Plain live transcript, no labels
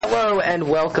Hello and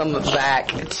welcome back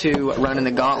to Running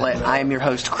the Gauntlet. I am your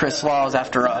host, Chris Laws,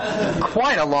 after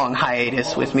quite a long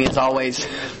hiatus. With me, as always,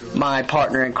 my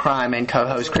partner in crime and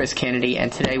co-host, Chris Kennedy, and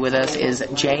today with us is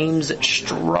James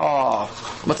Straw.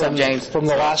 What's up, James? From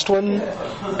the last one?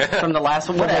 From the last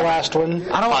one? From the last one.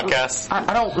 Podcast.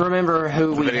 I don't remember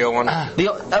who we... Video one. I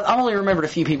only remembered a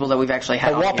few people that we've actually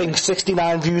had. A whopping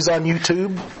 69 views on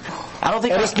YouTube. I don't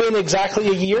think it's been exactly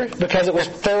a year because it was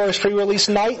Pharaoh's pre-release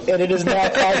night, and it is now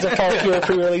Cards of Parkir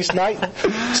pre-release night.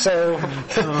 So,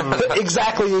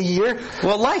 exactly a year.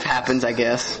 Well, life happens, I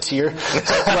guess. It's here.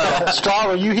 Well, Straw,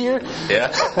 were you here?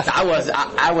 Yeah.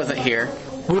 I wasn't here.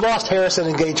 We lost Harrison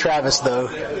and Gay Travis, though.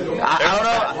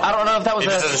 I don't know if that was he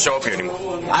just doesn't show up here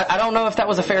anymore. I don't know if that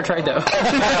was a fair trade, though.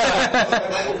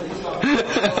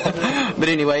 But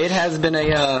anyway, it has been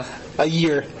a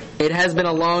year. It has been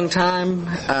a long time.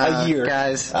 A year.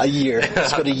 Guys. A year.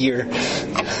 It's been a year.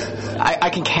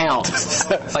 I can count.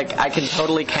 I can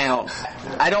totally count.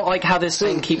 I don't like how this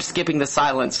thing keeps skipping the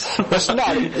silence. It's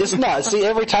not. See,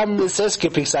 every time it says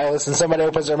skipping silence and somebody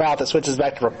opens their mouth, it switches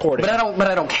back to recording. But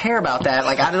I don't care about that.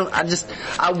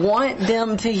 I want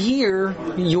them to hear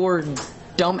your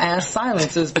dumb-ass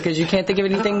silences because you can't think of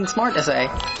anything smart to say,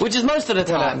 which is most of the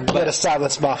time. Let us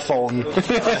silence my phone.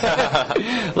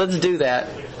 Let's do that.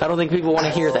 I don't think people want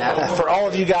to hear that. For all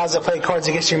of you guys that play Cards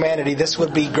Against Humanity, this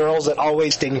would be Girls at All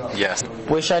Wasting. Yes.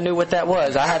 Wish I knew what that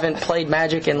was. I haven't played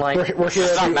Magic in we're here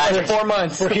every 4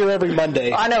 months. We're here every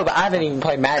Monday. I know, but I haven't even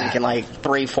played Magic in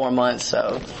 3-4 months,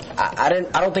 so I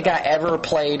don't think I ever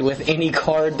played with any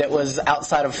card that was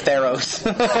outside of Theros.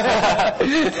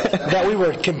 That we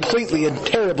were completely and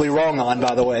terribly wrong on,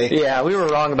 by the way. Yeah, we were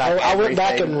wrong about everything. I went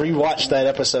back and rewatched that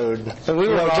episode. We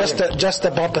were wrong just to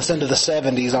bump us into the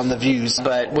 70s on the views.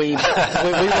 But we were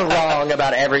wrong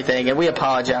about everything, and we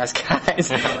apologize, guys,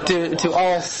 to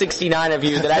all 69 of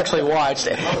you that actually watched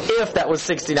it. If that was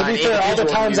 69. To be fair, all the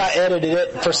times I edited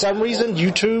it, for some reason,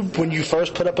 YouTube, when you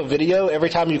first put up a video, every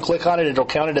time you click on it, it'll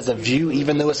count it as a view,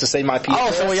 even though it's the same IP address.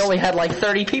 Oh, so we only had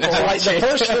 30 people watching. The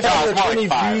first 15 or 20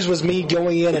 views was me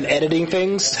going in and editing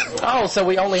things. Oh, so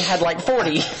we only had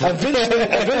 40.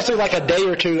 Eventually, a day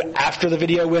or two after the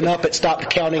video went up, it stopped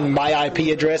counting my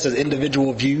IP address as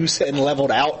individual views and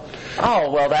leveled out.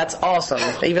 Oh, well, that's awesome.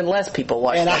 Even less people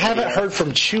watch. And I haven't heard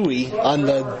from Chewy on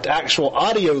the actual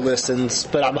audio listens,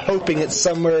 but I'm hoping it's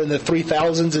somewhere in the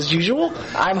 3,000s as usual.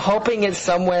 I'm hoping it's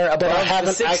somewhere above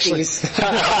the 60s.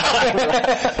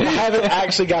 I haven't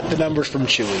actually got the numbers from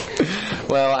Chewy.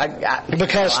 Well,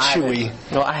 Chewy.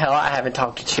 Well, hell, I haven't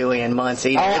talked to Chewy in months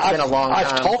either. It's been a long time.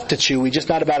 I've talked to Chewy, just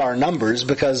not about our numbers,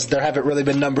 because there haven't really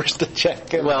been numbers to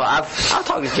check. Well, I've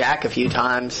talked to Jack a few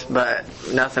times, but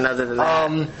nothing other than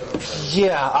that.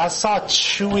 Yeah, I saw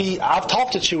Chewy. I've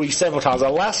talked to Chewy several times. I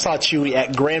last saw Chewy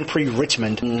at Grand Prix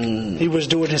Richmond. He was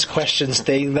doing his questions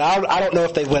thing. I don't know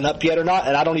if they went up yet or not,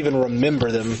 and I don't even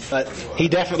remember them. But he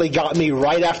definitely got me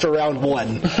right after round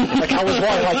one. I was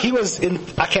walking, he was in.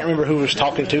 I can't remember who he was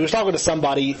talking to. He was talking to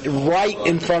somebody right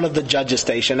in front of the judges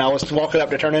station. I was walking up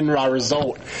to turn in my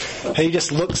result, and he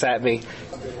just looks at me.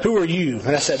 Who are you?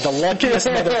 And I said, the luckiest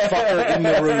motherfucker in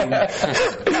the room.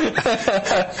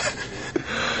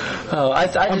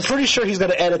 I'm pretty sure he's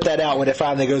going to edit that out when it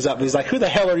finally goes up. He's like, who the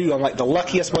hell are you? I'm like, the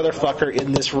luckiest motherfucker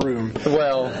in this room.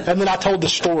 Well. And then I told the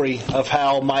story of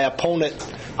how my opponent,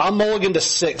 I'm mulligan to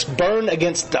 6, burn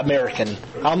against American.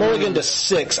 I'm mulligan to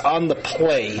 6 on the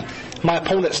play. My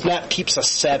opponent snap keeps a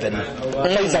 7.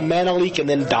 Plays a mana leak and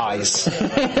then dies.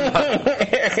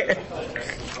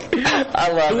 I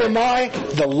love Who it. am I?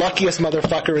 The luckiest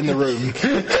motherfucker in the room.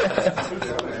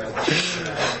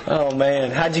 Oh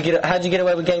man, how'd you get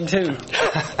away with game 2?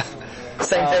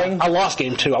 Same thing? I lost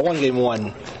game 2. I won game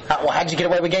 1. How'd you get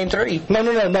away with game 3?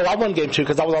 No. I won game 2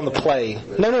 because I was on the play.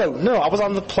 No. I was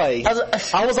on the play.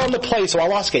 I was on the play, so I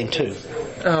lost game 2.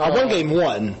 I won game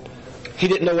 1. He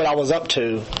didn't know what I was up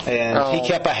to, and he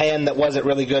kept a hand that wasn't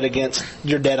really good against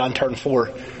your dead on turn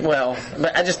 4. Well,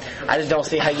 but I just don't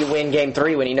see how you win game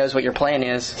 3 when he knows what your plan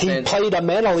is. He played a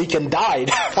mana leak and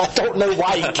died. I don't know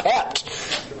why he kept.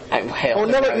 Hell,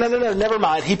 No, never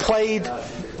mind. He played...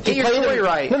 Get your story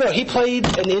right. No, he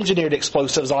played an engineered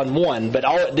explosives on 1, but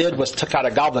all it did was took out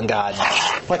a goblin god.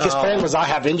 His plan was I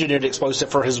have engineered explosive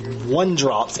for his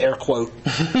 1-drops, air quote.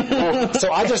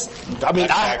 So I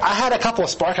had a couple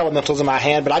of spark elementals in my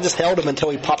hand, but I just held him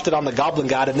until he popped it on the goblin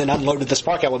god and then unloaded the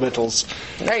spark elementals.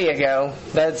 There you go.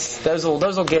 Those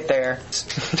will get there.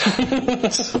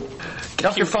 Get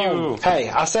off your phone. Hey,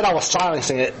 I said I was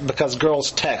silencing it because girls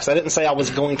text. I didn't say I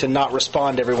was going to not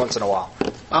respond every once in a while.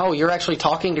 Oh, you're actually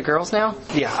talking talking to girls now?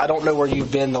 Yeah, I don't know where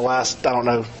you've been the last, I don't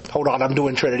know. Hold on, I'm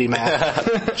doing Trinity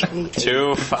math.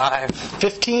 2, 5.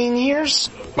 15 years?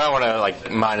 Might want to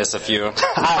minus a few.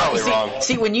 Probably wrong.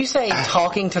 See, when you say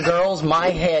talking to girls, my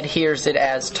head hears it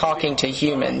as talking to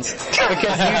humans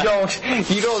because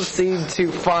you don't seem to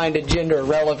find a gender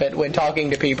relevant when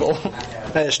talking to people.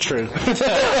 That is true.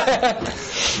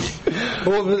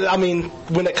 Well, I mean,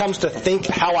 when it comes to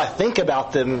how I think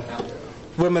about them,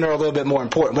 women are a little bit more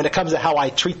important. When it comes to how I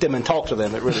treat them and talk to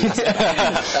them, it really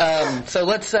is. So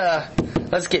let's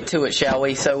get to it, shall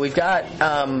we? So we've got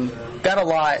a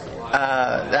lot.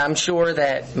 I'm sure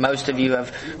that most of you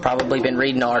have probably been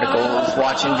reading articles,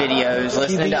 watching videos,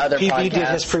 listening to other podcasts. PB did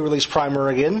his pre-release primer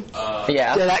again.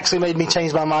 Yeah. It actually made me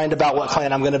change my mind about what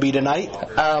clan I'm going to be tonight.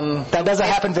 That doesn't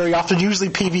happen very often. Usually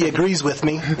PB agrees with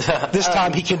me. This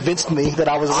time he convinced me that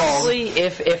I was wrong. Honestly,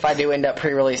 if I do end up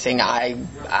pre-releasing, I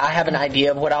have an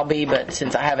idea of what I'll be, but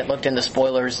since I haven't looked at the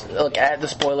spoilers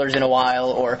in a while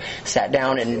or sat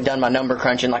down and done my number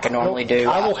crunching like I normally do.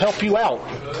 I will help you out.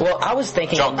 Well, I was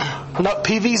thinking... No,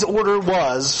 PV's order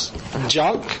was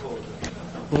Junk,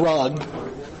 Rug,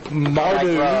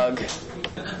 Mardu, Rug.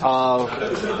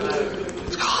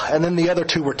 And then the other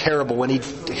two were terrible when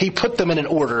he put them in an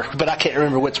order, but I can't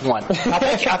remember which one.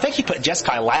 I think he put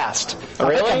Jeskai last.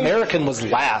 Really? I think American was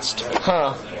last.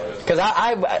 Huh. Because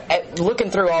I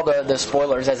looking through all the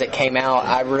spoilers as it came out,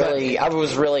 I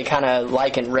was really kind of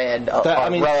liking Rug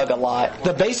a lot.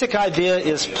 The basic idea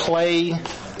is play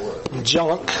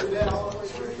Junk,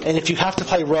 and if you have to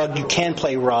play Rug, you can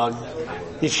play Rug.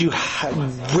 If you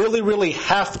really, really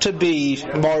have to be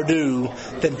Mardu,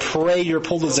 then pray your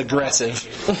pull is aggressive.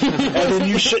 And then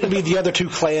you shouldn't be the other two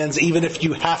clans, even if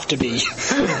you have to be.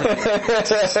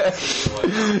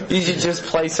 You should just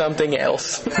play something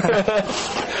else.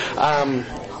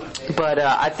 But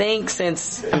I think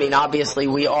obviously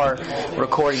we are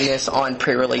recording this on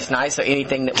pre-release night, so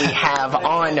anything that we have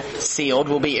on sealed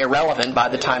will be irrelevant by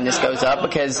the time this goes up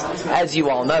because, as you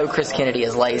all know, Chris Kennedy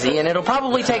is lazy, and it'll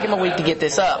probably take him a week to get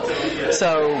this up.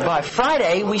 So by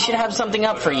Friday, we should have something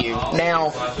up for you.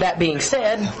 Now, that being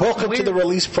said... Welcome to the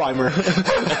release primer.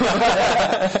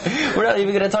 We're not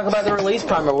even going to talk about the release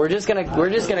primer. We're just going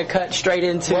to cut straight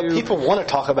into... What people want to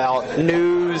talk about.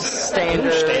 News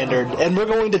standard. And we're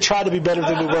going to try to be better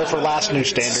than we were for last News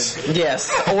Standard. Yes,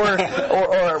 or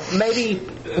maybe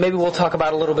we'll talk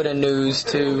about a little bit of news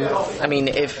too. I mean,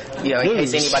 if in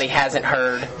case anybody hasn't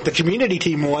heard, the community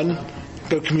team won.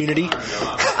 Go Community.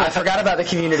 I forgot about the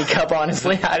Community Cup,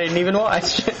 honestly. I didn't even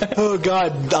watch. Oh,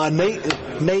 God.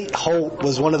 Nate Holt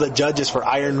was one of the judges for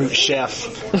Iron Root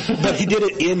Chef, but he did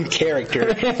it in character.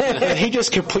 And he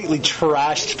just completely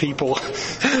trashed people.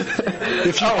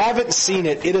 If you haven't seen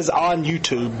it, it is on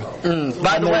YouTube.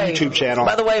 By the way, YouTube channel.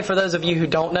 By the way, for those of you who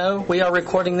don't know, we are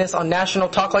recording this on National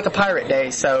Talk Like a Pirate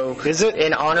Day, so is it?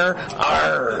 In honor,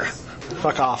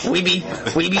 fuck off. We be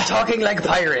talking like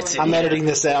pirates. I'm editing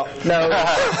this out.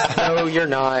 No, you're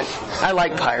not. I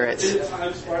like pirates.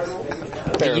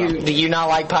 Do you not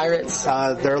like pirates?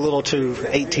 They're a little too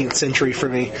 18th century for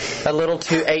me. A little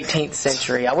too 18th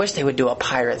century. I wish they would do a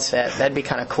pirate set. That'd be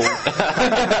kind of cool.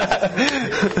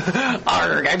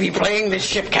 Arg, I be playing the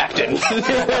ship captain.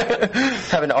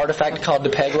 Have an artifact called the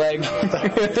peg leg.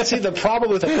 See, the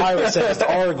problem with a pirate set is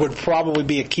the arg would probably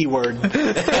be a keyword.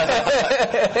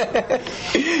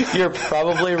 You're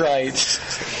probably right.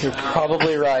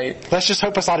 Let's just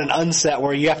hope it's not an unset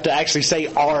where you have to actually say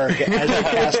arg as you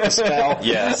cast the spell.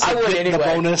 Yes. I would anyway. The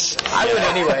bonus. I would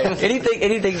anyway.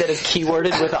 Anything that is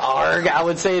keyworded with arg, I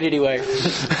would say it anyway.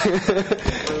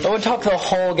 I would talk the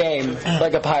whole game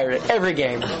like a pirate. Every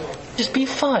game. Just be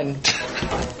fun.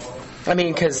 I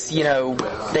mean, because,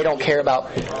 they don't care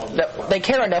about... They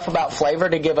care enough about flavor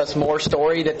to give us more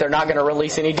story that they're not going to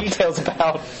release any details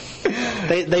about.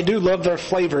 They do love their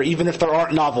flavor, even if there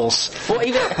aren't novels. Well,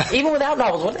 even without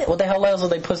novels, what the hell else are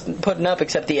they putting up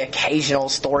except the occasional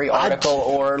story article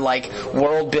or,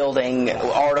 world building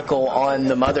article on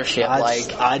the mothership?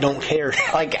 I don't care.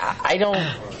 I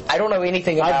don't know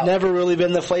anything about... I've never really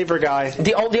been the flavor guy.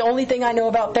 The only thing I know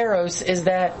about Theros is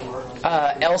that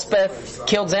Elspeth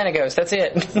killed Xanagos. That's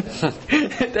it.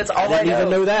 That's all I know. I didn't even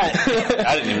know that.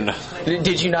 I didn't even know.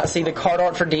 Did you not see the card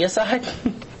art for Deicide?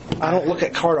 I don't look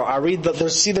at card art. I read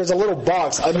there's a little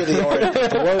box under the art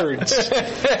with words.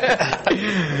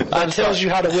 That tells you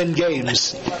how to win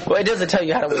games. Well, it doesn't tell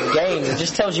you how to win games. It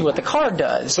just tells you what the card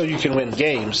does. So you can win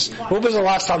games. When was the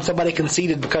last time somebody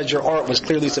conceded because your art was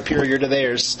clearly superior to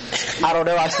theirs? I don't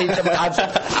know.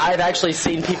 I've actually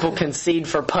seen people concede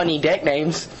for punny deck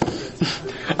names.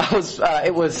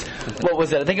 What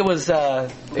was it? I think it was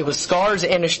Scars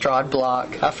Innistrad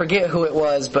block. I forget who it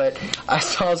was, but I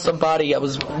saw somebody, I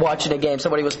was watching a game,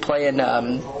 somebody was playing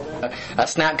a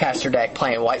Snapcaster deck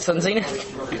playing White Sun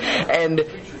Zenith, and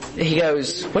he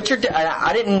goes, what's your deck?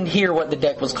 I didn't hear what the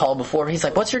deck was called before. He's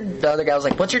like, the other guy was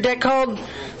like, what's your deck called?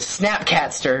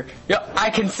 Snapcaster. Yep, I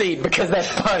concede because that's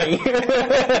funny.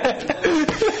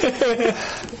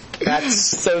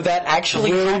 So that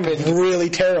actually happened. Really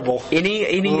terrible.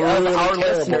 Any really of our terrible.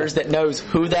 listeners that knows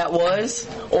who that was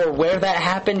or where that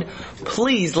happened,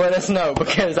 please let us know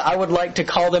because I would like to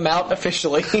call them out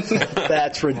officially.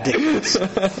 That's ridiculous.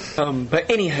 But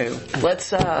anywho,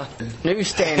 let's new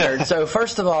standard. So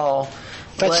first of all,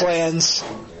 fetch lands.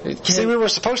 See, we were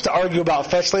supposed to argue about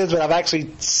fetch lands, but I've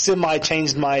actually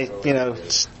semi-changed my,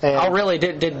 Oh, really?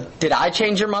 Did I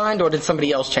change your mind, or did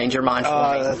somebody else change your mind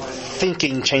for me?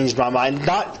 Thinking changed my mind.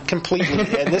 Not completely,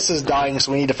 and this is dying,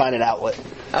 so we need to find an outlet.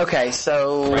 Okay,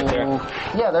 so... Right there.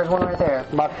 Yeah, there's one right there.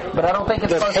 But I don't think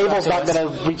it's... The cable's not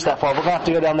going to reach that far. We're going to have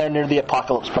to go down there near the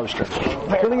Apocalypse poster.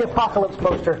 Near the Apocalypse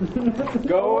poster.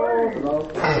 Go!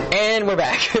 And we're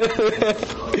back.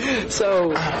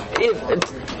 So,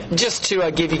 just to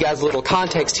give you guys a little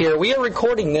context here, we are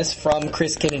recording this from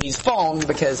Chris Kennedy's phone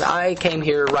because I came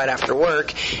here right after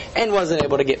work and wasn't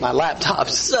able to get my laptop.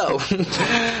 So,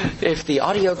 if the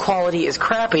audio quality is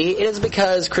crappy, it is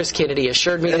because Chris Kennedy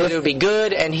assured me that it would be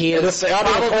good, and he is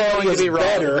probably going to be wrong.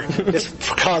 Better, it's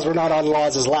because we're not on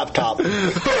Law's laptop. I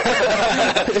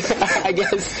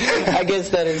guess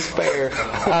that is fair.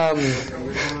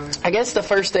 I guess the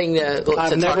first thing to talk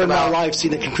about... I've never in my life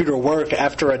seen a computer work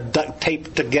after a duct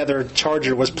tape together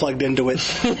charger was plugged into it.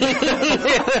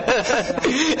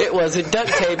 It wasn't duct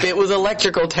tape, it was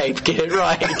electrical tape, get it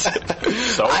right.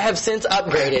 So? I have since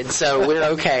upgraded, so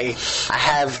we're okay. I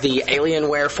have the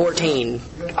Alienware 14.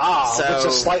 Which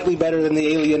is slightly better than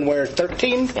the Alienware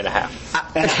 13? And a half.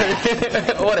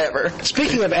 Whatever.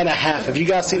 Speaking of and a half, have you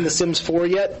guys seen The Sims 4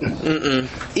 yet? Mm-mm.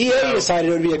 EA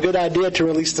decided it would be a good idea to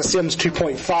release The Sims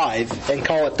 2.5 and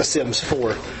call it The Sims 4.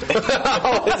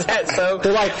 Oh, is that so?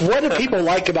 They're like, what do people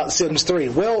like about Sims 3?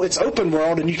 Well, it's open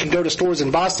world and you can go to stores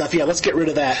and buy stuff. Yeah, let's get rid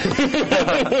of that.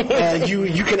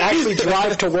 You can actually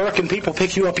drive to work and people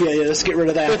pick you up. Yeah, let's get rid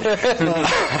of that.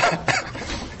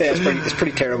 Yeah, it's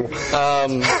pretty terrible.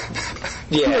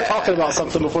 Yeah. We were talking about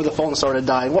something before the phone started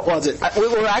dying. What was it? We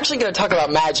were actually going to talk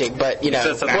about magic, but,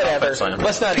 whatever.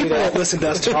 Let's not do People that. don't listen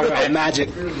to us talk about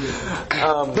magic. There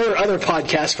are other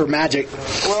podcasts for magic.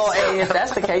 Well, if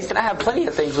that's the case, then I have plenty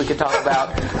of things we could talk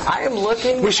about. I am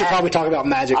looking... We should probably talk about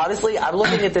magic. Honestly, I'm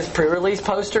looking at this pre-release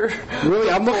poster. Really?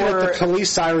 I'm looking at the police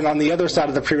siren on the other side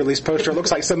of the pre-release poster. It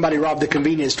looks like somebody robbed the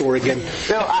convenience store again.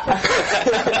 No,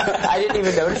 I didn't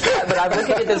even notice that, but I'm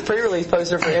looking at this pre-release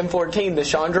poster for M14, the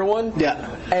Chandra one. Yeah.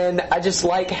 And I just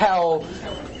like how...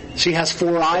 She has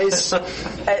 4 eyes?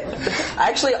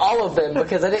 Actually, all of them,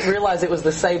 because I didn't realize it was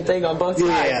the same thing on both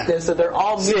sides. Yeah. So they're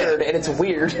all mirrored, and it's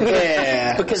weird.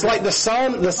 Yeah. Because it's like the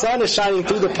sun is shining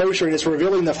through the poster, and it's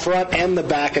revealing the front and the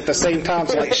back at the same time.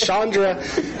 So, like, Chandra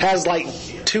has, like,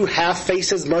 2 half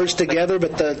faces merged together,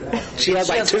 but she has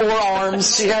 2 4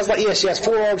 arms. She has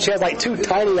 4 arms. She has, 2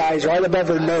 tiny eyes right above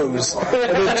her nose.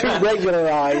 And then 2 regular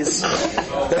eyes.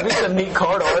 That'd be some neat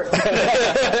card art.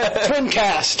 Twin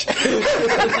cast.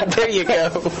 There you go.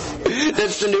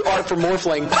 That's the new art for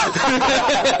Morphling.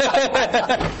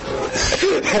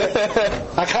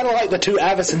 I kind of like the 2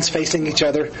 Avicens facing each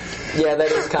other. Yeah,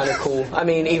 that is kind of cool. I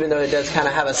mean, even though it does kind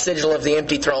of have a Sigil of the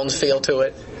Empty Thrones feel to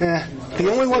it. Yeah.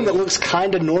 The only one that looks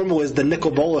kind of normal is the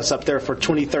Nicol Bolas up there for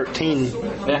 2013.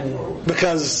 Yeah.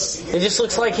 Because... It just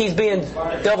looks like he's being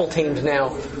double-teamed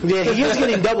now. Yeah, he is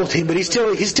getting double-teamed, but he's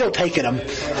still taking them.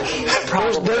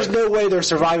 There's no way they're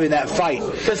surviving that fight.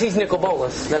 Because he's Nicol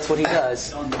Bolas. That's what he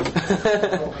does.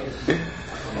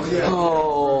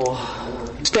 Oh...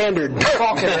 Standard.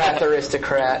 Falkenrath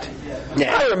Aristocrat.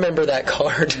 Yeah. I remember that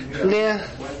card. Yeah.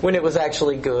 When it was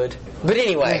actually good. But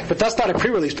anyway. But that's not a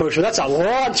pre-release poster. That's a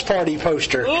launch party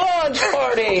poster. Launch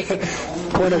party!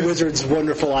 One of Wizard's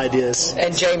wonderful ideas.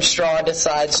 And James Straw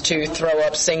decides to throw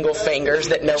up single fingers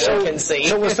that no one can see.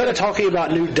 So instead of talking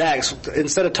about new decks,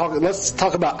 let's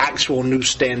talk about actual new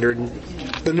standard,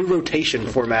 the new rotation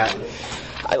format.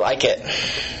 I like it.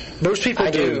 Most people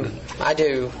do. I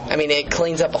do. I mean, it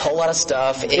cleans up a whole lot of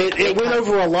stuff. It went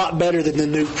over a lot better than the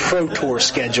new Pro Tour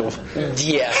schedule.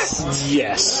 Yes.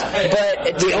 Yes.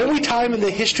 But the only time in the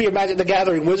history of Magic the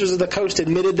Gathering, Wizards of the Coast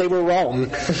admitted they were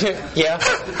wrong. Yeah.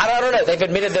 I don't know. They've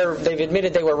admitted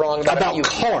they were wrong about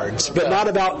cards, but not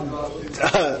about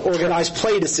organized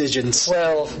play decisions.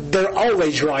 Well, they're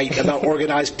always right about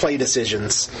organized play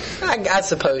decisions. I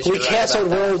suppose we canceled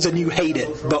Worlds and you hate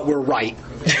it, but we're right.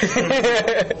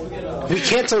 We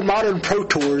canceled Modern Pro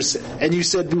Tours and you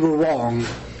said we were wrong.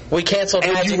 We canceled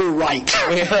and Magic. You were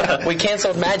right. We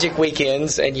canceled Magic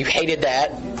weekends and you hated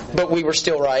that, but we were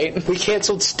still right. We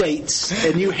canceled states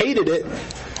and you hated it,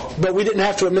 but we didn't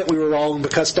have to admit we were wrong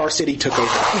because Star City took over.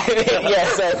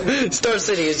 Yes, Star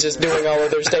City is just doing all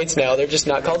of their states now. They're just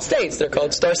not called states. They're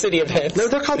called Star City events. No,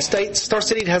 they're called states. Star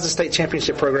City has a state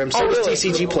championship program. So really? does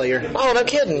TCG Player. Oh, no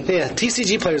kidding. Yeah,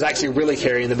 TCG Player is actually really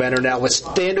carrying the banner now with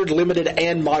standard, limited,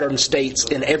 and modern states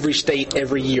in every state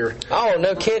every year. Oh,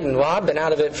 no kidding. Well, I've been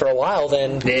out of it for a while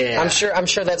then. Yeah. I'm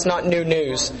sure that's not new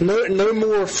news. No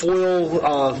more foil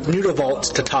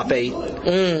Nuda to top 8.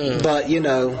 But,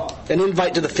 an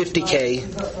invite to the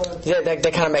 50K. Yeah,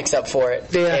 that kind of makes up for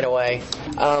it in a way.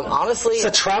 Honestly, it's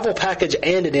a travel package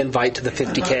and an invite to the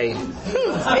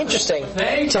 50K. Interesting.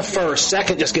 It's a first.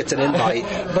 Second just gets an invite.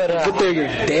 But get there your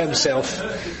damn self.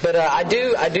 But I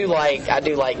do like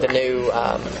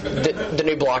the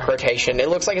new block rotation. It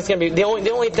looks like it's going to be the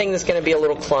only thing that's going to be a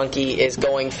little clunky is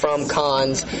going from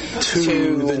cons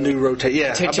to the new rotation.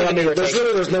 Yeah,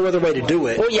 there's no other way to do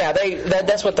it. Well, yeah,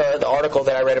 that's what the article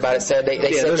that I read about it said. They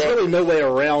said there's really no way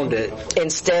around it.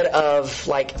 Instead of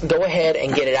go ahead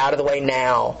and get it out of the way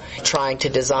now, trying to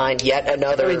design yet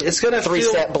another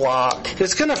 3-set block.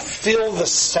 It's going to feel the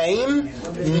same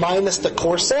minus the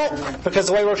core set because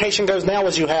the way rotation goes now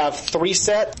is you have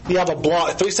 3-set, you have a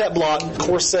block, 3-set block,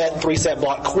 core set, 3-set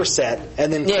block, core set,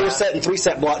 and then core set and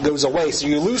 3-set block goes away. So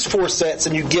you lose 4 sets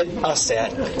and you get a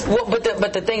set. Well,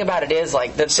 but the thing about it is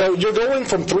so you're going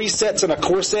from 3 sets and a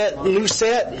core set, new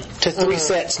set, to 3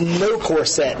 sets, no core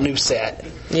set, new set.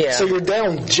 Yeah. So you're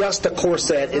down just the core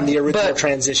set in the original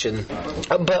transition.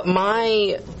 But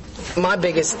my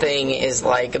biggest thing is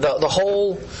the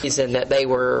whole reason that they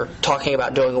were talking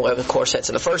about doing away with core sets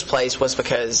in the first place was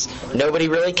because nobody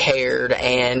really cared,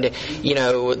 and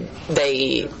there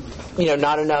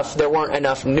weren't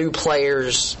enough new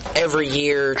players every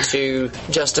year to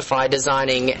justify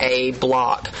designing a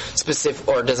block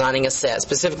or designing a set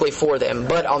specifically for them.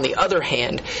 But on the other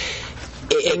hand,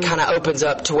 it kind of opens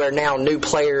up to where now new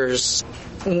players,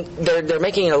 they're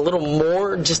making it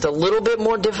just a little bit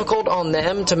more difficult on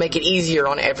them to make it easier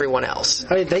on everyone else.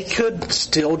 I mean, they could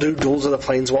still do Duels of the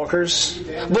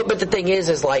Planeswalkers. But the thing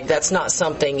is that's not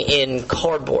something in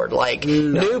cardboard.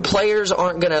 New players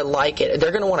aren't going to like it.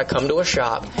 They're going to want to come to a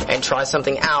shop and try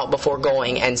something out before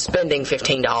going and spending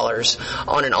 $15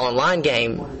 on an online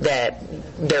game that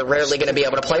they're rarely going to be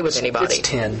able to play with anybody. It's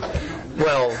 10.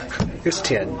 Well, it's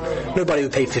 10. Nobody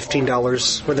would pay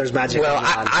 $15 when there's Magic. Well,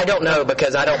 I don't know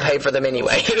because I don't pay for them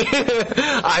anyway.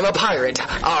 I'm a pirate.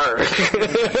 Arr.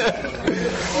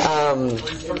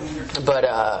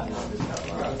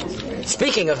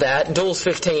 Speaking of that, Duels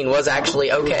 15 was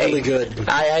actually okay. Really good.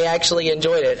 I actually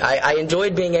enjoyed it. I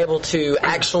enjoyed being able to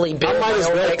actually build my own decks.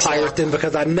 I might as well pirate them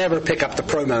because I never pick up the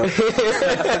promo.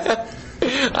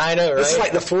 I know, right? This is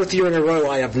like the 4th year in a row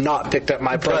I have not picked up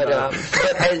my promo.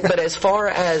 But as far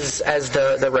as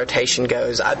the rotation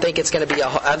goes, I think it's going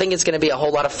to be a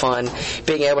whole lot of fun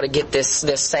being able to get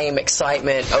this same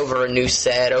excitement over a new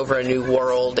set, over a new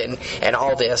world, and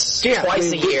all this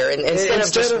twice a year instead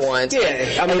of just once.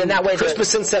 Yeah, and then that way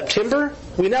Christmas in September,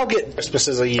 we now get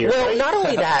Christmases a year. Well, not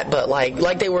only that, but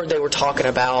like they were talking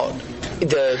about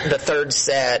the third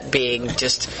set being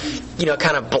just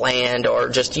kind of bland or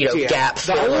just gap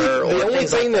filler. The only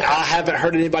thing that I haven't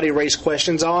heard anybody raise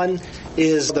questions on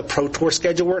is the Pro Tour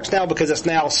schedule works now because it's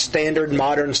now standard,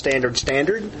 modern, standard.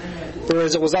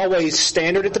 Whereas it was always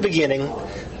standard at the beginning,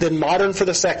 then modern for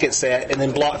the second set, and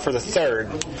then block for the third.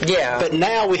 Yeah. But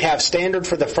now we have standard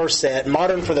for the first set,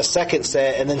 modern for the second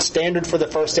set, and then standard for the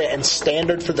first set, and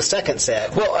standard for the second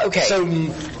set. Well, okay. So,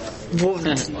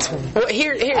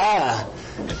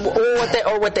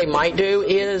 what they might do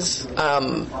is,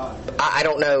 I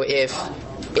don't know if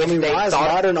why is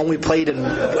Modern only played in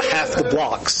half the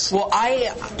blocks? Well,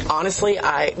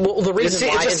 the reason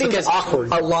why is because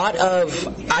awkward. A lot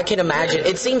of, I can imagine,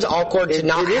 it seems awkward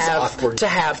to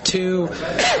have two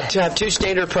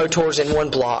standard Pro Tours in one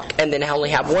block, and then only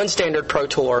have one standard Pro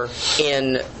Tour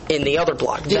in the other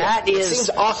block. Yeah, it seems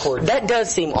awkward. That does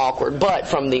seem awkward, but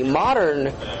from the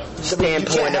Modern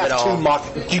standpoint of it all,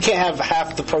 you can't have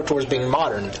half the Pro Tours being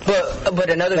Modern. But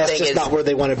another That's thing just is not where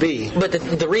they want to be. But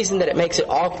the reason that it makes it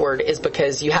awkward is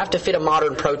because you have to fit a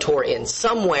Modern Pro Tour in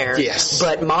somewhere. Yes.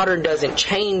 But Modern doesn't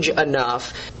change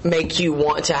enough, make you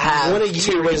want to have one a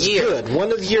year is good.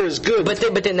 One a year is good.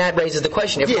 But then that raises the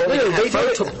question: if we're going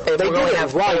to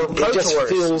have it just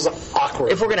feels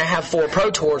awkward. If we're going to have 4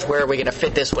 Pro Tours, where are we going to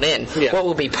fit this one in? Yeah. What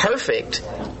would be perfect,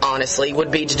 honestly,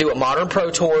 would be to do a Modern Pro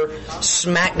Tour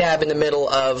smack dab in the middle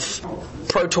of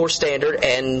Pro Tour Standard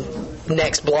and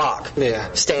next block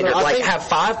standard. Have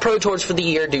 5 Pro Tours for the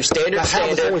year, do standard,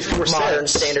 Modern,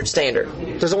 standard.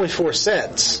 There's only 4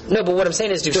 sets. No, but what I'm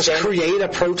saying is create a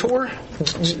Pro Tour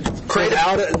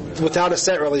without a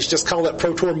set release. Just call it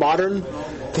Pro Tour Modern.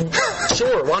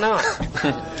 Sure, why not?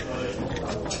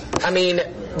 I mean,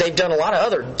 they've done a lot of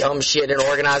other dumb shit in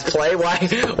organized play. Why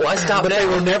stop? But they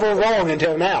were never wrong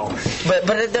until now. But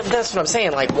that's what I'm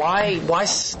saying. Like, why?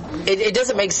 It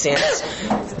doesn't make sense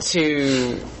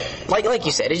to, like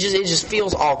you said. It just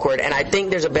feels awkward. And I think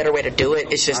there's a better way to do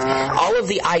it. It's just all of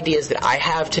the ideas that I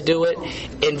have to do it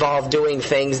involve doing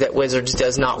things that Wizards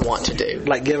does not want to do,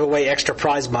 like give away extra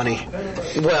prize money.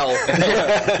 Well,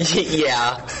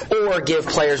 yeah, or give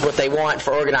players what they want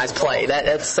for organized play.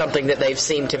 That's something that they've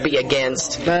seemed to be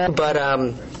against. But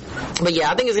yeah,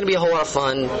 I think it's going to be a whole lot of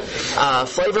fun.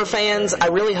 Flavor fans, I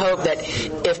really hope that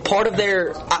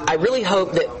I really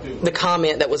hope that the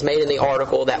comment that was made in the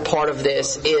article, that part of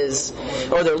this is,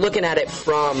 or they're looking at it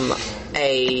from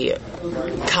a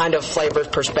kind of flavor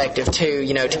perspective too,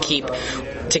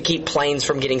 to keep planes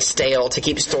from getting stale, to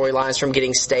keep storylines from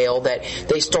getting stale, that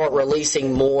they start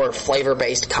releasing more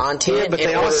flavor-based content. Yeah, but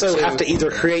they also have to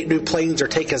either create new planes or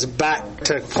take us back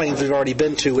to planes we've already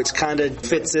been to, which kind of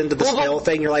fits into the stale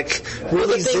thing. You're like,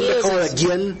 really, Zendikar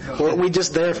again? Weren't we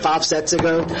just there 5 sets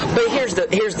ago? But here's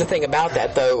the thing about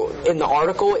that, though. In the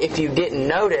article, if you didn't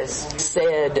notice,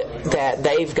 said that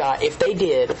if they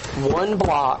did 1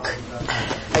 block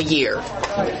a year,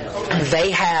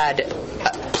 they had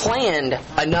planned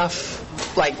enough,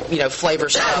 flavor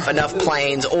stuff, enough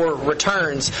planes or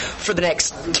returns for the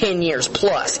next 10 years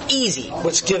plus. Easy.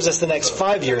 Which gives us the next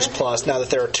 5 years plus, now that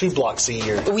there are 2 blocks a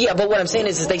year. Yeah, but what I'm saying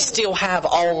is they still have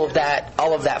all of that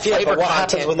flavor but what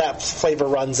content. happens when that flavor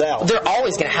runs out? They're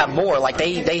always going to have more. Like,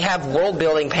 they have world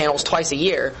building panels twice a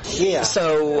year. Yeah.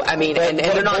 So, I mean, and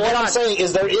they're not... What I'm saying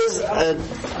is there is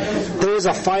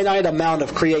a finite amount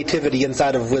of creativity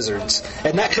inside of Wizards,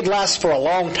 and that could last for a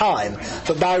long time.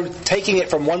 But by taking it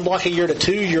from 1 block a year to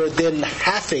 2, you're then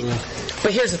halving.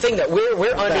 But here's the thing, that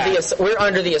we're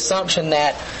under the assumption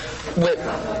that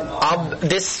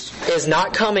this is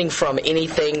not coming from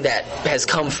anything that has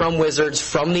come from Wizards,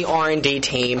 from the R&D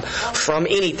team, from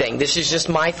anything. This is just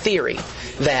my theory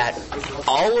that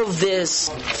all of this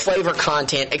flavor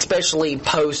content, especially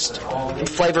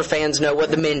post-flavor fans know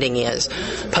what the mending is.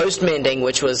 Post-mending,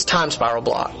 which was Time Spiral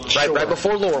block, right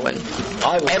before Lorwyn.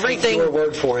 Everything, your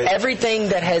word for it. Everything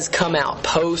that has come out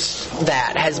post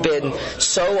that has been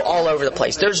so all over the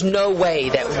place. There's no way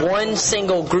that one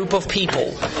single group of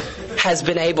people has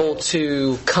been able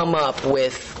to come up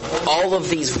with all of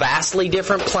these vastly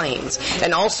different planes.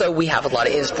 And also we have a lot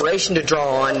of inspiration to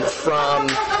draw on from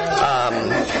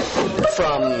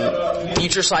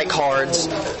Future Sight cards.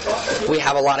 We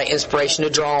have a lot of inspiration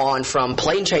to draw on from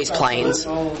Plane Chase planes.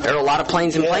 There are a lot of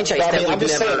planes in Plane Chase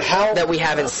that we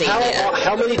haven't seen yet.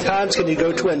 How many times can you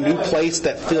go to a new place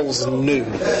that feels new?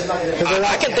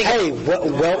 I can think, hey,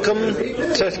 welcome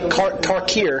to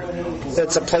Tarkir.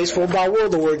 That's a place ruled by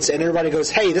warlords, and everybody goes,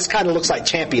 hey, this kind of looks like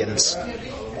Champions.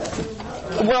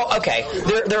 Well, okay.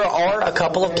 There are a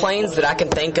couple of planes that I can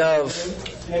think of.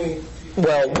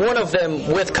 Well, one of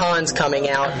them, with cons coming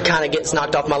out, kind of gets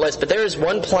knocked off my list. But there is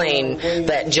one plane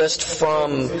that just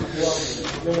from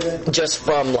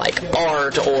like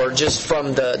art or just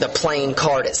from the plane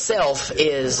card itself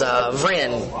is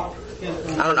Vren.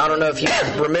 I don't know if you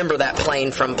remember that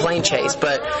plane from Plane Chase,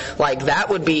 but like that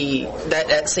would be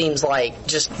that seems like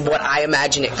just what I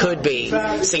imagine it could be.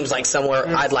 Seems like somewhere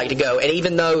I'd like to go. And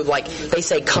even though like they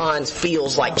say cons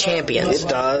feels like Champions, it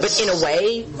does. But in a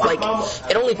way, like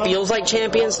it only feels like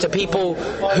Champions to people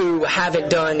who haven't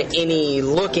done any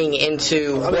looking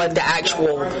into what the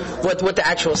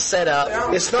actual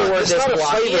setup it's not, for it's this not a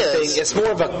block flavor is. thing. It's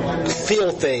more of a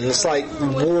feel thing. It's like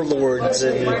warlords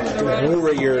and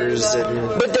warriors and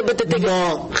but the thing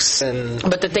monks and.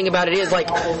 But the thing about it is, like,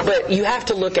 but you have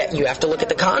to look at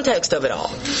the context of it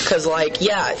all, because, like,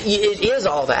 yeah, it is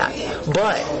all that.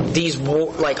 But these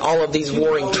all of these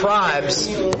warring tribes,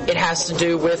 it has to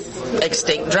do with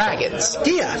extinct dragons.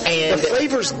 Yeah, and the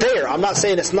flavor's there. I'm not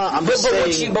saying it's not. I'm just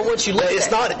saying. But once you look,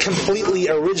 it's not completely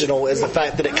original. Is the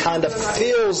fact that it kind of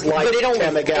feels like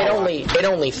Kamigawa. It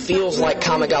only feels like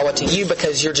Kamigawa to you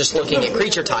because you're just looking at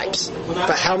creature types.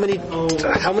 But how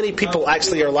many people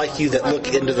actually are like you that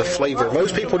look into the flavor?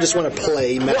 Most people just want to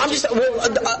play Magic.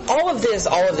 All of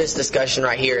this discussion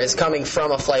right here is coming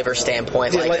from a flavor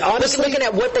standpoint. Yeah, like honestly, looking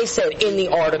at what they said in the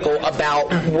article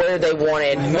about what they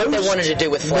wanted to do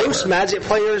with flavor. Most Magic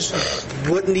players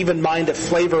wouldn't even mind if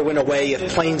flavor went away,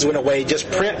 if planes went away. Just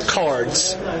print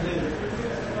cards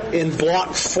in block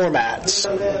formats.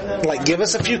 Like, give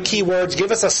us a few keywords,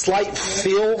 give us a slight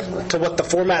feel to what the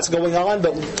format's going on,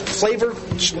 but flavor,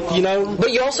 you know.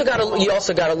 But you also got to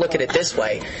look at it this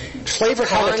way. Flavor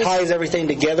kind of ties everything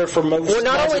together for most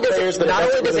Magic players, but not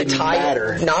only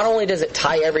does it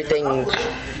tie everything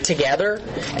together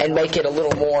and make it a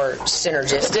little more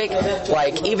synergistic.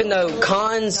 Like, even though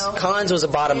cons is a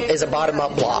bottom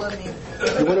up block.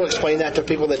 You want to explain that to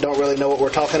people that don't really know what we're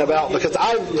talking about? Because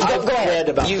I've read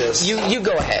about this. You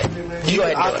go ahead.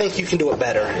 I think you can do it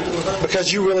better.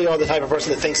 Because you really are the type of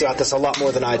person that thinks about this a lot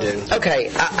more than I do.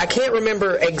 Okay, I can't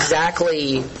remember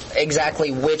exactly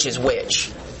which is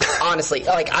which. Honestly,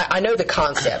 like I know the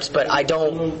concepts, but I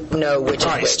don't know which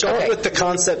is which. Start with the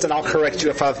concept, and I'll correct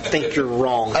you if I think you're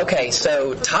wrong. Okay,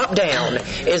 so top down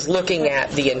is looking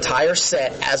at the entire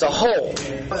set as a whole,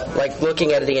 like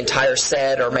looking at the entire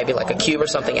set, or maybe like a cube or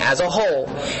something as a whole,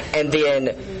 and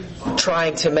then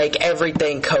trying to make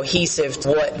everything cohesive to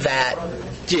what that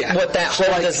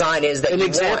whole design is that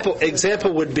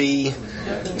example would be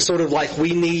sort of like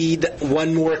we need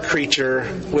one more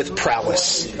creature with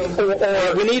prowess,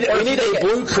 or we need a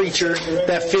blue creature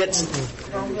that fits.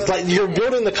 Like, you're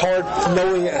building the card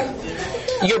knowing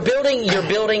you're building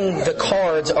the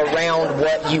cards around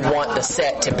what you want the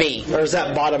set to be. Or is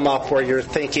that bottom up where you're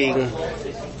thinking?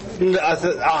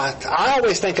 I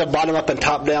always think of bottom up and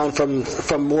top down from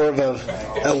more of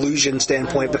a illusion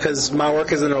standpoint, because my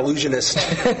work as an illusionist.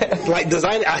 Like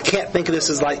design, I can't think of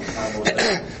this as like.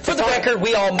 For the record,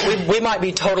 we might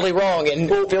be totally wrong, and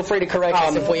feel free to correct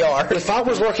us if we are. If I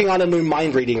was working on a new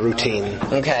mind reading routine,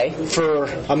 okay, for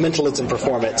a mentalism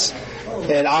performance,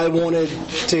 and I wanted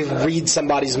to read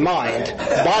somebody's mind,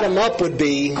 bottom up would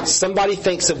be somebody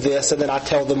thinks of this and then I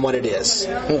tell them what it is.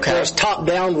 Okay. Whereas top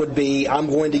down would be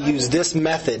I'm going to use this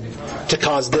method to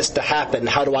cause this to happen.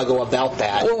 How do I go about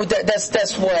that? Well,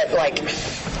 that's what, like,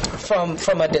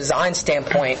 from a design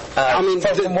standpoint.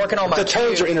 From working on my the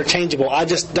terms are interchangeable. I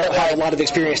just don't have a lot of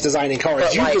experience designing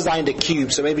cards. You designed a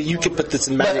cube, so maybe you could put this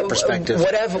in Magic perspective.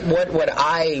 What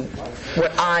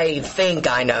I think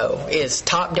I know is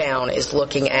top down is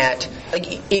looking at,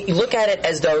 like, you look at it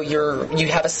as though you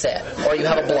have a set or you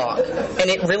have a block, and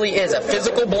it really is a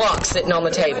physical block sitting on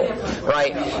the table,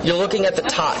 right? You're looking at the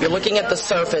top, you're looking at the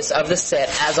surface of the set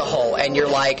as a whole, and you're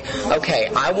like, okay,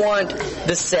 I want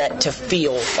the set to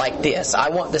feel like this. I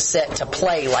want the set to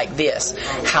play like this.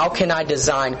 How can I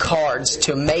design cards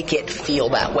to make it feel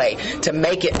that way, to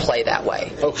make it play that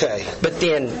way? Okay. But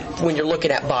then when you're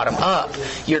looking at bottom up,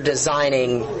 you're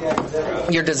designing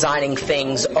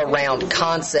things around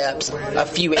concepts. I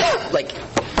feel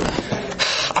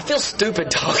stupid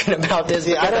talking about this.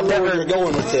 Yeah, I don't know where you're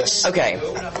going with this. Okay.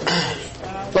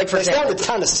 Like, for example, sounded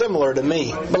kind of similar to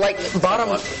me. But like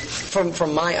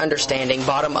from my understanding,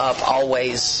 bottom up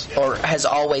has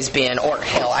always been, or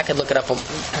hell, I could look it up.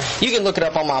 You can look it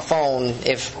up on my phone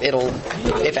if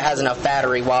it has enough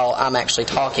battery while I'm actually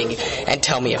talking, and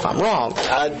tell me if I'm wrong.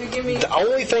 The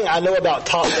only thing I know about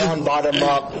top down, bottom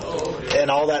up, and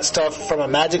all that stuff from a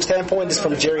Magic standpoint is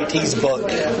from Jerry T's book,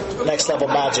 Next Level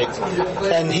Magic,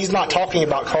 and he's not talking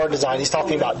about card design. He's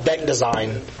talking about deck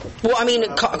design. Well, I mean,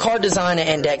 card design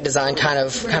and deck design kind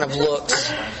of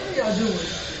looks.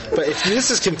 But if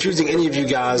this is confusing any of you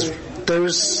guys,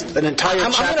 There's an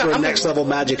entire chapter in Next Level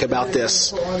Magic about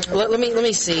this. Let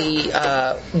me see.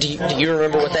 Do you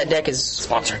remember what that deck is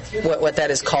sponsored? What that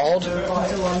is called?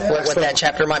 What that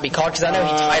chapter might be called? Because I know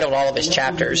he titled all of his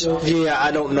chapters. Yeah,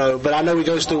 I don't know, but I know he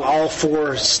goes through all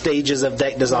 4 stages of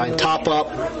deck design: top up,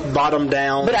 bottom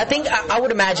down. But I think I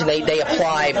would imagine they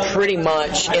apply pretty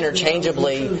much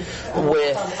interchangeably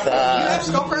with.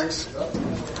 Skull cracks?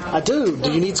 I do.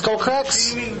 Do you need skull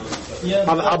cracks?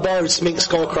 I borrowed Smink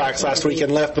skull cracks last week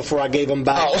and left before I gave them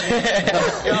back. Oh.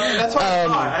 That's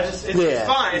why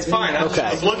it's fine. I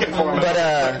was looking for them. But,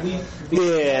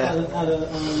 yeah.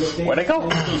 Where'd it go?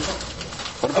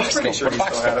 I'm pretty sure he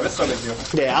still had it. It's no big deal.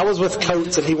 Yeah, I was with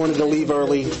Coates and he wanted to leave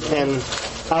early, and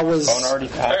I was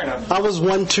Fair enough. I was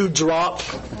 1-2 drop.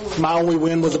 My only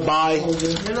win was a bye.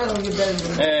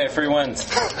 Hey, free wins.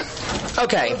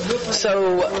 okay,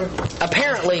 so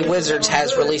apparently Wizards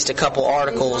has released a couple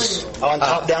articles On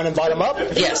top, down, and bottom up?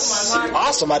 Yes.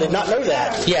 Awesome, I did not know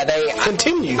that. Yeah, they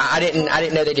Continue. I didn't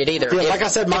know they did either. Yeah, like I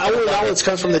said, my only knowledge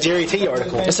comes from the Jerry T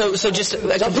article. So just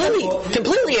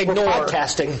completely ignore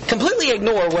podcasting. Completely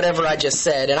ignore whatever I just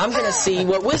said, and I'm going to see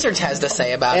what Wizards has to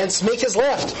say about And it. Smink has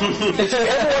left. If you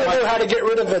ever want to know how to get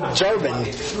rid of a German,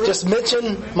 just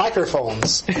mention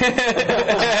microphones. Or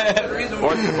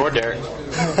Derek.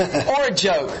 Or a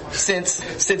joke, since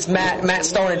Matt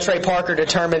Stone and Trey Parker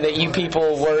determined that you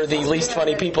people were the least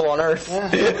funny people on earth.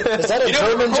 Is that a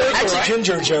German joke or a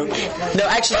ginger joke? No,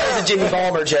 actually, that was a Jimmy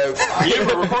Ballmer joke. Yeah,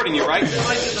 we're recording you, right?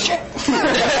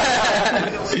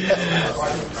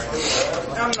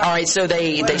 All right, so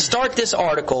they start this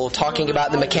article talking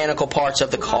about the mechanical parts of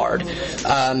the card.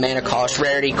 Mana cost,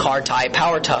 rarity, card type,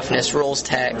 power toughness, rules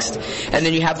text. And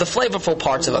then you have the flavorful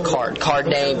parts of a card. Card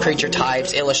name, creature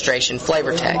types, illustration,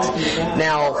 flavor text.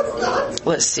 Now,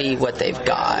 let's see what they've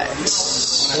got.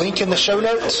 Link in the show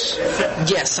notes?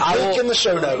 Yes, I will. Link in the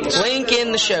show notes. Link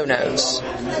in the show notes.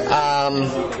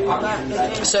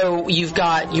 So you've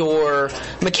got your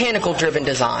mechanical driven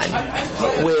design,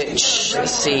 which,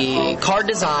 let's see, card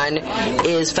design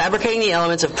is fabricating the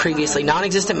elements of previously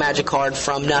non-existent magic card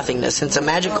from nothingness. Since a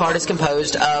magic card is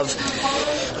composed of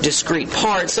discrete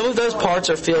parts, some of those parts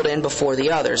are filled in before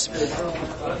the others.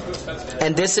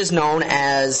 And this is known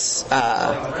as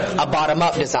a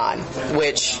bottom-up design,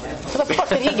 which... Where the fuck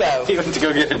did he go? He went to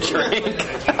go get a drink.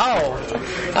 Oh.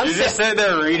 You just sit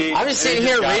there reading. I'm just sitting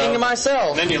here reading to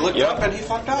myself. And then you looked up and he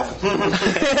fucked off.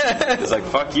 It's like,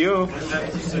 fuck you.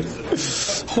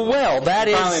 Well,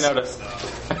 Finally noticed.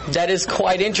 that is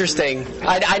quite interesting.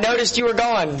 I noticed you were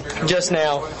gone just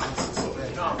now.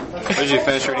 Did you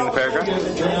finish reading the paragraph?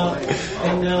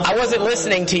 I wasn't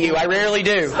listening to you. I rarely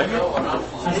do.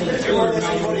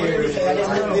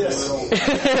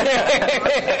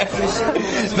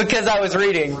 Because I was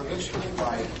reading.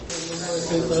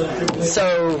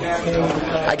 So,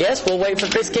 I guess we'll wait for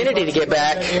Chris Kennedy to get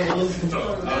back.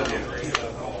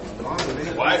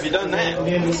 Why have you done that?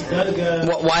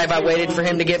 Why have I waited for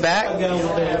him to get back?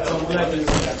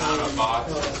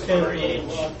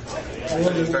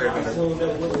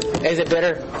 Is it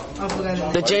bitter?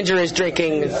 The ginger is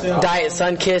drinking Diet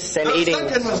Sunkist and eating...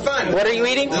 What are you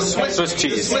eating? Swiss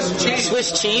cheese.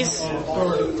 Swiss cheese?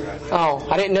 Oh,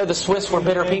 I didn't know the Swiss were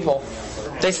bitter people.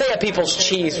 They say a people's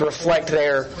cheese reflect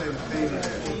the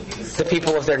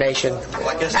people of their nation.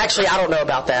 Actually, I don't know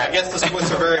about that. I guess the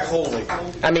Swiss are very holy.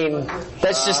 I mean,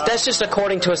 that's just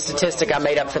according to a statistic I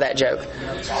made up for that joke.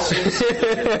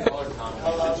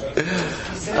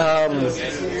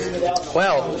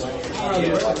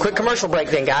 Well, quick commercial break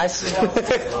then, guys.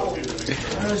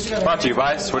 Brought to you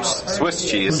by Swiss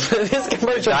cheese. This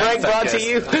commercial Diet break brought to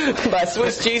Sunkist. you by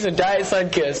Swiss cheese and Diet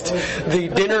Sunkist, the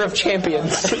dinner of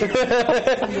champions.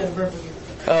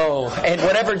 Oh, and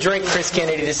whatever drink Chris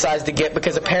Kennedy decides to get,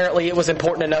 because apparently it was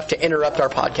important enough to interrupt our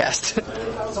podcast.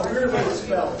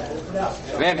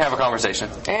 And have a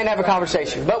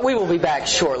conversation. But we will be back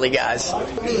shortly, guys.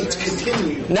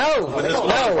 No.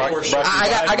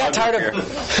 I got tired of...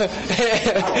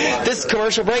 This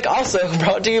commercial break also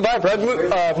brought to you by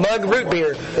Mug Root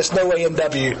Beer. There's no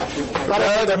A&W. Not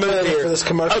another movie for this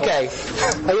commercial. Okay.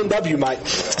 A&W might.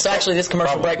 So actually, this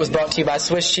commercial break was brought to you by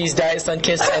Swiss Cheese, Diet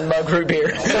Sunkist, and Mug Root Beer.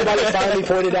 Somebody finally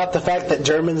pointed out the fact that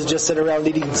Germans just sit around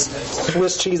eating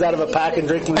Swiss cheese out of a pack and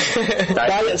drinking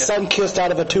Diet Sunkist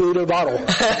out of a 2-liter bottle.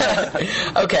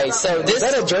 Okay, so this... Is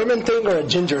that a German thing or a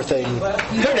ginger thing?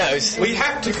 Who knows? We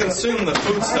have to consume the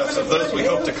foodstuffs of those we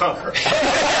hope to conquer.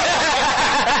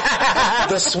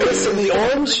 The Swiss and the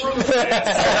orange?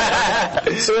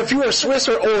 So if you are Swiss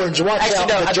or orange, watch out.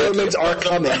 No, the Germans are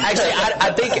coming. Actually,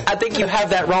 I think you have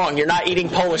that wrong. You're not eating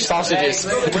Polish sausages.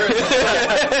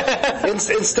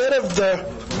 Instead of the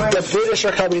The British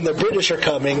are coming. The British are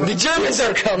coming. The Germans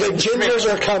are coming. The gingers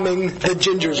are coming. The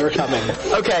gingers are coming.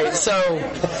 Okay, so...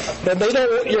 Then they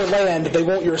don't want your land. They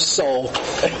want your soul.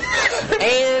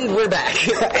 And we're back.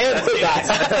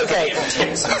 Okay.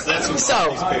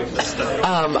 So,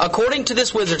 according to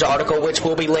this Wizards article, which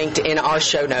will be linked in our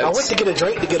show notes... I went to get a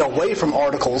drink to get away from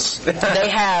articles. They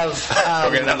have...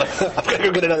 I'm going to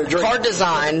go get another drink. Card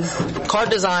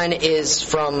design is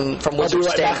from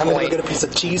Wizards' standpoint... I'm going to get a piece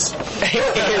of cheese.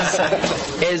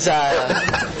 is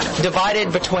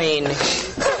divided between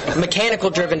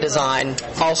mechanical-driven design,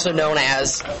 also known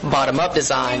as bottom-up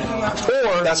design,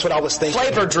 or that's what I was thinking.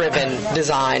 Flavor-driven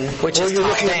design, which is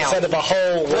top-down. Instead of a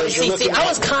whole. See, I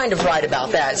was kind of right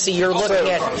about that. See, you're looking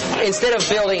at, instead of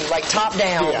building like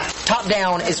top-down,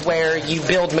 top-down is where you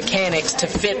build mechanics to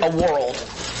fit a world.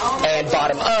 And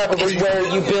bottom up is where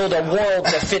you build a world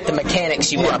to fit the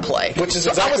mechanics you want to play. Which is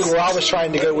exactly where I was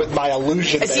trying to go with my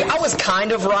illusion. See, I was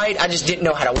kind of right. I just didn't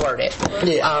know how to word it.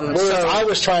 Yeah. So I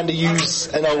was trying to use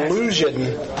an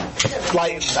illusion.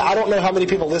 Like, I don't know how many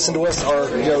people listen to us are,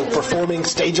 performing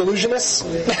stage illusionists.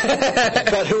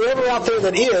 But whoever out there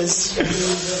that is,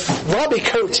 Robbie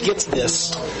Coates gets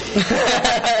this.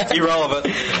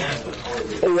 Irrelevant.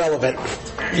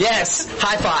 Yes,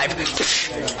 high five.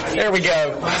 There we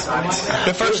go.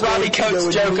 The first Robbie Coates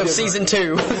joke of season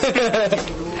 2.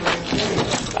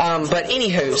 But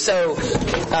anywho, so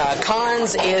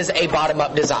Cons is a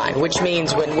bottom-up design, which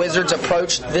means when Wizards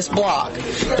approached this block,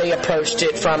 they approached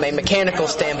it from a mechanical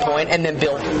standpoint and then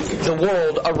built the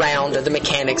world around the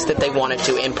mechanics that they wanted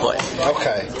to input.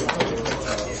 Okay.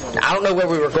 I don't know where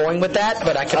we were going with that,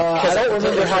 but I don't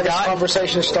remember how this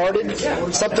conversation started.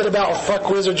 Something about fuck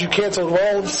Wizards, you canceled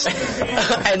worlds.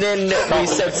 And then we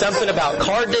said something about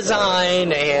card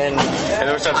design and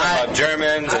there was something about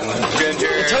Germans and ginger.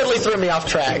 It totally threw me off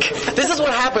track. This is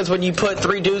what happens when you put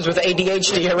 3 dudes with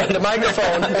ADHD around the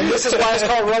microphone. And this is why it's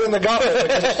called running the gauntlet.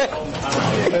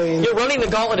 You're running the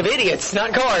gauntlet of idiots,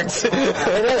 not cards. It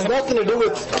has nothing to do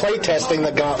with playtesting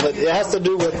the gauntlet. It has to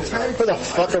do with where the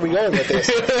fuck are we going with this?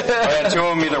 And 2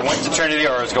 of them either went to Trinity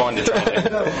or is going to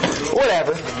Trinity.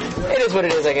 Whatever. It is what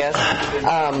it is, I guess.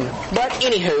 But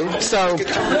anywho, so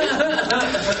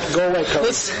go away,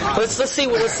 Coach. Let's see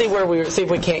if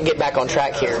we can't get back on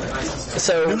track here.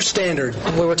 So new standard.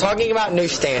 We were talking about new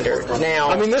standard.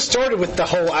 Now, I mean, this started with the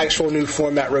whole actual new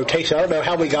format rotation. I don't know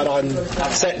how we got on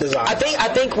set design. I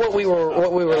think what we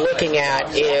were looking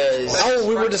at is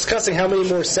we were discussing how many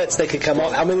more sets they could come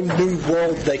up, how many new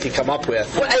worlds they could come up with.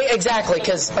 Well, exactly,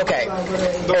 because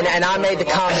and I made the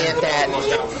comment that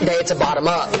it's a bottom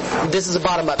up. This is a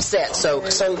bottom up set. So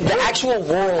the actual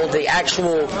world, the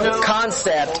actual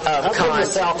concept of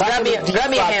Cons. Grab me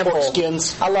a handful.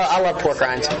 Skins. I love pork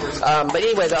rinds. But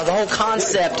anyway, the whole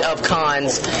concept of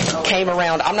Cons came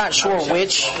around. I'm not sure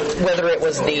whether it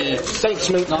was the. Thanks,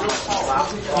 mate.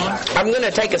 I'm going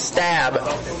to take a stab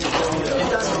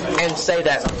and say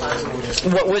that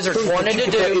what Wizards wanted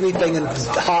to do. Anything in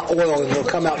hot oil and it'll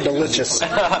come out delicious.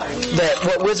 That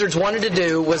what Wizards wanted to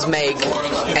do was make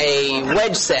a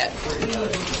wedge set,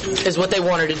 is what they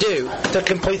wanted to do. To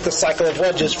complete the cycle of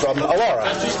wedges from Alara.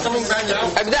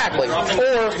 Exactly.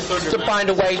 Or to find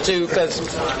a way to, because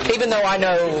even though I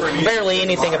know barely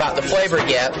anything about the flavor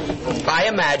yet, I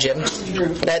imagine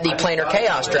that the Planar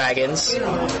Chaos Dragons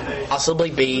possibly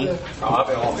be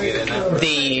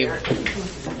the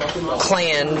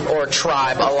clan or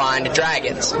tribe aligned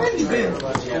dragons.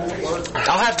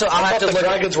 I'll have to look. The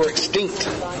dragons were extinct.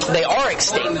 They are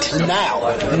extinct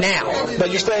now. But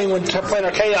you're saying when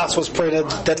Planar Chaos was printed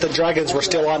that the dragons were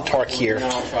still on Tarkir?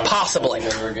 Possibly.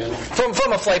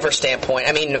 From a flavor standpoint.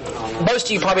 I mean, most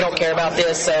of you probably don't care about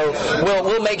this, so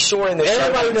we'll make sure in the show.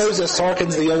 Everybody knows that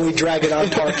Sarkin's the only dragon on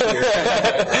Tarkir.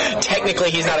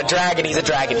 Technically, he's not a dragon; he's a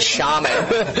dragon shaman.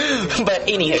 But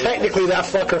anywho, technically, that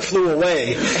fucker flew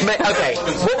away. Okay,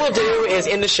 what we'll do is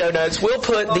in the show notes we'll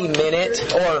put the minute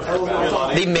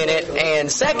and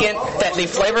second that the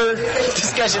flavor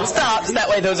discussion stops. That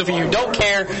way, those of you who don't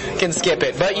care can skip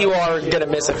it, but you are gonna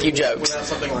miss a few jokes.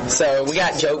 So we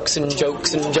got jokes and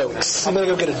jokes and jokes. I'm gonna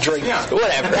go get a drink.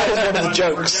 Whatever. That was one of the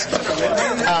jokes.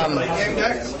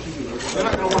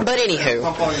 But anywho,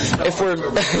 if we're...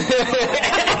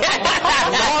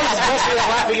 Paul's busting out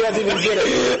laughing. You doesn't even get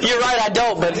it. You're right, I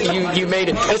don't, but you made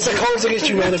it. It's a Cards Against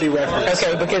Humanity reference.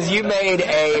 Okay, because you made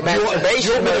a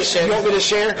masturbation motion. You want me to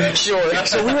share? Sure.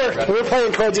 So we're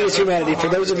playing Cards Against Humanity. For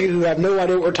those of you who have no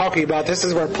idea what we're talking about, this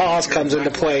is where pause comes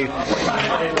into play.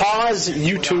 Pause,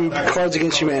 YouTube, Cards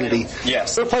Against Humanity.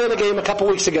 Yes. We were playing a game a couple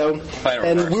weeks ago,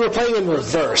 and we were playing in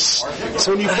reverse.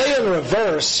 So when you play in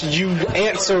reverse, you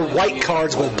answer white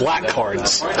cards with black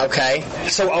cards. Okay.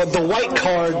 So the white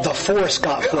card, the force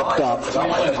got flipped up.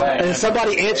 And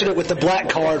somebody answered it with the black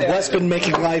card, what's been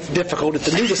making life difficult at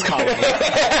the nudist colony. And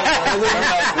then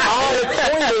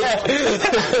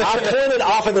I pointed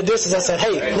off in the distance. I said,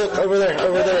 hey, look, over there.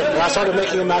 And I started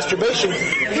making a masturbation. Wait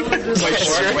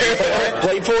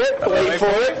for it.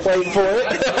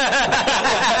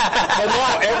 And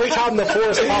now every time the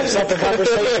force pops up in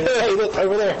conversation, hey, look,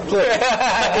 over there, look.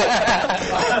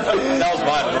 That was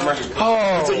mine, remember?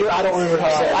 Oh, so I don't remember how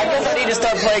to say it. I guess I need to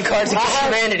start playing Cards Against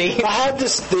Humanity. I have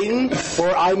this thing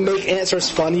where I make answers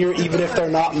funnier even if they're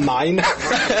not mine.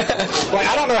 Like,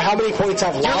 I don't know how many points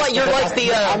I've lost. You're like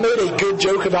the... I made a good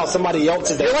joke about somebody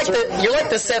else's answer. You're like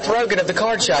the Seth Rogen of the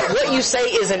card shop. What you say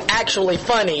isn't actually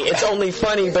funny. It's only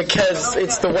funny because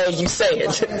it's the way you say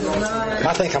it.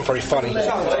 I think I'm pretty funny.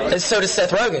 And so does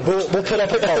Seth Rogen. We'll put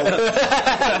up a poll.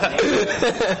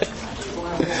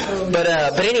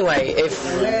 But anyway, if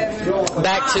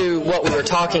back to what we were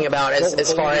talking about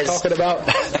as far as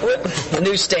the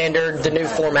new standard, the new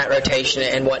format rotation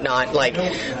and whatnot, like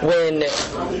when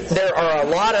there are a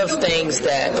lot of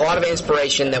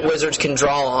inspiration that Wizards can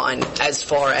draw on as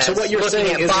far as what you're looking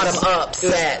saying at bottom-up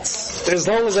sets. As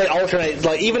long as they alternate,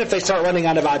 like even if they start running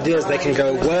out of ideas, they can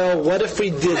go, well, what if we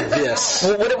did this?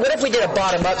 Well, what if we did a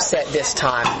bottom-up set this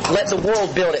time? Let the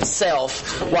world build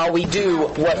itself while we do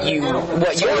what your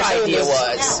idea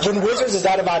was. When Wizards is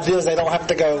out of ideas, they don't have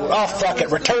to go, oh fuck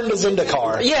it, return to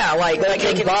Zendikar. Yeah,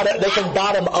 they can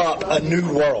bottom up a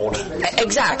new world.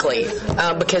 Exactly,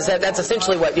 because that's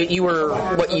essentially what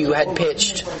you had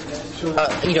pitched.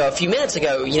 A few minutes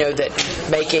ago, that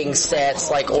making sets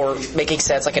like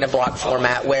in a block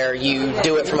format where you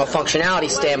do it from a functionality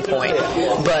standpoint,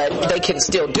 but they can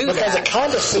still do that. Because it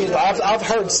kind of seems, I've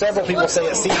heard several people say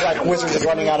it seems like Wizards is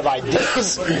running out of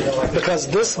ideas. Because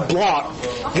this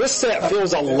set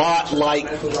feels a lot like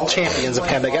Champions of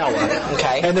Kamigawa.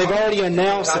 Okay. And they've already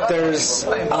announced that there's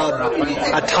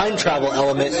a time travel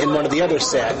element in one of the other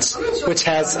sets, which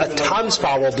has a time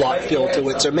spiral block feel to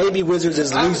it. So maybe Wizards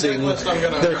is losing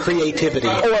their creativity.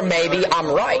 Or maybe I'm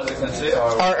right.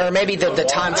 Or maybe the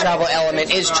time travel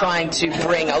element is trying to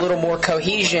bring a little more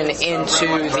cohesion into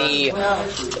the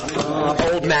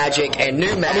old Magic and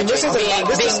new Magic. I mean, this is being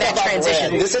that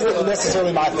transition. This isn't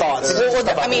necessarily my thoughts.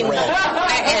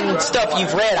 And stuff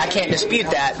you've read, I can't dispute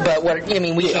that. But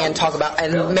we can talk about,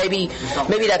 and maybe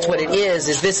that's what it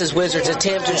is this is Wizards'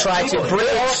 attempt to try to bridge.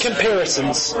 There are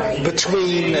comparisons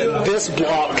between this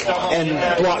block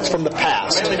and blocks from the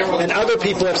past. And other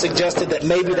people have suggested that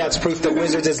maybe that's proof that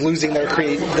Wizards is losing their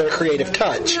creative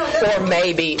touch. Or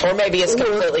maybe it's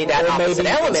completely that opposite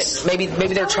element.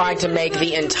 Maybe they're trying to make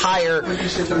the entire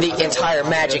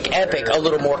Magic epic a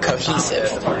little more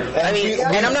cohesive.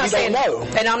 I'm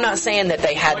not saying that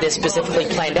they had this specifically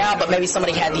planned out, but maybe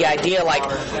somebody had the idea like,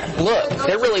 look,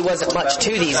 there really wasn't much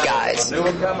to these guys.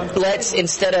 Let's,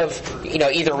 instead of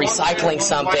either recycling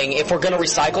something, if we're going to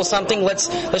recycle something, let's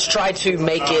try to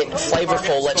make it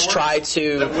flavorful. Let's try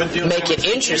to make it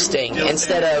interesting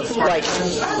instead of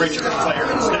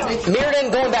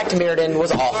Mirrodin. Going back to Mirrodin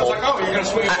was awful.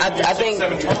 I think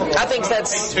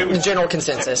that's the general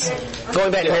consensus.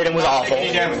 Going back to Mirrodin was awful,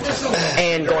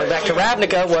 and going back to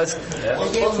Ravnica was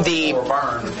the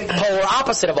polar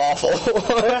opposite of awful.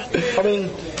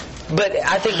 But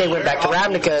I think they went back to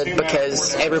Ravnica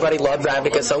because everybody loved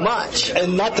Ravnica so much.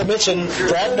 And not to mention,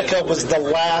 Ravnica was the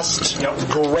last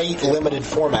great limited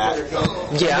format.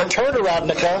 Yeah. The return to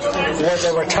Ravnica was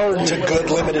a return to good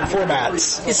limited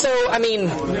formats. So,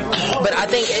 but I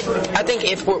think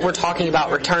if we're talking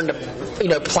about return to,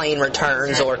 plane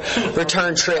returns or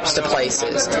return trips to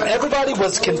places. Everybody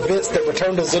was convinced that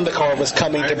Return to Zendikar was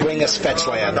coming to bring us fetch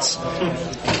lands.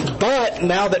 But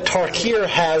now that Tarkir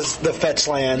has the fetch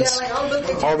lands,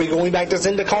 are we going back to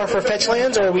Zendikar for fetch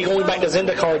lands, or are we going back to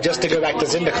Zendikar just to go back to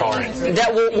Zendikar?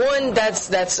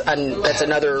 That's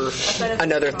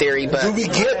another theory. But do we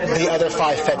get the other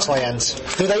 5 fetch lands?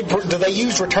 Do they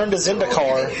use Return to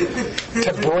Zendikar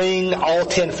to bring all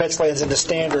 10 fetch lands into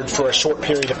Standard for a short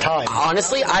period of time?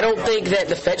 Honestly, I don't think that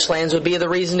the fetch lands would be the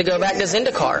reason to go back to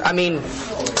Zendikar.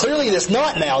 Clearly it's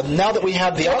not now. Now that we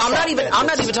have the, I'm not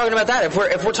even talking about that. If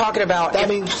we're talking about,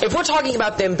 if we're talking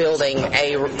about them building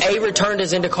a a return to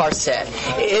Zendikar set.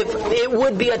 It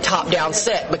would be a top-down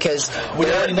set because we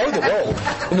already know the world.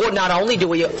 Well, not only do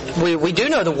we do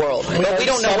know the world, but we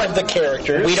don't know what the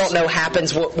characters. We don't know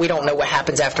we don't know what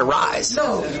happens after Rise.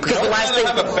 No, because the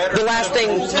last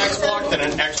thing text block than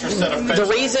an extra set of the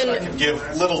reason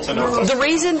give little to no. The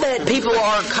reason that people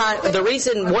are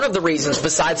one of the reasons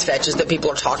besides fetches that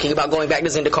people are talking about going back to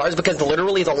Zendikar is because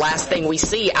literally the last thing we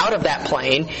see out of that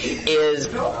plane is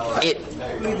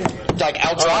like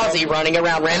Eldrazi running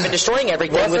around random destroying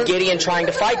everything with Gideon trying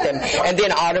to fight them. And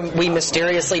then we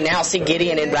mysteriously now see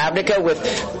Gideon in Ravnica with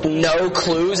no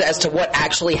clues as to what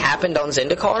actually happened on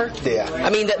Zendikar. Yeah. I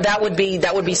mean, that would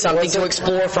be something to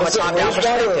explore from a top-down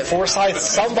perspective. Forsyth,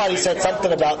 somebody said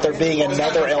something about there being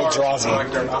another Eldrazi.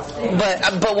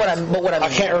 But what I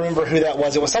can't remember who that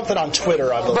was. It was something on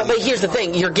Twitter, I believe. But here's the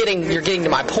thing. You're getting to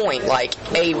my point. Like,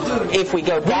 if we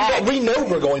go back... We know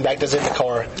we're going back to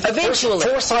Zendikar. Eventually.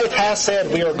 Forsyth has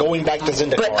said we are going back to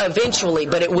Zendikar. But eventually,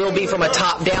 but it will be from a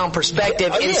top-down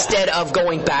perspective instead of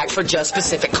going back for just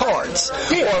specific cards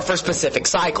or for specific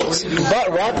cycles. But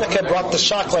Ravnica brought the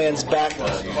Shocklands back.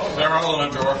 They're all in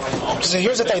a drawer. So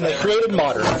here's the thing. They created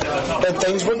Modern. And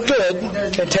things were good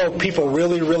until people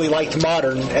really, really liked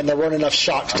Modern and there weren't enough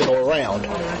shocks to go around.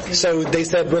 So they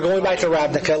said, we're going back to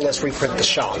Ravnica, let's reprint the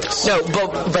shocks. No,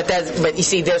 but you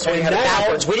see, there's where you have it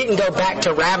backwards. We didn't go back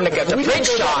to Ravnica to print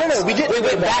shocks. No, we didn't. We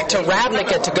went back to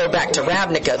Ravnica to go back to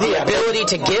Ravnica. The ability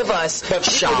to give us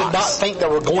shocks. People did not think there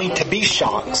were going to be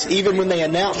shocks, even when they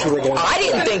announced we were going to I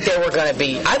didn't think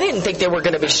there were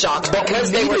going to be shocks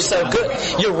because they were so good.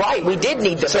 You're right, we did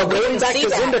need them. So going back to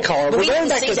Zendikar, we didn't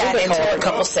see that until a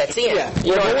couple sets in. Yeah,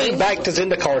 we're going back to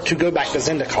Zendikar to go back to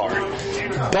Zendikar.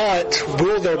 But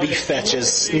will there be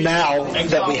fetches now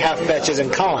that we have fetches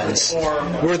and cons?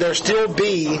 Will there still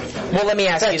be Well, let me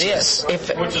ask you this.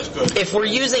 If we're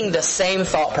using the same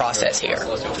thought process here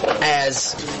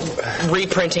as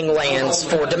reprinting lands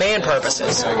for demand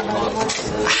purposes,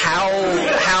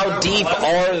 how deep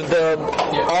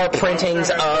are printings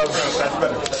of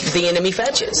the enemy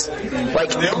fetches?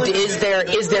 Like, is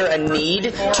there a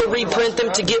need to reprint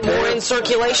them to get more in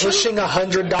circulation? Pushing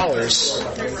 $100.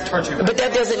 But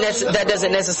that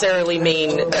doesn't necessarily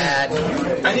mean that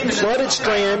Flooded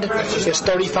Strand is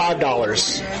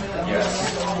 $35.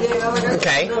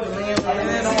 Okay.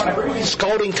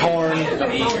 Scalding Tarn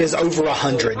is over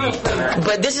 $100.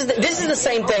 But this is the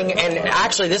same thing, and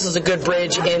actually this is a good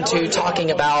bridge into talking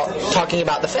about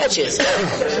the fetches,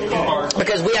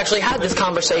 because we actually had this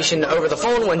conversation over the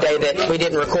phone one day that we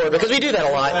didn't record because we do that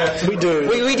a lot. We do.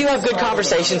 We do have good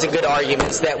conversations and good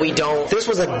arguments that we don't. This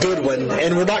was a good one,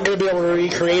 and we're not going to be able to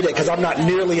recreate it because I'm not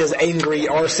nearly as angry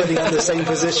or sitting in the same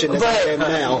position as I am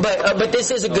now. But this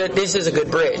is a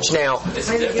good bridge. Now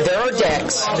there are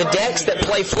decks. The decks that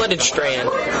play Flooded Strand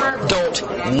don't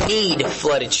need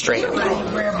Flooded Strand.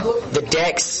 The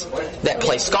decks that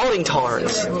play Scalding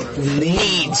Tarns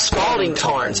need Scalding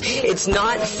Tarns. It's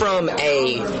not from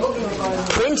a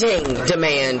printing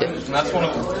demand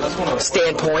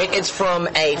standpoint. It's from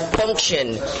a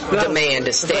function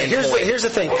demand standpoint. Here's the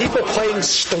thing. People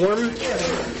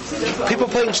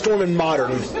playing Storm in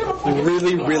Modern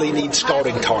really, really need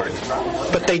Scalding Tarn.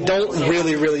 But they don't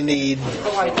really, really need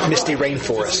Misty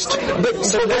Rainforest.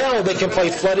 So now they can play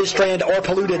Flooded Strand or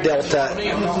Polluted Delta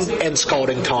and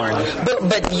Scalding Tarn.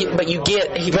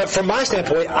 But from my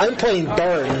standpoint, I'm playing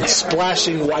Burn,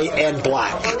 splashing white and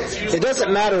black. It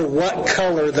doesn't matter what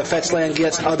color the fetch land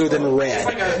gets other than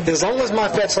red. As long as my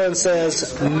fetch land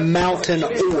says Mountain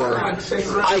or,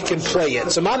 I can play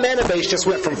it. So my mana base just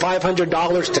went from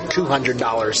 $500 to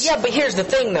 $200. Yeah, but here's the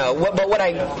thing, though. What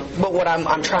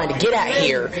I'm trying to get at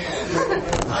here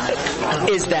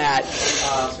is that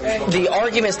the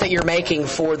arguments that you're making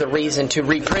for the reason to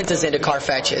reprint the Zendikar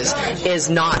fetches is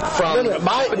not from... No,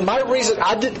 my reason...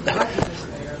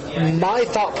 My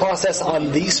thought process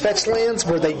on these fetch lands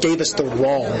were they gave us the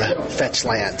wrong fetch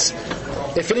lands.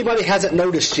 If anybody hasn't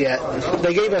noticed yet,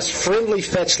 they gave us friendly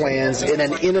fetch lands in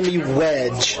an enemy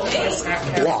wedge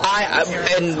block.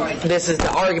 And this is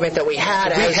the argument that we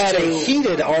had. We had a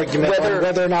heated argument on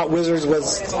whether or not Wizards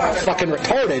was fucking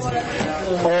retarded,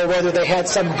 or whether they had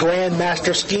some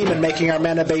grandmaster scheme in making our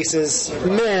mana bases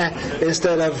meh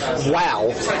instead of wow.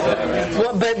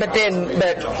 Well, but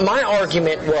my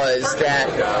argument was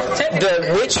that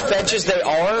which fetches they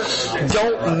are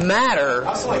don't matter.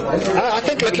 I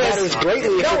think it matters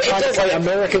greatly if you're trying to play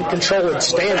American Control and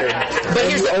Standard,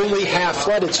 but you only have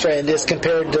Flooded Strand as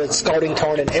compared to Scalding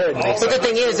Tarn and Arid Mesa. But the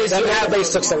thing is that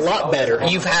base looks a lot better.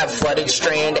 You have Flooded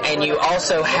Strand, and you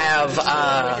also have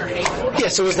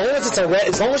so as long as it's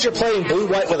as long as you're playing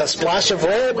blue-white with a splash of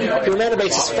red, your mana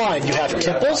base is fine. You have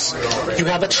Temples, you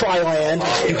have a Tri-Land,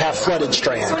 you have Flooded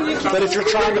Strand. But if you're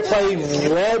trying to play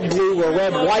red-blue or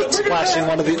red-white splashing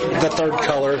one of the third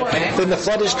color, then the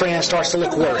Flooded Strand starts to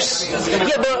look worse.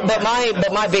 Yeah, but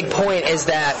my big point is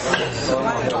that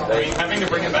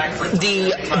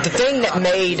the thing that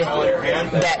made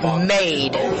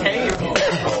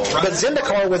but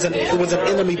Zendikar was an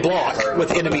enemy block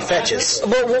with enemy fetches.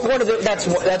 Well,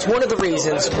 that's one of the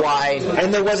reasons why.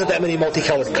 And there wasn't that many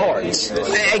multicolored cards.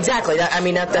 Exactly.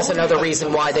 That's another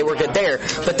reason why they were good there.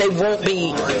 But they won't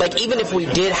be even if we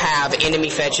did have enemy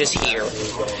fetches here,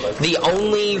 the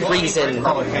only reason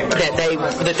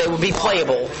that they would be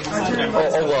playable,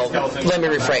 let me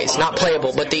rephrase, not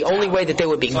playable, but the only way that they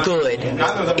would be good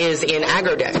is in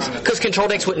aggro decks, because control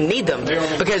decks wouldn't need them.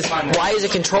 Because why is a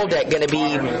control deck going to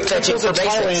be fetching for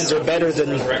bases? Lands are better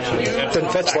than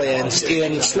fetch lands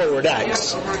in slower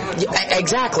decks. Yeah,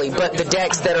 exactly, but the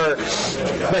decks that are...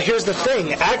 But here's the thing,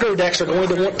 aggro decks are going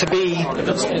to want to be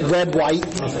red-white.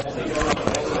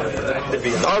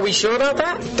 Are we sure about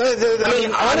that?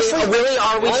 Honestly, really,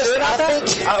 are we sure about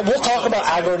that? We'll talk about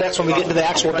aggro decks when we get to the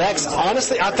actual decks.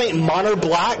 Honestly, I think mono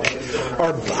black,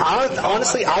 I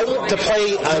want to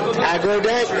play an aggro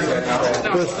deck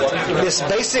with this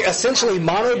basic, essentially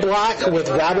mono black with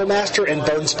Rabble Master and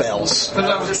Burn Spells.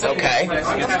 Okay.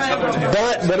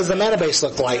 But what does the mana base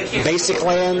look like? Basic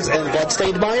lands and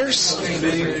Bloodstained Mires?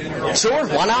 Sure,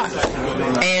 why not?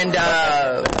 And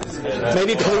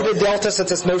maybe Polluted Delta,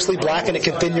 since it's mostly black and it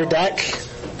can thin your deck.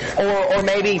 Or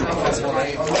maybe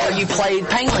you played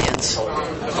Painlands.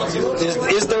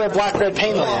 Is there a black-red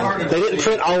Painland? They didn't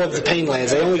print all of the Painlands.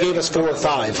 They only gave us 4 or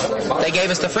 5. They gave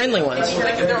us the friendly ones.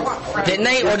 Didn't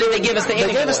they? Or did they give us the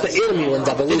enemy ones? They gave us the enemy ones,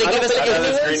 I believe. Did they give us the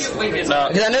enemy ones?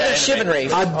 Because I know there's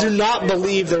Chivalry. I do not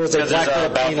believe there was a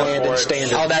black-red Painland in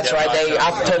Standard. Oh, that's right.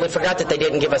 I totally forgot that they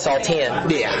didn't give us all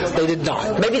 10. Yeah, they did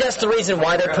not. Maybe that's the reason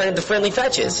why they printed the friendly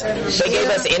fetches. They gave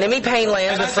us enemy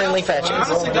Painlands with friendly fetches. I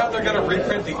honestly doubt they're going to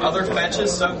reprint the other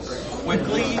fetches so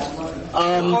quickly.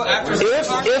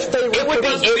 If they we've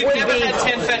never had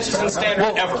 10 fetches in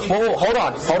Standard ever. Whoa, hold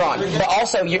on. But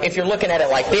also, if you're looking at it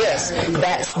like this,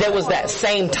 there was that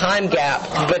same time gap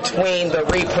between the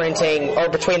reprinting, or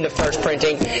between the first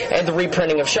printing and the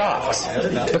reprinting of Shocks,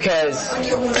 because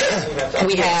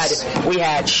we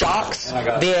had Shocks,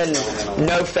 then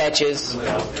no fetches,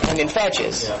 and then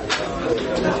fetches,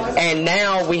 and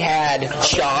now we had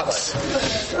Shocks,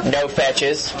 no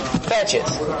fetches.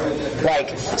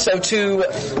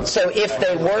 So if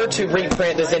they were to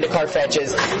reprint the Zendikar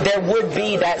fetches, there would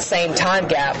be that same time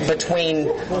gap between,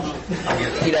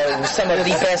 some of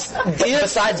the best,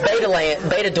 besides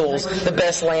beta duels, the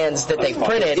best lands that they've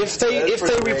printed. If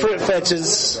they reprint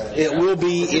fetches, it will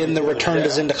be in the Return to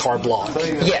Zendikar block.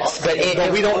 Yes, but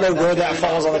we don't know where that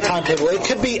falls on the timetable. It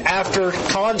could be after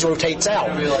Khans rotates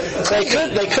out. They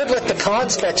could let the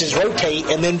Khans fetches rotate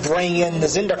and then bring in the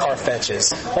Zendikar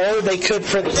fetches, or they could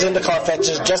print the Zendikar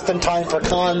fetches just in time for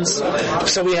Khans,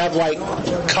 so we have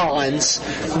Khans,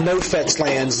 no fetch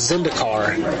lands,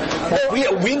 Zendikar.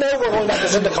 We know we're going back to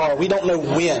Zendikar. We don't know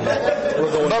when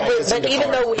we're going back to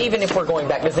Zendikar. But even if we're going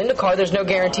back to Zendikar, there's no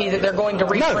guarantee that they're going to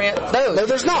reprint those. No,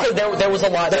 there's not. There was a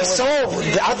lot.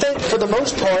 I think for the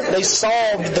most part, they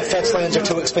solved the fetch lands are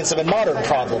too expensive in Modern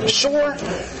problem. Sure,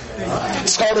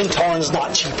 Scalding Tarn's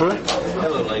not cheaper,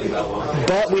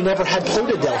 but we never had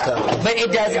Polluted Delta. But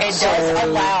it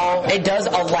does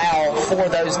allow for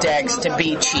those decks to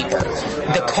be cheaper.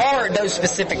 Those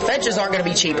specific fetches aren't going to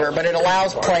be cheaper, but it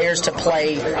allows players to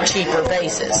play cheaper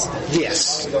bases.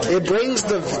 Yes, it brings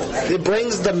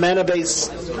the mana base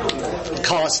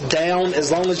cost down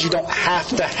as long as you don't have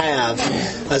to have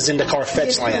a Zendikar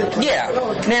fetch land. Yeah.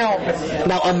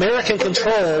 Now American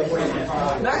Control,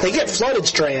 they get Flooded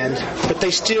Strand, but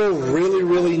they still really,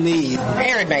 really need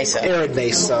Arid Mesa,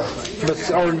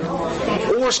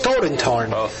 or Scalding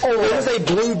Tarn. It is a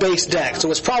blue-based deck, so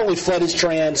it's probably Flooded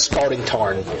Strand, Scalding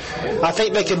Tarn. I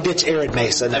think they can ditch Arid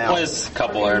Mesa now. It plays a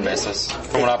couple Arid Mesas.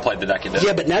 From when I played the deck, it did.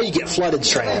 Yeah, but now you get Flooded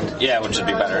Strand. Yeah, which would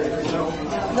be better.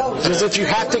 Because if you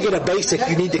have to get a basic,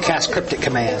 you need to cast Cryptic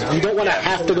Command. You don't want to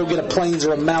have to go get a Plains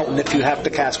or a Mountain if you have to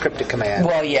cast Cryptic Command.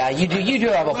 Well, yeah, you do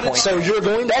have a point. So you're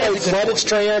going to play Flooded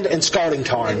Strand and Scalding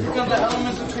Tarn.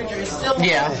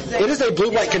 Yeah. It is a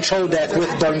blue-white control deck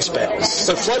with burn spells.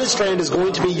 So Flooded Strand is going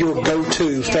going to be your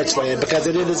go-to fetch land because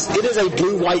it is a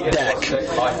blue-white deck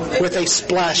with a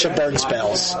splash of burn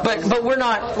spells. But we're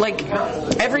not like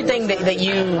everything that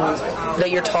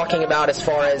you're talking about as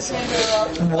far as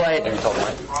what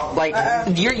like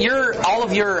your all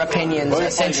of your opinions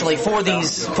essentially for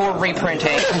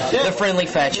reprinting the friendly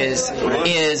fetches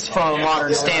is from a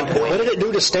modern standpoint. What did it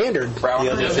do to standard?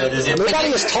 Nobody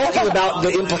is talking about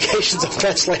the implications of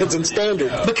fetch lands in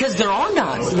standard. Because there are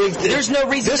none. There's no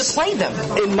reason to play them.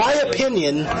 In my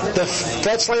opinion, the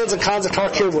fetch lands and Khans of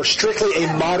Tarkir were strictly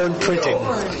a modern printing.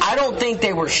 I don't think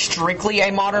they were strictly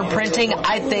a modern printing.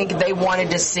 I think they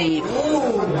wanted to see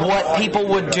what people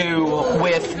would do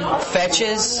with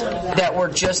fetches that were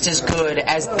just as good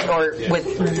as, or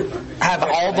with have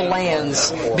all the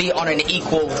lands be on an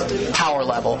equal power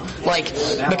level. Like,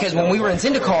 because when we were in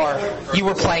Zendikar, you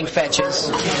were playing fetches,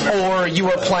 or you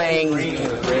were playing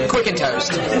Quick and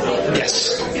Toast.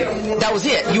 Yes. That was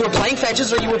it. You were playing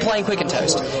fetches or you were playing Quick and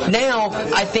Toast. Now,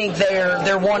 I think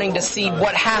they're wanting to see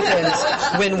what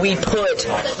happens when we put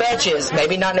fetches,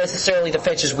 maybe not necessarily the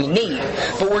fetches we need,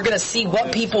 but we're going to see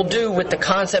what people do with the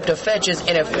concept of fetches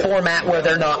in a format where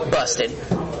they're not busted.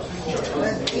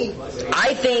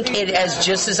 I think it as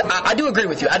just as I do agree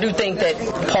with you. I do think that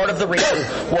part of the reason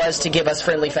was to give us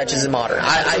friendly fetches in modern.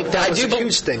 I do a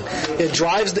huge thing. It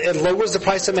lowers the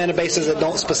price of mana bases that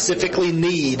don't specifically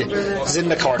need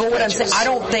Zendikar. But what I'm saying, I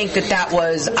don't think that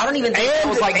was. I don't even think that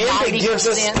was like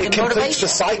 90% it completes the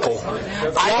cycle.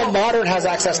 Now modern has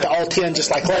access to all 10,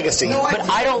 just like Legacy. But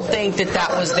I don't think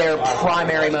that was their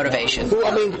primary motivation. Well,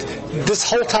 I mean, this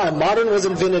whole time, modern was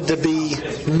invented to be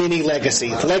mini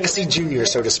Legacy Junior,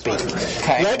 so to speak.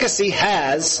 Okay. Legacy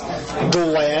has 10 dual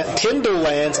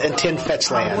lands and 10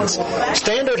 fetch lands.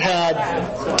 Standard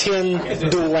had 10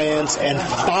 dual lands and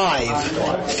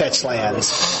 5 fetch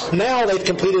lands. Now they've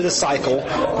completed a cycle.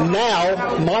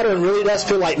 Now modern really does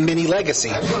feel like mini Legacy.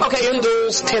 Okay, 10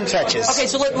 duels, 10 fetches. Okay,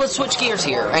 so let's switch gears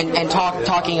here and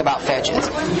talking about fetches.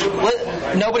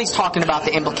 Nobody's talking about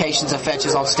the implications of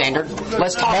fetches on Standard.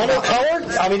 Let's talk mono about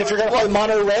colored. I mean, if you're going to play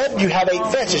mono red, you have 8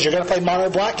 fetches. You're going to play mono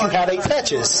black, you have 8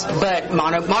 fetches. But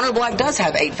mono black does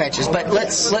have 8 fetches. But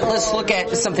let's look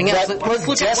at something else. Let's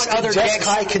look at what other decks.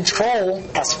 Jeskai Control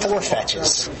has 4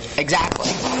 fetches. Exactly.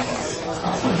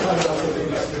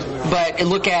 But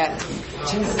look at.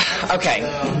 Okay.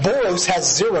 Boros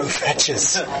has 0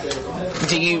 fetches.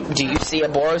 Do you see a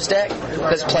Boros deck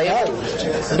that's playable?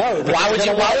 No.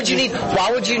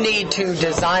 Why would you need to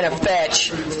design a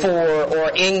fetch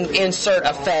insert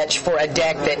a fetch for a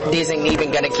deck that isn't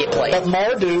even going to get played? But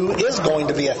Mardu is going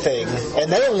to be a thing,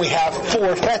 and they only have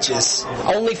 4 fetches.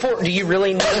 Only 4. Do you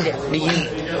really need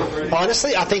it?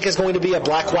 Honestly, I think it's going to be a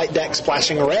black-white deck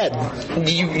splashing red.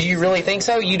 Do you really think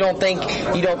so? You don't think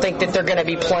that they're going to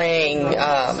be playing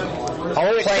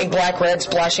black-red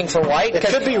splashing for white? It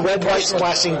could be red-white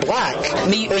splashing black.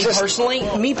 Me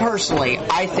personally,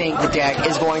 I think the deck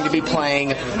is going to be playing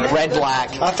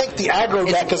red-black. I think the aggro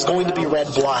deck is going to be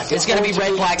red-black. It's going to be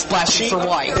red-black splashing for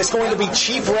white. It's going to be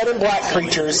cheap red and black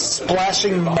creatures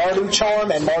splashing Mardu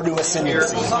Charm and Mardu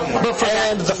Ascendancy.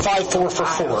 And the 5/4 for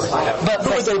 4. But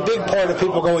there was a big part of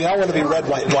people going, I want to be red,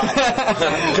 white, black.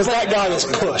 Because that guy is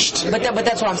pushed. But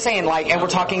that's what I'm saying, and we're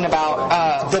talking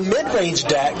about... the mid-range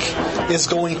deck is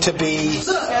going to be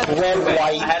red,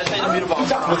 white,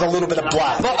 with a little bit of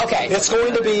black. Well, okay. It's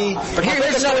going to be...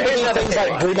 Here's another things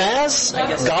theory. like Brunaz,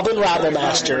 Goblin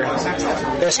Rattlemaster.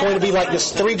 It's going to be like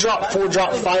this 3-drop,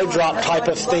 4-drop, 5-drop type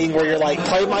of thing where you're like,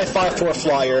 play my 5/4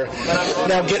 flyer,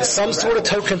 now get some sort of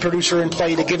token producer in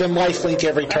play to give him lifelink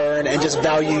every turn and just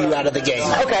value you out of the game.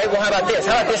 Okay, well, how about this?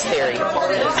 How about this theory?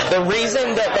 The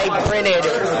reason that they printed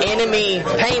enemy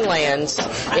pain lands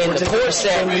in the core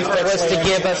set was to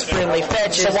give us friendly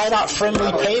fetches. So why not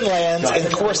friendly pain lands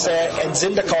in core set and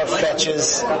Zendikar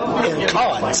fetches in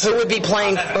Khans? Who would be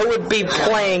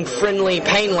playing friendly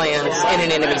pain lands in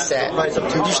an enemy set?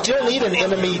 You still need an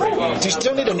enemy. You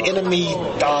still need an enemy.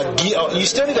 You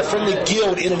still need a friendly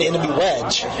guild in an enemy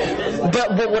wedge.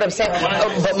 But what I'm saying.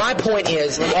 But my point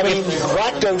is, I mean,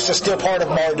 Rakdos is still part of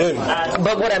Mardu.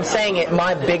 But what I'm saying,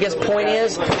 my biggest point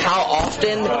is, how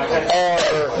often are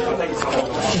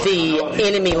the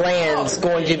enemy lands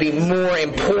going to be more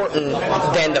important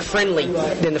than the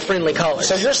friendly colors?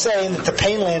 So you're saying that the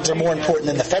pain lands are more important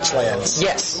than the fetch lands?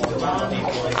 Yes.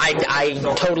 I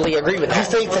totally agree with that.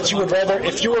 You think that you would rather,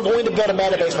 if you were going to build a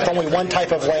mana base with only one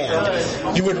type of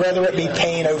land, you would rather it be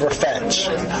pain over fetch?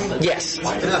 Yes.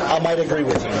 I might agree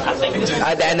with you.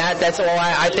 That's all.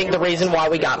 I think the reason why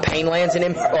we got pain lands and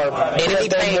enemy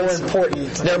pains, more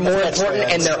important. They're more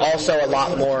important, and they're also a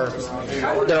lot more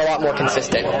consistent.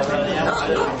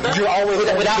 You're always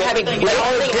without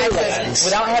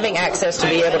having access to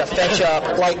be able to fetch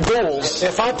up like duels.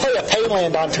 If I play a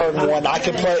Payland on turn 1, I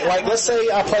can play, like, let's say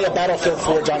I play a Battlefield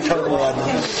Forge on turn 1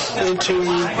 into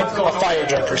a Fire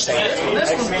Drinker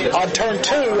Saint. On turn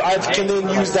 2, I can then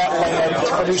use that land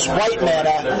to produce white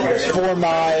mana for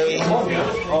my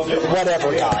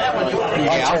whatever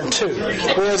guy on turn 2.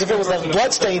 Whereas if it was a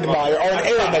Bloodstained Mire or an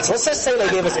Arid Mesa, let's just say they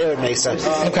gave us Arid Mesa.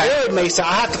 Okay. Arid Mesa,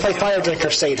 I have to play Fire Drinker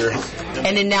Satyr.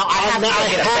 And then now I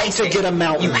have to get a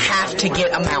mountain. You have to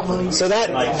get a mountain. So that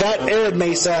Arid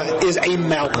Mesa is a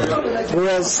mountain,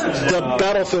 whereas the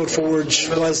Battlefield Forge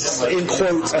was, in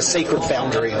quotes, a sacred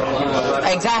foundry.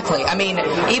 Exactly. I mean,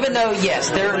 even though, yes,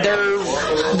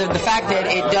 the fact that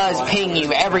it does ping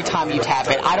you every time you tap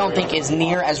it, I don't think is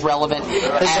near as relevant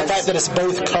as the fact that it's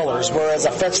both colors, whereas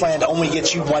a fetch land only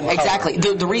gets you one color. Exactly.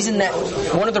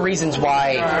 One of the reasons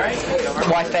why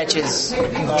fetches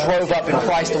drove up in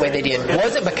price the way they did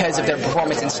wasn't because of their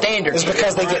performance in Standard. It's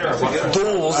because they get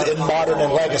duels in Modern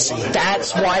and Legacy.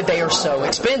 That's why they are so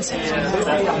expensive.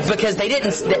 Because they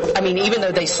didn't. I mean, even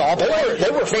though they saw play,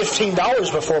 they were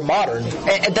 $15 before Modern.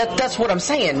 That's what I'm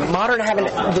saying. Modern having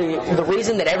the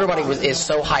reason that everybody is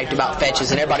so hyped about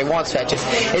fetches and everybody wants fetches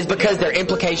is because their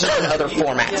implications in other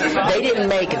formats. They didn't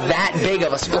make that big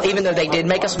of a even though they did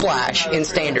make a splash in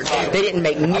Standard. They didn't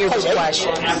make near the splash,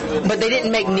 but they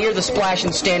didn't make near the splash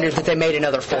in Standard that they made in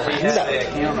other formats.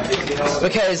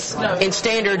 Because in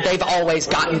Standard they've always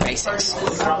gotten basics.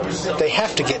 They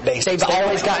have to get basics. They've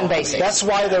always gotten basics. That's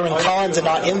why they're in cons and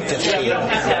not in 15.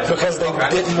 Because they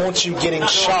didn't want you getting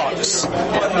shocks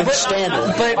in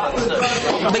Standard.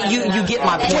 But you get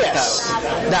my point,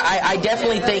 though. I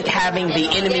definitely think having the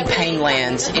enemy pain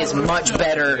lands is much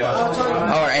better,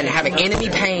 and having enemy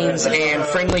pains and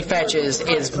friendly fetches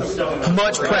is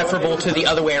much preferable to the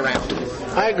other way around.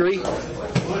 I agree.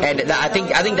 And I think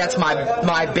that's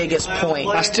my biggest point.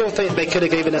 I still think they could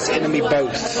have given us enemy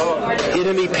both,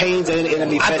 enemy pains and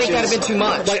enemy fetches. I think that'd have been too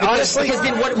much. Like, honestly, because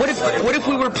then what if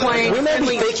we were playing? We may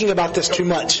be thinking about this too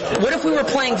much. What if we were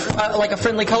playing like a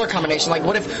friendly color combination? Like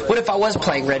what if I was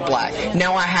playing red black?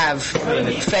 Now I have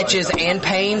fetches and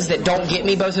pains that don't get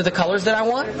me both of the colors that I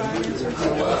want.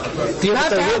 You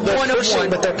have to have one of one,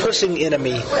 but they're pushing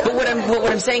enemy. But what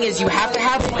I'm saying is you have to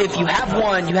have, if you have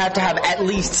one, you have to have at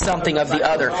least something of the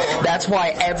other. That's why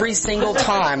every single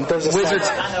time there's a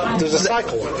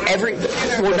cycle.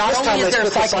 Not only is there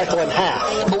a cycle in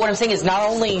half. But what I'm saying is not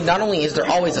only is there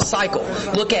always a cycle.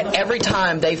 Look at every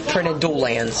time they've printed dual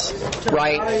lands,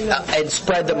 right, and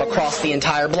spread them across the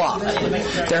entire block.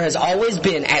 There has always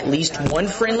been at least one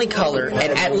friendly color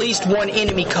and at least one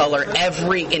enemy color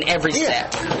in every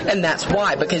set, and that's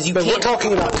why, because you can't. We're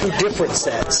talking about two different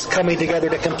sets coming together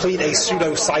to complete a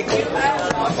pseudo cycle.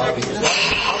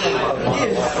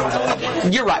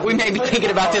 You're right. We may be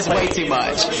thinking about this way too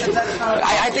much.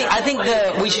 I think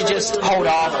that we should just hold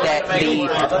off. That the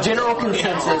general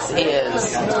consensus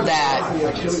is that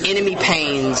enemy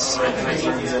pains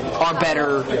are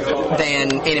better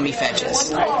than enemy fetches,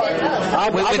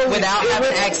 without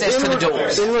having access to the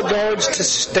duels. In regards to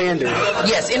Standard,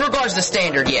 yes. In regards to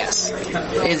Standard, yes.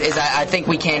 I think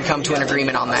we can come to an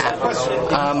agreement on that.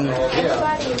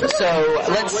 So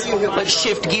let's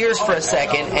shift gears for a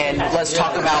second and let's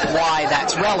talk about why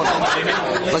that's relevant.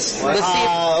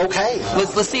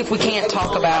 Let's see if we can't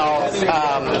talk about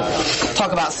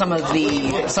some of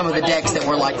the decks that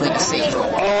we're likely to see.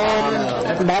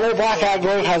 Mono Black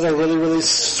Aggro has a really, really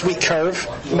sweet curve.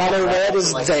 Mono Red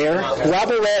is there.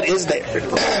 Rabble Red is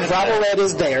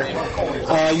there.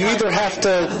 You either have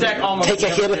to take a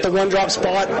hit at the 1-drop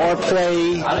spot or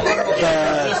play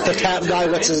the tap guy.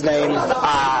 What's his name?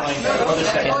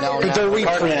 The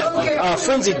reprint.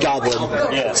 Frenzied Goblin.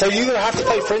 Yeah. So you either have to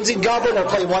play Frenzied Goblin or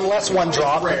play one less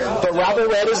 1-drop. But Rabble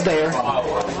Red is there.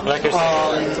 Red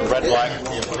Black.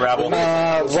 Rabble.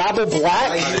 Rabble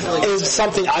Black is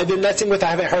something I've been messing with. I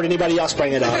haven't heard anybody else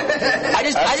bring it up.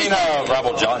 I've seen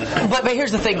Rabble John. But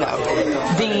here's the thing, though.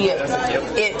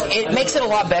 It makes it a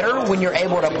lot better when you're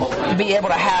able to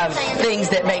have things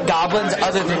that make goblins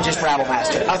other than just Rabble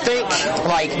Master. I think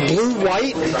like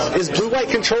blue-white. Is blue-white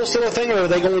control still a thing, or are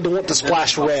they going to want to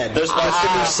splash red? They're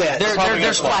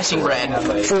splashing red.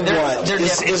 For what?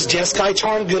 Is Jeskai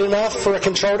Charm good enough for a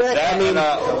control deck?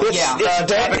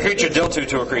 Tap a creature, deal 2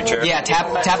 to a creature. Yeah, tap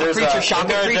a creature, shock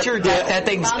a creature. That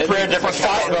thing's pretty different.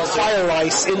 Fire and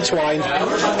Ice, Entwine.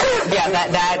 Yeah,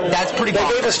 that's pretty. They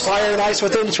gave us Fire and Ice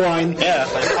with Entwine. Yeah.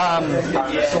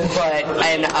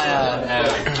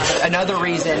 Another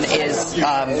reason is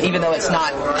even though it's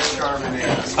not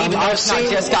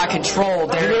Jeskai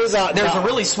controlled, there's a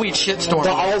really sweet shitstorm.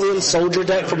 The all-in soldier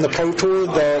deck from the Pro Tour,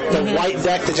 the white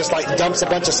deck that just like dumps a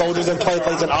bunch of soldiers in play,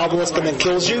 plays an obelisk, and then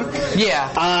kills you.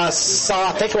 Yeah. I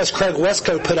think it was Craig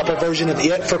Westco put up a version of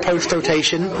it for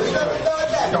post-rotation.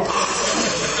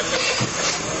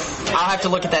 I'll have to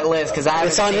look at that list because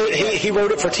he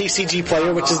wrote it for TCG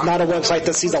Player, which is not a website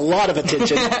that sees a lot of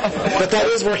attention, but that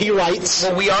is where he writes.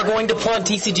 Well, we are going to plug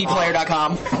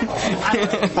TCGplayer.com.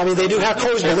 I mean, they do have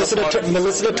pros. Melissa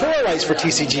DeTora writes for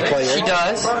TCG Player. She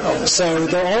does. So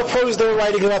there are pros there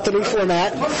writing about the new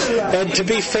format. And to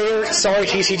be fair, sorry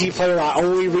TCG Player, I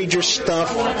only read your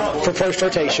stuff for post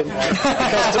rotation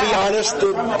because to be honest,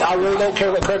 I really don't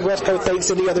care what Craig Westco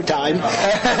thinks any other time.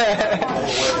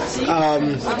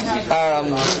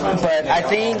 But I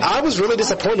think I was really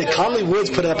disappointed. Conley Woods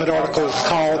put up an article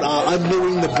called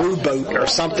 "Unloading the Brew Boat" or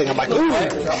something. I'm like, ooh,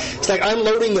 it's like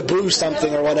unloading the brew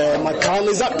something or whatever. I'm like,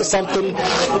 Conley's up to something. And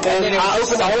I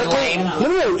opened the article.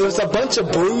 No, it was a bunch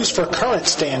of brews for current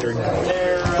standard.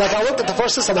 Like I looked at the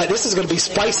first list, I'm like, this is going to be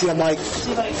spicy. I'm like,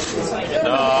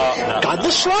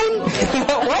 Godless Shrine?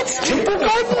 What? Temple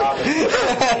Garden?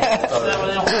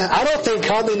 I don't think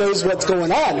Conley knows what's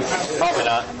going on. Probably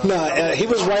not. No, he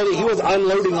was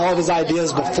unloading all of his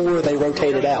ideas before they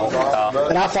rotated out.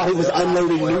 And I thought he was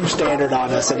unloading new standard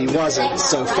on us, and he wasn't.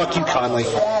 So fuck you, Conley.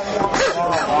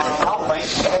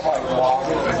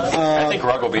 I think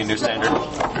Rug will be a new standard.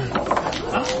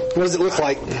 What does it look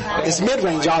like? It's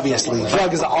mid-range, obviously.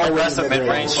 Rug is always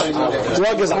mid-range.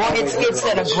 Rug is always it's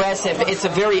an aggressive. It's a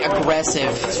very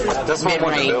aggressive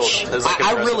mid-range.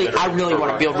 I really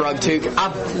want to build Rug too.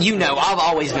 I've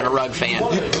always been a Rug fan.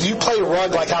 You play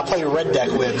Rug like I play Red Deck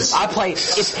Wibs. I play.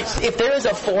 If there is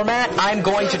a format, I'm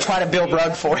going to try to build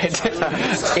Rug for it. I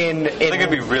think it'd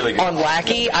be really good. On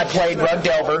Lackey, I played Rug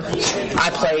Delver. I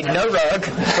played no Rug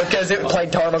because it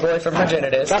played Tarmogoyf from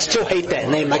Progenitus. I still hate that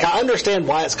name. Like I understand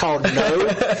why it's called No,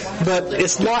 but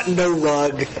it's not No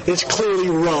Rug. It's clearly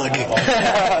Rug.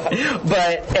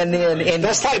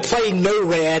 That's like playing No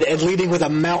Red and leading with a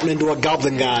mountain into a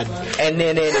Goblin God. And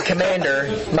then in Commander,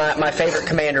 my favorite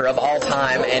commander of all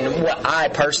time, and what I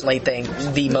personally think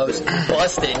the most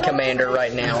busted commander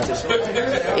right now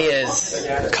is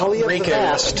Riku.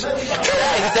 It's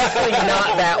definitely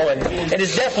not that one. It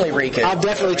is definitely Riku. I've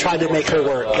definitely tried to make her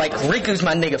work. Like Riku's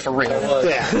my nigga for real.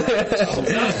 Yeah.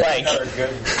 Like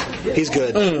he's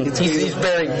good. He's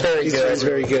very, very good. He's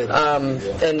very good.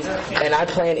 And I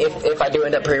plan if I do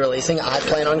end up pre-releasing, I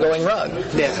plan on going Rug.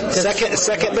 Yeah.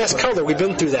 Second best color. We've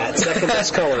been through that. Second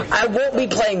best color. I won't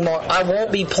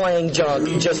be playing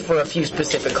junk just for a few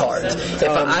specific cards.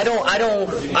 I don't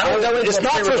go into it's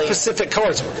not for specific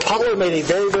cards. Paulo made a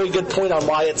very, very good point on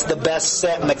why it's the best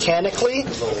set mechanically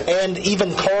and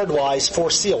even card-wise for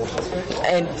sealed.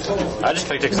 And I just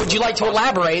picked it. Would you like to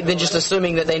elaborate than just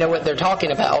assuming that they know what they're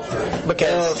talking about?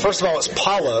 Because first of all, it's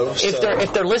Paulo.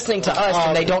 If they're listening to us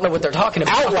and they don't know what they're talking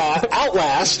about,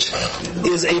 Outlast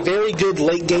is a very good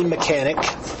late game mechanic.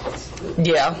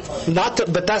 Yeah.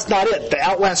 But that's not it. The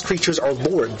Outlast creatures are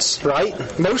lords,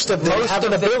 right? Most of them have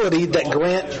an ability that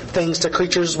grant things to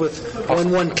creatures with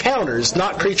 1/1 counters,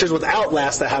 not creatures with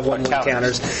Outlast that have 1/1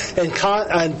 counters. And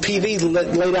PV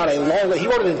laid out he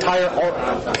wrote an entire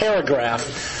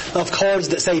paragraph of cards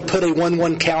that say put a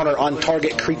 1/1 counter on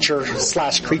target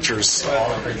creature/creatures.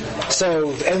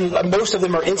 So, and most of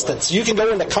them are instants. You can go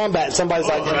into combat and somebody's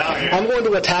like, I'm going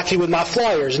to attack you with my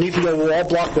flyers, and you can go, well, I'll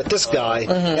block with this guy,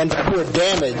 and before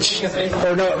damage,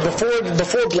 or no,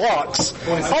 before blocks,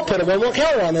 I'll put a 1/1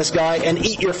 counter on this guy and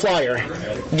eat your flyer.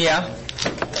 Yeah.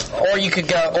 Or you could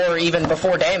go, or even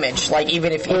before damage, like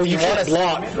even if you want to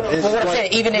block.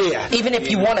 Even if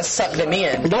you want to suck them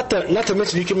in. Not to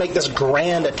mention, you can make this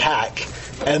grand attack,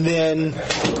 and then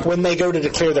when they go to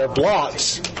declare their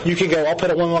blocks, you can go, I'll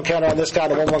put a 1/1 counter on this guy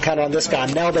and a 1/1 counter on this guy.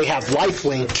 Now they have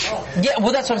lifelink. Yeah,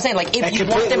 well, that's what I'm saying. Like if you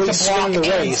want them to block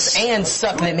and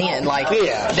suck them in, like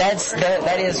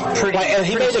that is pretty. And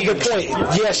he made a good point.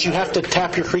 Yes, you have to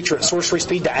tap your creature at sorcery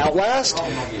speed to outlast,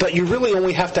 but you really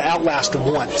only have to outlast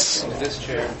once.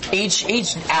 Each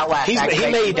outlast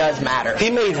activation does matter. He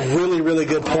made really, really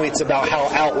good points about how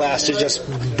outlast is just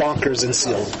bonkers and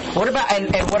sealed. What about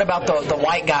and what about the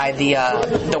white guy, the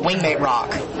wingmate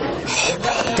rock?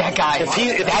 That guy's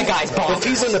bonkers. If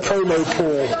he's in the promo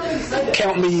pool,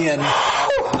 count me in.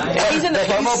 If he's in the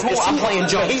promo pool, I'm playing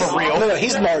junk for real. No,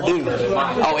 he's Mardu.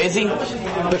 Oh, is he?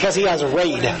 Because he has a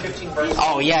raid.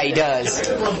 Oh, yeah, he does.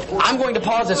 I'm going to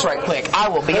pause this right quick. I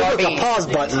will be There's a pause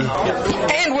button.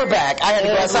 And we're back. I had to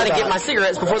go outside and get my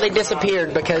cigarettes before they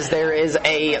disappeared because there is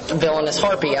a villainous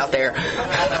harpy out there.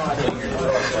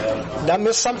 Did I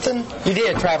miss something? You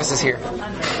did. Travis is here.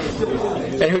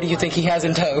 And who do you think he has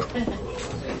in tow?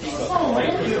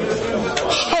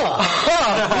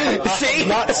 See? I've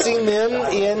not seen them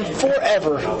in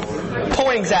forever.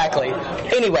 Point exactly.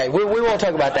 Anyway, we won't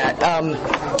talk about that.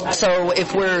 So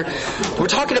if we're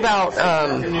talking about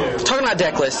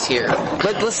deck lists here,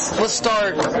 let's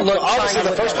start. Obviously,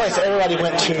 the first place everybody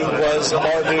went to was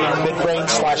Mardu mid-range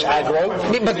 /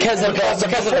 aggro because of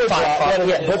the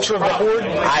 5/5. Butcher of the Horde.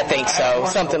 I think so,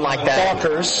 something like that.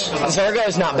 Bonkers.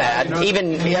 Zergo's not bad.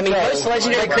 Most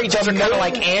legendary creatures are kind of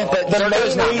like but the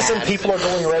Zergo's main not reason bad. people are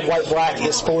going red, white, black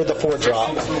is for the 4-drop.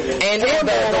 And the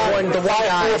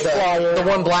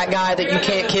one black guy that you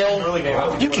can't kill.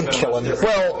 You can kill him.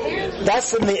 Well,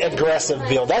 that's in the aggressive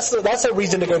build. That's a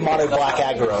reason to go mono black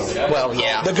aggro. Well,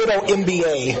 yeah. The good old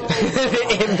MBA.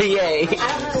 NBA.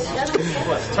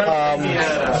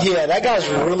 Yeah, that guy's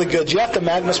really good. Do you have to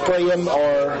magma spray him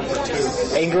or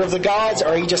Anger of the Gods,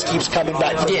 or he just keeps coming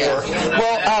back for more?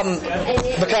 Well,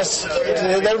 because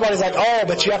everybody's like, oh,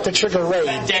 but you have to trigger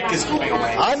raid. Deck is going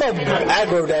away. I'm a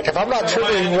aggro deck. If I'm not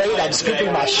triggering raid, I'm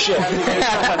scooping my shit.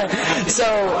 So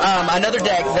another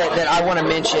deck that I want to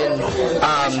mention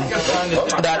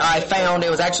that I found, it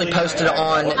was actually posted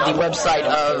on the website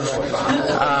of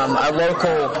a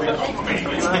local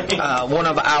one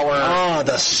of our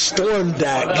the Storm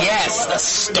deck. Yes, the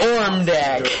Storm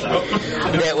deck.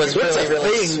 That was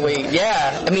really sweet.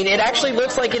 Yeah, it actually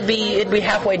looks like it'd be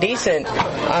halfway decent.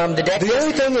 The deck. The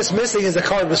only thing that's missing is a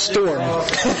card with Storm.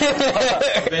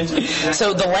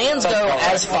 So the lands go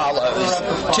as follows: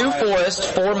 2 Forest,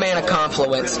 4 Mana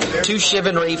Confluence, 2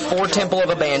 Chivalry, 4 Temple of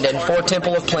Abandon, 4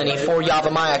 Temple of Plenty, 4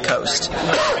 Yavimaya Coast.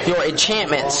 Your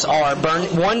enchantments are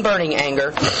 1 Burning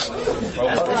Anger,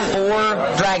 4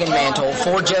 Dragon Mantle,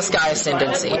 4 Jeskai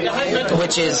Ascendancy,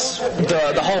 which is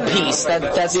the whole piece.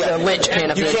 That's the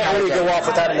linchpin of the You can't really deck. go off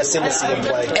without an Ascendancy in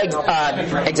play.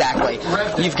 Exactly.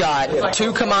 You've got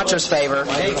 2 Kamatra's Favor,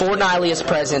 4 Nihilious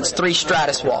Presence, 3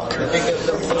 Stratus Walk,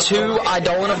 2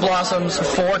 Eidolon of Blossoms,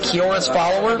 4 Kiora's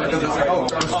Follower,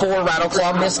 4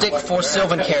 Rattleclaw Mystic, 4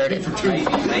 Sylvan Keratin,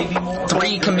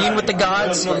 3 Commune with the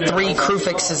Gods, 3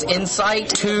 Krufix's Insight,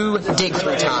 2 Dig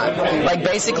Through Time. Like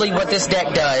basically what this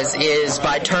deck does is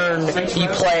by turn you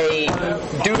play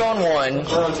Dude on 1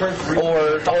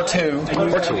 or 2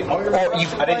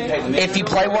 if you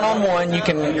play 1 on 1 you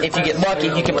can, if you get lucky,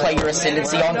 you can play your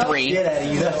Ascendancy on 3,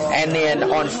 and then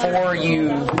on 4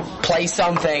 you play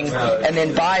something, and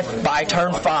then by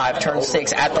turn 5, turn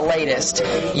 6 at the latest,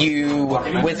 you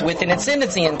with an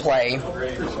Ascendancy in play,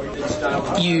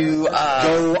 you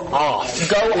go off.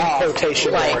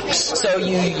 Quotation marks. So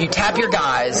you tap your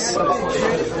guys,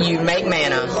 you make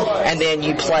mana, and then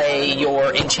you play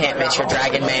your enchantments, your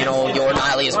Dragon Mantle, your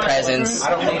Nihilious Presence,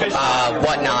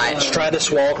 whatnot.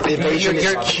 Stratus Walk, evasion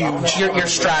is huge. Your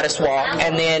Stratus Walk,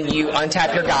 and then you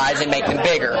untap your guys and make them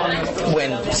bigger.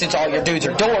 Since all your dudes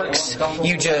are dorks,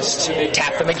 you just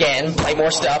tap them again, play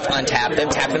more stuff, untap them,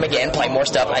 tap them again, play more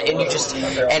stuff,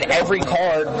 and every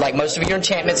card, like most of your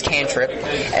enchantments, cantrip,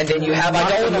 and then you have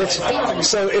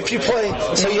So if you play,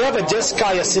 you have a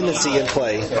Jeskai Ascendancy in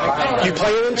play. You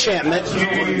play an enchantment,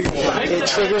 it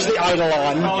triggers the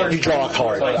Eidolon, you draw a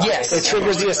card. Yes. It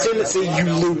triggers the Ascendancy,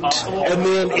 you loot, and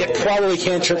then it probably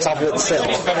cantrips off of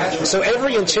itself. So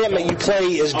every enchantment you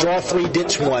play is draw 3,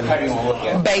 ditch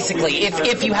 1. Basically,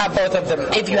 if you have both of them,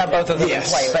 yes. in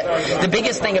play. But the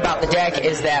biggest thing about the deck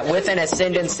is that with an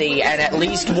Ascendancy and at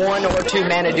least 1 or 2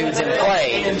 mana dudes in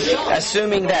play,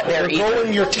 assuming that they're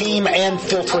growing your team and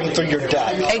filtering through your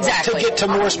deck. Exactly. To get to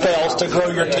more spells to grow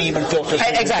your team and filter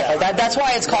through Exactly. your deck. That's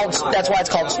why it's called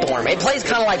Storm. It plays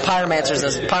kind of like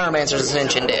Pyromancer's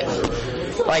Ascension did.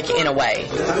 Like, in a way.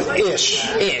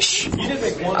 Ish. So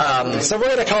we're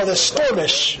going to call this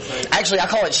Stormish. Actually, I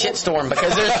call it Shitstorm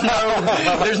because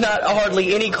there's not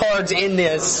hardly any cards in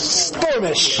this.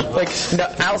 Stormish.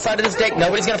 Outside of this deck,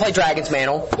 nobody's going to play Dragon's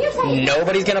Mantle.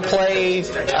 Nobody's going to play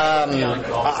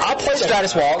I played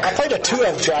Stratus Walk. I played a 2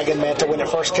 of Dragon Mantle when it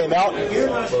first came out.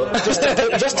 Just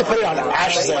to put it on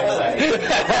Ash Zealot. You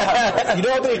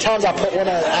know how many times I put one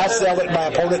on Ash Zealot and my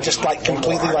opponent just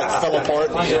completely fell apart?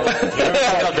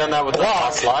 I've done that with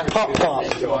block, pump, block,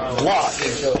 pump,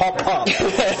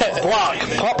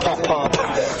 block, pump.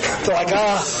 So I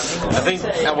think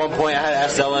at one point I had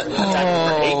Ash Zealot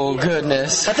attack for 8. Oh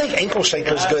goodness! I think Ankle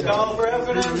Shaker's good.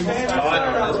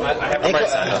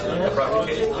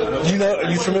 Are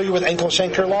you familiar with Ankle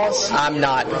Shanker laws? I'm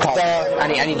not.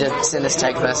 I need to send this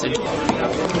text message.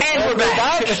 And we're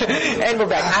back. And we're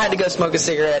back. I had to go smoke a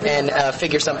cigarette and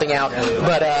figure something out.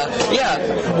 But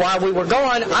while we were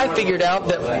gone, I figured out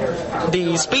that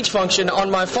the speech function on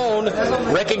my phone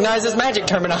recognizes magic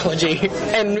terminology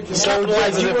and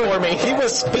capitalizes it for me. He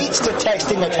was speak tweets to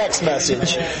texting a text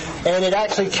message, and it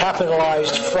actually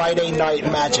capitalized Friday Night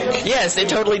Magic. Yes, it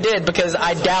totally did, because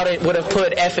I doubt it would have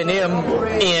put F and M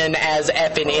in as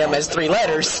F and M as 3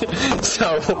 letters.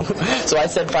 So I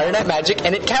said Friday Night Magic,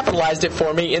 and it capitalized it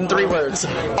for me in 3 words.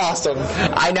 Awesome.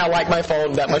 I now like my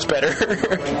phone that much better.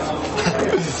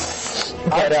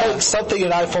 I take something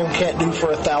an iPhone can't do for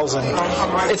 1,000.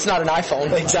 It's not an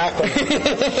iPhone. Exactly.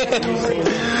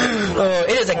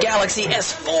 It is a Galaxy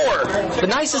S4. The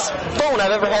nicest phone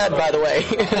I've ever had, by the way.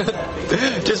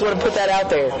 Just want to put that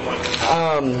out there.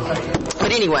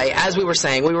 But anyway, as we were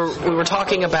saying, we were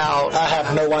talking about... I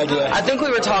have no idea. I think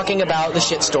we were talking about the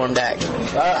Shitstorm deck.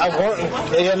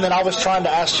 And then I was trying to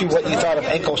ask you what you thought of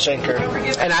Ankle Shanker.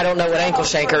 And I don't know what Ankle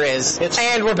Shanker is.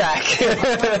 And we're back.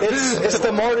 It's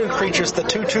the modern creatures, the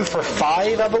 2/2 for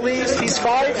 5, I believe. He's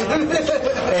 5.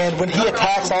 And when he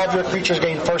attacks, all of your creatures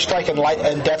gain first strike and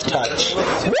death touch.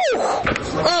 Woo!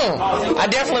 I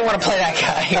definitely want to play that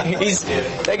guy.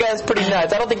 That guy's pretty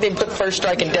nuts. I don't think they put first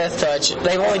strike and death touch.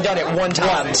 They've only done it one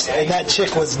time. And that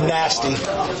chick was nasty.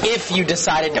 If you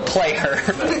decided to play her.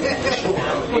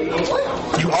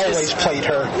 You always played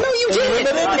her. No, you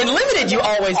didn't. In Limited, you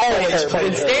always played her. But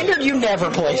in Standard, you never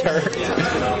played her.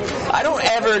 I don't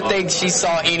ever think she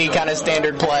saw any kind of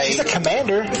Standard play. She's a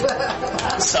commander.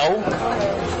 So?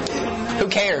 Who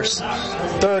cares?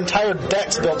 Their entire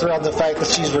deck's built around the fact that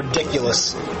she's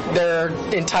ridiculous. Their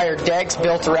entire deck's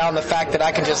built around the fact that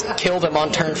I can just kill them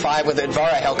on turn 5 with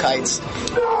Advara Hellkites.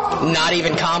 Not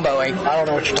even comboing. I don't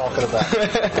know what you're talking about.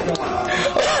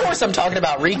 Of course I'm talking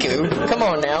about Riku. Come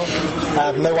on now. I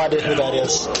have no idea who that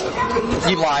is.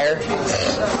 You liar.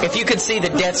 If you could see the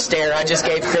death stare I just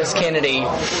gave Chris Kennedy,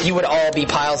 you would all be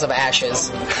piles of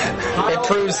ashes. It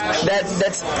proves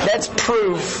that's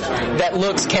proof that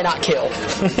looks cannot kill.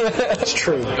 That's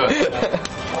true.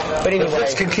 But anyway. If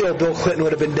looks can kill, Bill Clinton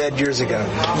would have been dead years ago.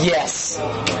 Yes.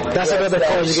 That's another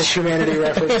Cards Against Humanity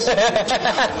reference. I'm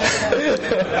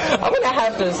going to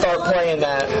have to start playing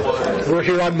that. We're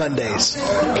here on Mondays.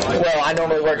 Well, I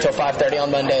normally work till 5:30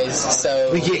 on Mondays, so...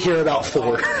 We get here about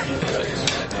 4.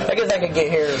 I guess I could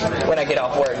get here when I get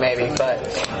off work, maybe. But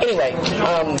anyway,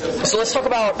 so let's talk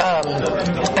about...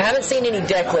 I haven't seen any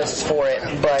deck lists for it,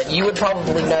 but you would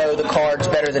probably know the cards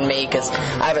better than me, because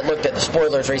I haven't looked at the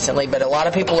spoilers recently, but a lot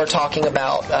of people are talking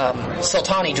about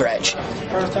Sultani Dredge,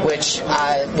 which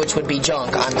would be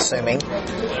junk, I'm assuming.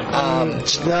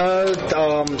 It's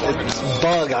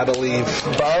Bug, I believe.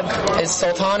 Bug is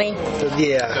Sultani?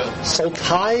 Yeah.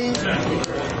 Sultai?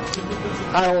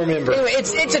 I don't remember. Anyway,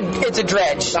 it's a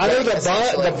dredge. I know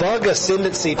the bug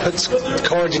ascendancy puts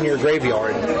cards in your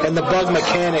graveyard, and the bug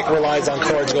mechanic relies on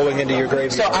cards going into your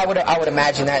graveyard. So I would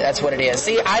imagine that's what it is.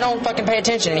 See, I don't fucking pay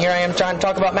attention, and here I am trying to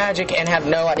talk about Magic and have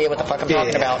no idea what the fuck I'm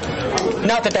talking about.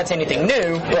 Not that that's anything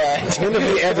new, but when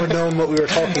have we ever known what we were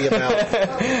talking about?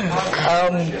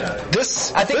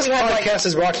 This podcast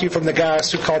is brought to you from the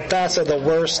guys who called Thassa the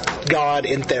worst god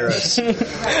in Theros.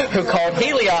 Who called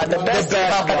Heliod the best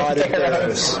god in Theros.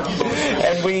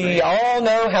 And we all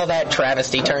know how that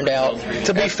travesty turned out.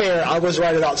 To be fair, I was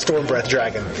right about Stormbreath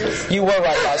Dragon. You were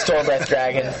right about Stormbreath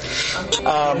Dragon.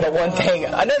 But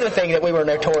another thing that we were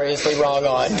notoriously wrong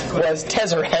on was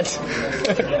Tezzeret.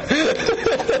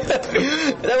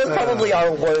 That was probably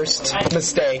our worst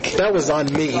mistake. That was on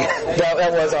me.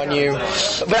 That was on you.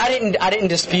 But I didn't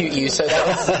dispute you, so that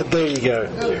was... There you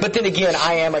go. But then again,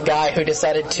 I am a guy who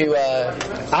decided to...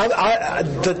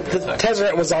 The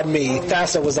Tezzeret was on me.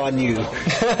 Thassa was on you.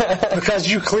 Because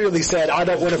you clearly said, I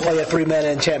don't want to play a 3-mana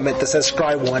enchantment that says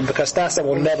scry 1, because Thassa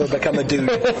will never become a dude.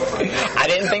 I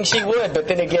didn't think she would, but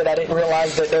then again, I didn't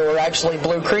realize that there were actually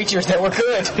blue creatures that were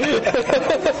good.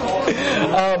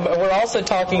 We're also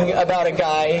talking about a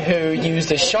guy who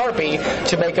used a Sharpie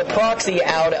to make a proxy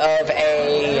out of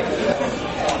a...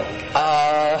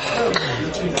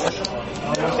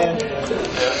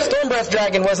 Stormbreath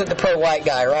Dragon wasn't the pro-white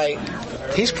guy, right?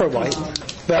 He's pro-white.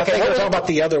 But I think we're talking about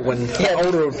the other one, the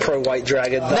older pro-white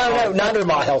dragon. No, not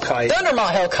Thundermaw Hellkite. Thundermaw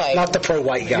Hellkite. Not the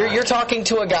pro-white guy. You're talking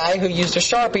to a guy who used a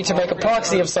Sharpie to make a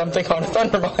proxy of something on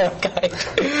Thundermaw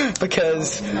Hellkite.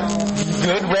 Because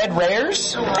good red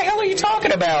rares? What the hell are you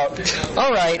talking about?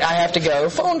 Alright, I have to go.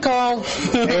 Phone call.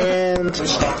 And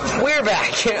we're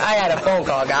back. I had a phone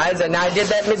call, guys, and I did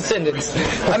that mid-sentence.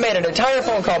 I made an entire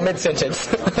phone call mid-sentence.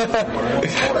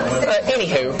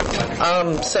 Anywho,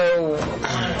 so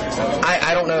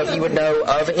I don't know if you would know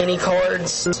of any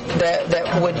cards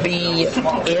that would be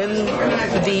in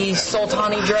the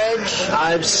Sultani Dredge.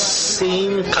 I've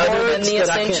seen cards other than the that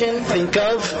Ascension. I can't think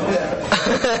of.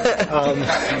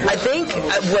 I think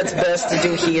what's best to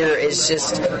do here is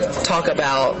just talk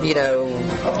about,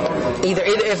 either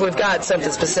if we've got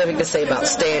something specific to say about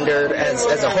Standard as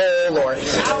a whole or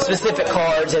specific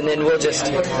cards, and then we'll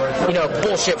just,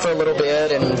 bullshit for a little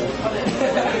bit. And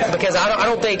because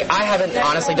I haven't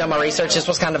honestly done my research. This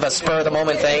was kind of a spur of the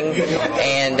moment thing,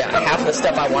 and half of the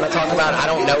stuff I want to talk about, I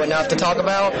don't know enough to talk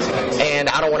about, and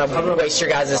I don't want to waste your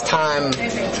guys' time.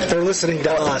 They're listening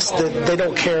to us. They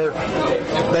don't care.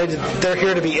 They're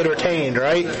here to be entertained,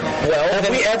 right? Well, have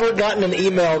we ever gotten an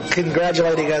email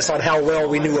congratulating us on how well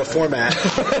we knew a format?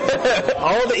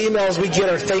 All the emails we get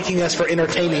are thanking us for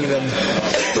entertaining them.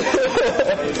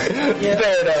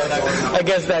 Fair enough. I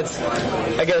guess that's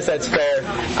fair.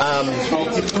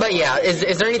 But yeah,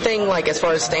 is there anything like as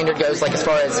far as Standard goes, like as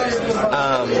far as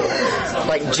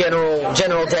like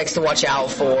general decks to watch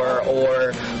out for,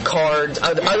 or cards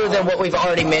other than what we've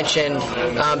already mentioned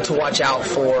to watch out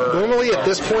for? Normally at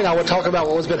this point I would talk about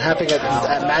what has been happening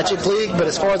at Magic League, but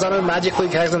as far as I know, Magic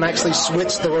League hasn't actually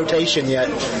switched the rotation yet.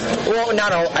 Well,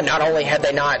 not only had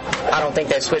they not, I don't think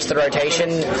they've switched the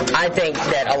rotation. I think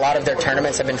that a lot of their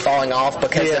tournaments have been falling off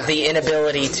because of the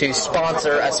inability to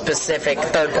sponsor a specific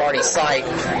third-party site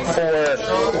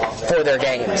for their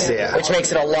games, which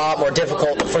makes it a lot more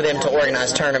difficult for them to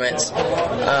organize tournaments.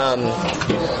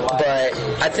 But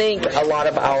I think a lot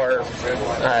of our,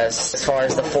 as far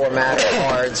as the format of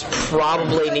cards,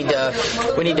 probably need to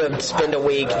spend a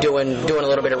week doing a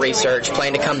little bit of research.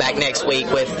 Plan to come back next week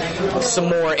with some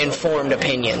more informed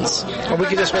opinions. Or we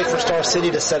could just wait for Star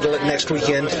City to settle it next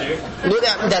weekend.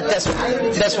 That's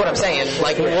what I'm saying.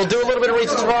 Like, we'll do a little bit of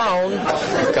research of our own,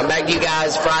 come back to you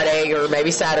guys Friday or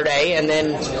maybe Saturday, and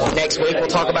then next week we'll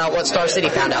talk about what Star City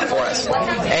found out for us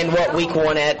and what week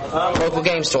one at local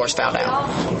game stores found out.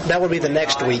 That would be the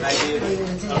next week.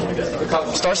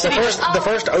 Star City. The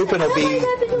first open will be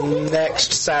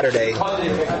next Saturday.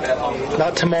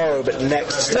 Not tomorrow, but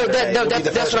next Saturday.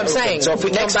 That's what I'm saying. So if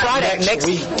we next come back Friday,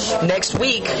 next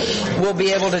week, we'll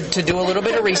be able to do a little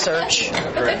bit of research.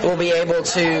 We'll be able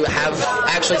to have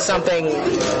actually something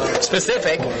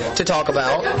specific to talk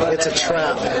about. It's a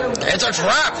trap. It's a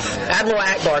trap. Admiral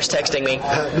Akbar's texting me.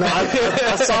 No,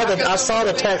 I saw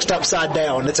the text upside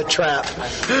down. It's a trap.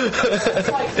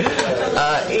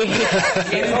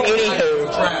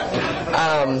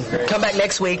 Anywho, come back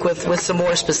next week with some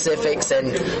more specifics and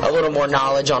a little more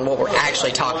knowledge on what we're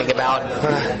actually talking about.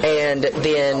 And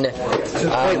then...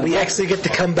 wait, we actually get to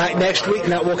come back next week?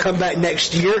 Not we'll come back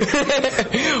next year?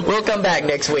 We'll come back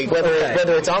next week.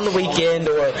 Whether it's on the weekend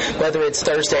or whether it's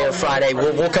Thursday or Friday,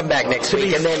 we'll come back next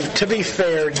week. And then, to be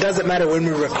fair, it doesn't matter when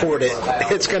we record it.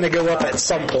 It's going to go up at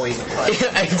some point.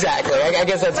 Exactly. I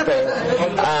guess that's fair.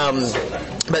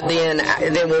 But then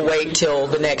we'll wait till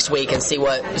the next week and see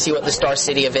what the Star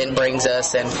City event brings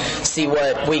us, and see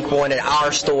what week one at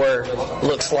our store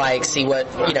looks like. See what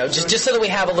just so that we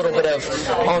have a little bit of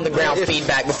on the ground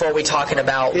feedback before we talking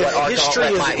about what our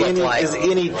Gauntlet might look like. Is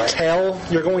any tell,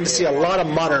 you're going to see a lot of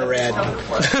mono red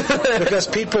because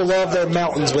people love their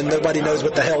mountains when nobody knows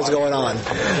what the hell's going on.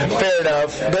 Fair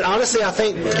enough. But honestly, I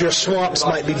think your swamps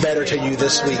might be better to you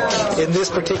this week in this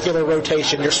particular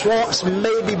rotation. Your swamps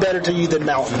may be better to you than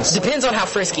mountains. Depends on how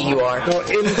frisky you are. Well,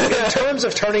 in terms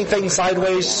of turning things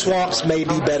sideways, swamps may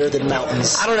be better than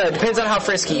mountains. I don't know. It depends on how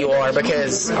frisky you are,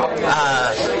 because the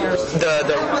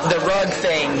rug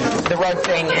thing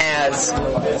has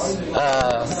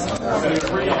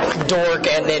dork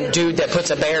and then dude that puts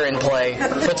a bear in play,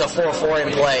 puts a 4/4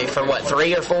 in play for what,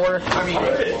 3 or 4?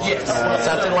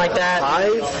 Something like that.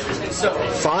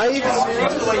 5?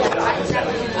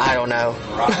 I don't know.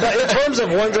 But in terms of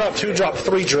 1-drop, 2-drop,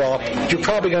 3-drop, you're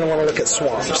probably going to want to look at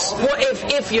swamps. Well,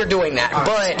 if you're doing that,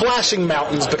 but splashing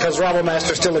mountains, because Rabble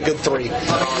Master's still a good 3.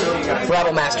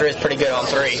 Rabble Master is pretty good on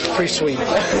 3. Pretty sweet.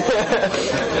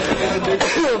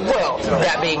 Well,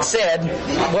 that being said,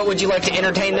 what would you like to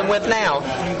entertain them with now?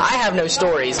 I have no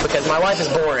stories because my life is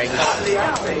boring.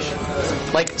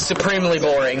 Like, supremely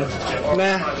boring.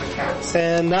 Nah.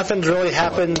 And nothing's really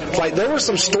happened. Like, there were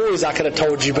some stories I could have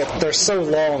told you, but they're so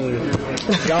long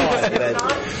gone that...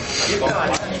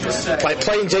 Like,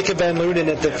 playing Jacob Van Lunen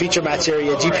at the feature match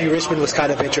area, GP Richmond was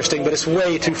kind of interesting, but it's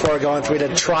way too far gone for me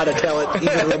to try to tell it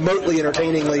even remotely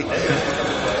entertainingly.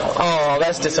 Oh,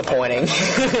 that's disappointing.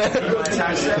 But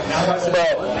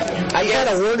I had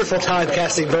a wonderful time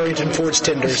casting Burrington Forge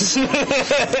Tenders. I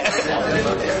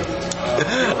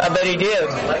bet he did.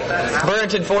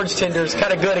 Burrington Forge Tenders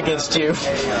kind of good against you.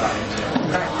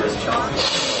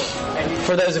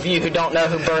 for those of you who don't know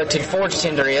who Burrington Forge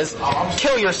Tender is,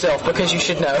 kill yourself because you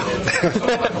should know.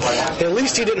 At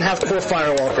least you didn't have to pour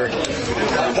Firewalker.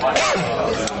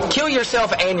 Kill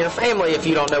yourself and your family if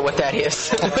you don't know what that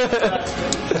is.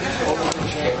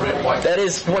 That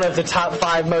is one of the top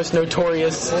 5 most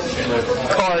notorious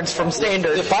cards from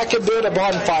Standard. If I could build a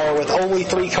bonfire with only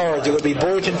 3 cards, it would be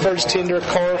Burrington Forge Tender,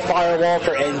 Carr,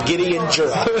 Firewalker, and Gideon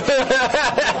Jura.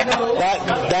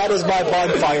 That is my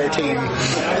bonfire team.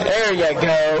 There you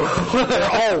go.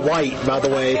 They're all white, by the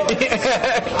way.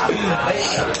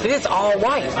 It's all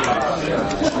white.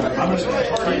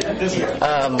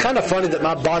 Kind of funny that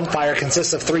my bonfire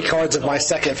consists of 3 cards of my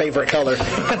second favorite color.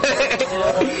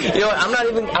 You know what? I'm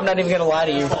not even gonna lie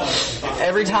to you.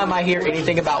 Every time I hear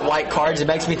anything about white cards, it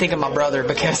makes me think of my brother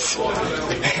because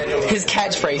his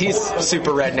catchphrase, he's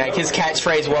super redneck. His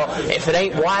catchphrase, well, if it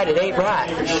ain't white, it ain't right.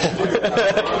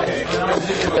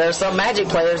 There are some Magic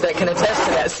players that can attest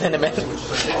to that sentiment.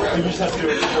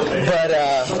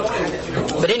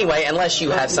 But anyway, unless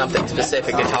you have something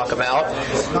specific to talk about,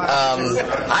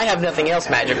 I have nothing else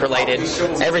Magic related.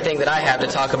 Everything that I have to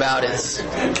talk about is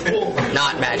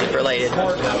not Magic related.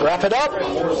 Wrap it up. We're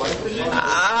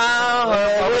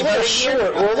a little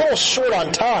short. We're a little short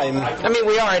on time. I mean,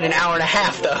 we are at an hour and a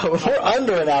half, though. We're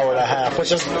under an hour and a half,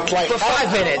 which is like for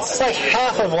 5 minutes. It's like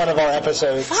half of one of our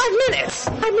episodes. 5 minutes.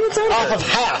 5 minutes under. Off of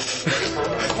half.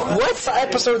 What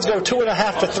episodes go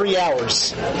 2.5 to 3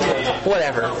 hours?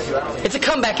 Whatever. It's a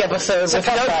comeback episode with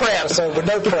no prep. With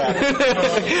no prep.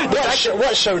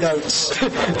 What show notes?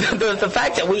 The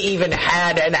fact that we even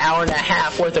had an hour and a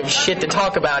half worth of shit to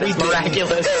talk about is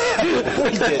miraculous.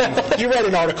 We didn't. You read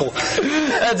an article.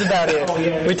 That's about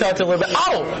it. We talked a little bit.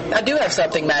 Oh, I do have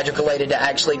something Magic related to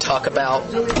actually talk about.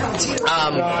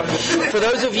 For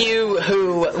those of you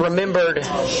who remembered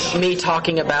me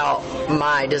talking about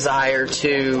my desire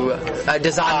to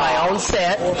design my own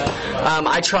set,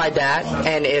 I tried that,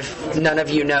 and if none of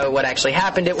you know what actually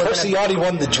happened, it was Persiati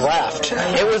won the draft.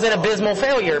 It was an abysmal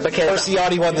failure because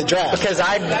Persiati won the draft. Because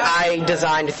I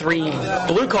designed 3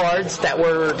 blue cards that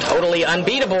were totally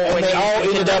unbeatable. And they all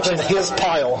ended up in his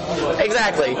pile.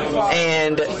 Exactly.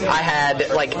 And I had,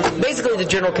 basically the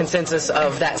general consensus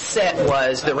of that set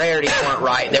was the rarities weren't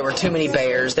right. There were too many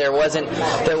bears. There was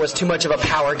too much of a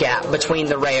power gap between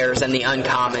the rares and the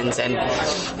uncommons. And,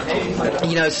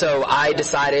 so I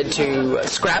decided to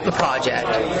scrap the project.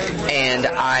 And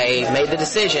I made the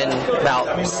decision about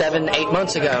 7-8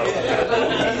 months ago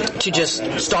to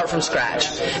just start from scratch.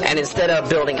 And instead of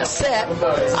building a set,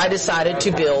 I decided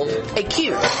to build a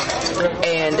cube.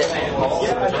 And,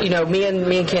 me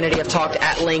and Kennedy have talked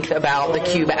at length about the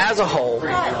cube as a whole.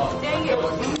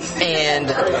 And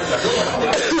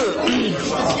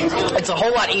it's a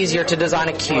whole lot easier to design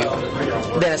a cube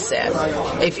than a set,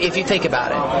 if you think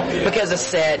about it. Because a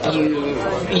set,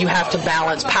 you have to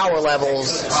balance power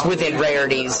levels within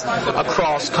rarities,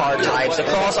 across card types,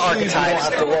 across archetypes. You don't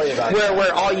have to worry about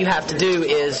where all you have to do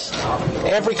is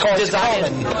every card is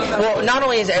common. Well, not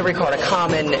only is every card a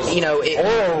common, or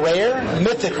a rare,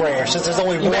 mythic rare, since there's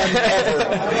only one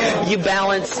ever. You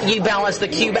balance the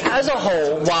cube as a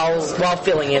whole while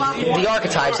filling in the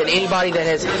archetypes. And anybody that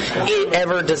has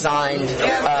ever designed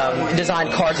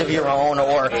cards of your own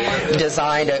or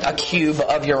designed a cube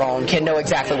of your own can know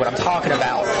exactly what I'm talking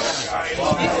about.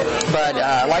 But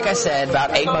like I said,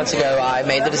 about 8 months ago, I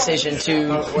made the decision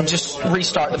to just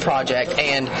restart the project.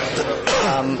 And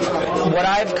what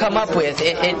I've come up with,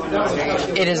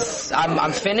 it is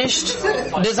I'm finished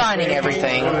designing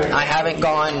everything. I haven't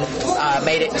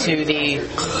made it to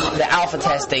the alpha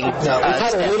testing. No, we've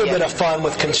had a little bit of fun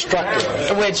with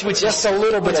constructing, which just a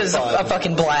little bit, which is a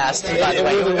fucking blast. By the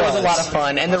way, it was a lot of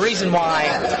fun, and the reason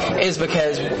why is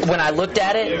because when I looked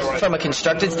at it from a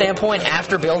constructed standpoint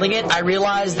after building it, I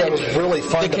realized that it was really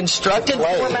fun. The constructed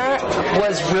format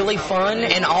was really fun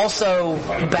and also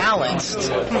balanced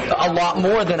a lot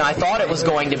more than I thought it was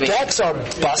going to be. Decks are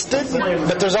busted,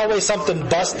 but there's always something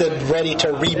busted ready to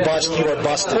rebust your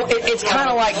busted. Well, it's kind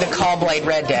of like the Callblade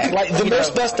red deck. Like the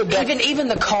most busted deck. Even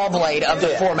the Callblade of the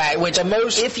format, which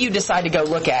if you decide to go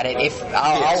look at it,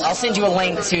 I'll send you a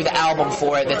link to the album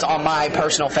for it that's on my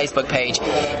personal Facebook page.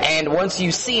 And once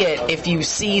you see it, if you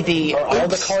see Are all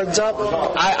the cards up?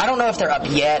 I don't know if they're up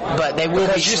yet, but they will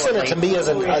be shortly. You sent it to me as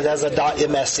a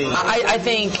 .msc. I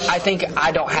think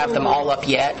I don't have them all up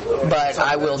yet, but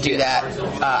I will do that.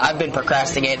 I've been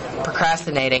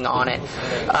procrastinating on it.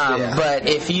 But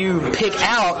if you pick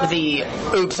out the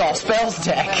Oops All Spells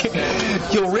deck,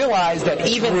 you'll realize that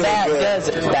even really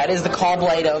that is the call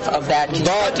blade of that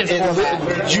constructed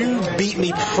format. You beat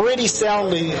me pretty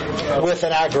soundly with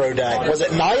an aggro deck. Was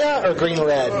it Naya or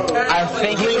green-red? I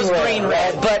think it was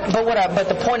green-red. But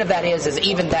the point of that is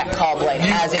even that call blade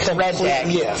has its red deck.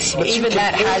 Yes. Even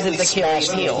that has its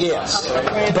Achilles heel. Yes.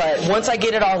 But once I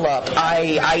get it all up,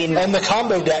 and the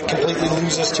combo deck completely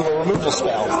loses to a removal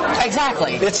spell.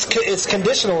 Exactly. It's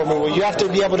conditional removal. You have to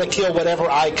be able to kill whatever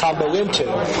I combo into.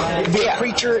 It can be a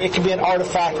creature, it can be an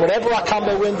artifact. Whatever I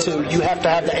combo into, you have to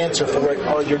have the answer for it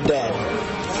or you're dead.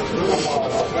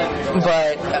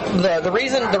 But the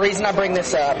reason I bring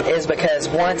this up is because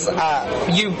once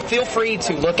you feel free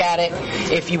to look at it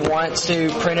if you want to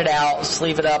print it out,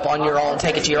 sleeve it up on your own,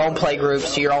 take it to your own play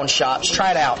groups, to your own shops,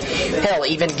 try it out. Hell,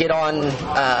 even get on.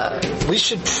 We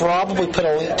should probably put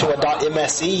a link to a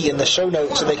 .mse in the show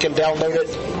notes so they can download it,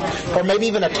 or maybe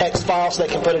even a text file so they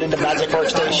can put it into Magic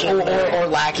Workstation or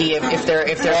Lackey if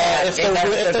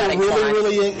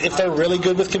they're really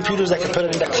good with computers, they can put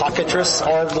it into Cockatrice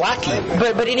or Lackey.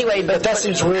 But anyway, that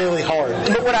seems really hard.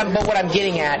 But what I'm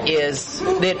getting at is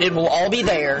that it will all be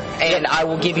there, and I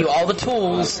will give you all the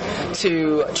tools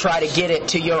to try to get it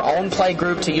to your own play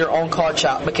group, to your own card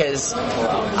shop, because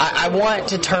I want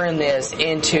to turn this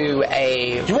into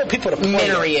a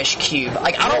Minnery-ish cube.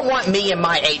 Like, I don't want me and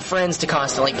my 8 friends to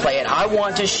constantly play it. I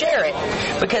want to share it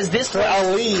because this.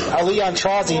 Ali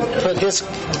Antrazi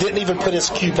didn't even put his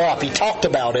cube up. He talked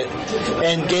about it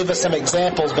and gave us some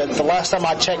examples, but the last time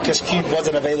I checked, his cube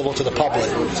wasn't available to the public.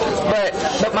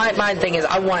 But my thing is,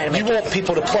 I want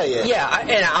people to play it. Yeah,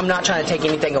 and I'm not trying to take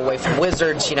anything away from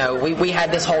Wizards. You know, we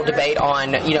had this whole debate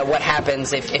on what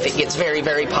happens if it gets very,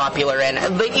 very popular,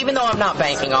 and even though I'm not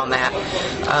banking on that,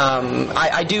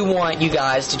 I do want you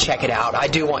guys to check it out. I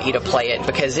do want you to play it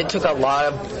because it took a lot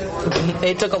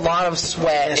of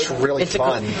sweat. It's really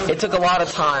fun. It took a lot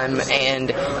of time,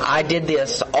 and I did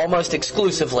this almost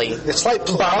exclusively. It's like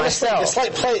by myself. It's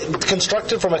like from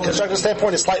a constructive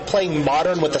standpoint, it's like playing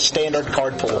Modern with a standard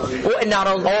card pool. Well,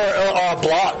 or a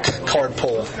block card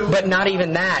pool. But not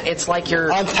even that. It's like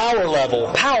you're on power level.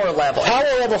 Power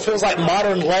level feels like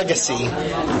Modern Legacy,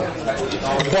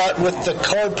 but with the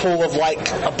card pool of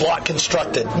like a block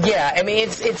constructed. Yeah, I mean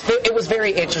it was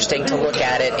very interesting to look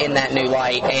at it in that new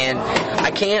light, and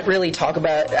I can't really talk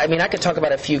about. I mean, I could talk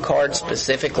about a few cards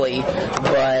specifically,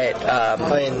 but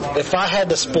if I had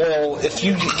to spoil, if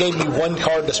you gave me one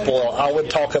card to spoil, I would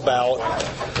talk about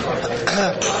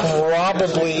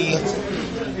probably.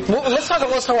 Well, let's talk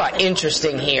about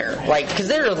interesting here, like, because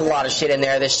there's a lot of shit in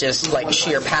there that's just like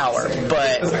sheer power.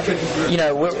 But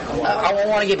I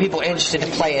want to get people interested to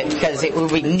play it because it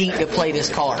would be neat to play this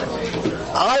card.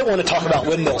 I want to talk about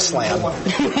Windmill Slam.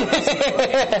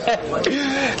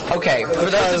 Okay, for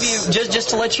those of you, just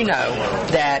to let you know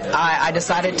that I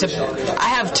decided to. I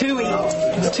have two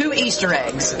Easter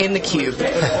eggs in the cube.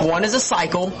 One is a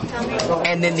cycle,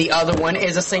 and then the other one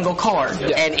is a single card.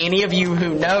 Yeah. And any of you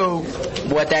who know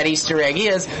what that Easter egg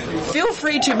is, feel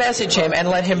free to message him and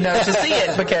let him know to see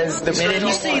it, because the minute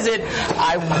he sees it,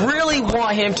 I really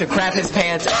want him to crap his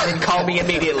pants and call me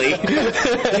immediately.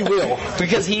 He will,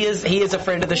 because he is a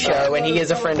friend of the show and he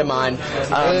is a friend of mine.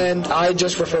 And I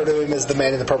just refer to him as the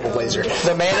man in the purple blazer.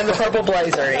 The man in the purple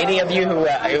blazer. Any of you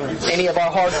any of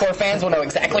our hardcore fans will know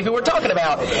exactly who we're talking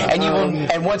about. And you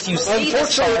will, and once you see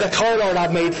unfortunately, the card art I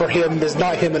made for him is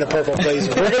not him in a purple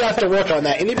blazer. We're gonna have to work on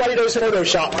that. Anybody knows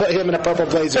Photoshop, put him in a purple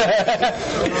blazer.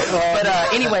 But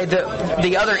anyway,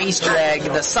 the other Easter egg,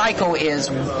 the cycle is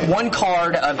one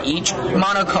card of each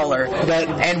monocolor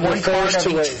and one card of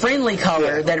each friendly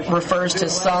color that refers to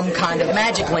some kind of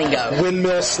magic lingo.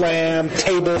 Windmill Slam,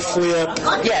 table flip.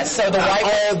 Yes, so the white.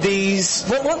 All these.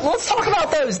 Let's talk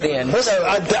about those then.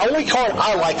 The only card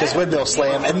I like is Windmill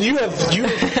Slam, and you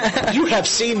have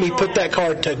seen me put that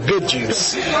card to good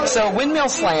use. So Windmill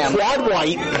Slam. Quad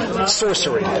white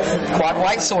sorcery. Quad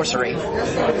white sorcery.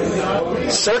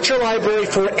 Search your library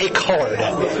for a card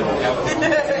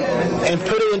and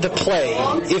put it into play.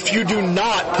 If you do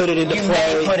not put it into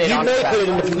play,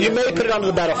 you may put it onto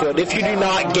the battlefield. If you do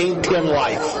not, gain 10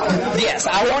 life. Yes,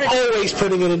 always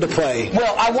putting it into play.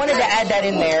 Well, I wanted to add that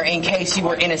in there in case you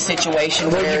were in a situation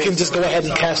where you can just go ahead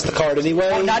and cast the card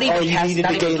anyway, or you needed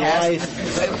to gain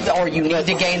life, or you need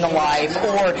to gain the life,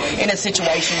 or in a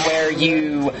situation where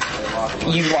you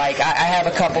like. I have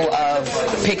a couple of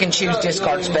pick and choose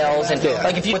discard spells, and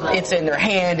like if it's in their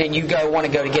hand and you want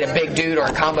to go to get a big dude or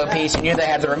a combo piece, face and you know they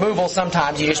have the removal,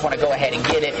 sometimes you just want to go ahead and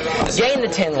get it, gain the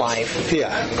 10 life,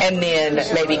 and then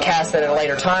maybe cast it at a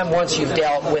later time once you've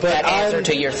dealt with that answer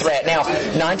to your threat. Now,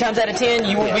 9 times out of 10,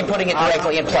 you won't be putting it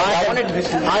directly in play.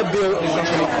 I built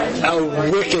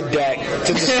a wicked deck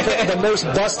to just put the most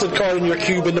busted card in your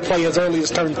cube into play as early as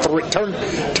turn 2.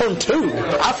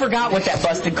 I forgot what that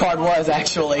busted card was,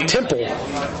 actually. Temple.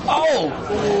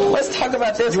 Oh, let's talk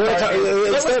about this card.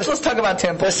 Let's talk about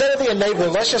Temple. Instead of the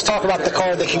enabler, let's just talk about the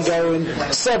card that can go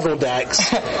in several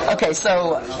decks. Okay,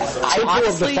 so Temple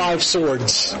of the 5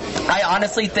 Swords. I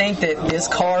honestly think that this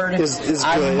card is good.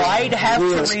 I might have to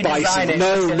redesign spicy. it.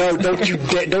 No,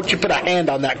 don't you put a hand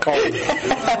on that card,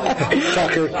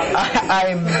 Tucker.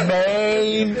 I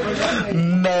may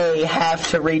have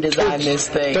to redesign this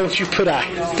thing. Don't you put a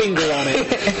finger on it.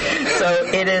 So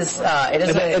it is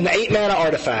an 8 mana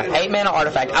artifact. 8 mana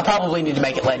artifact. I probably need to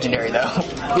make it legendary though.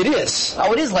 It is.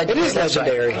 Oh, it is legendary. It is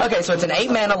legendary. Right. Okay, so it's an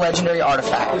 8 mana legendary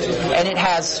artifact, and it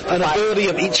has an ability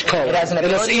of each color. It has an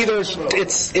ability. And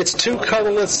it's 2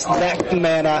 colorless that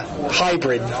mana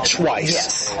hybrid twice.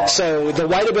 Yes. So the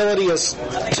white ability is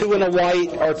 2 and a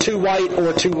white, or 2 white,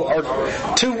 or 2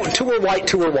 or white,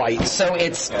 2 or white. So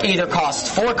it's either costs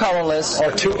 4 colorless,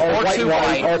 or 2 or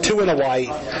white, or 2 and a white.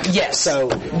 Yes. So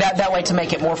that way to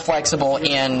make it more flexible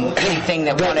in anything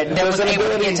that wanted. There's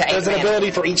an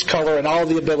ability for each color, and all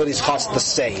the abilities cost the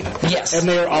same. Yes. And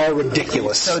they're all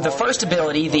ridiculous. So the first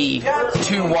ability, the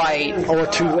 2 white or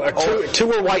 2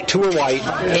 or white, 2 or white,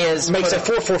 makes a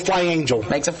 4/4 flying angel.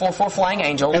 Makes a 4/4 flying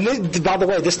angel. And then, by the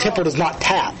way, this temple does not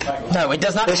tap. No, it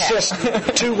does not tap. It's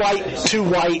just 2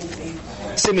 white,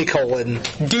 semicolon,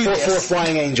 4/4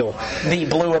 flying angel. The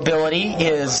blue ability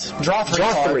is draw 3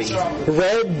 cards.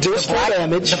 Red, deals 4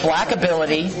 damage. The black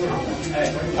ability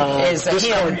is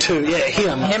discard 2.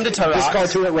 Yeah, him to Turok. Discard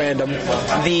 2 at random.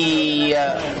 The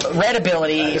red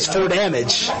ability is 4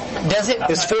 damage. Does it?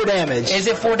 It's 4 damage. Is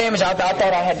it 4 damage? I thought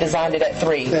I had designed it at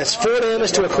 3. That's 4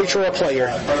 damage to a creature or a player.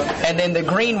 And then the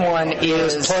green one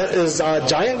is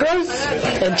Giant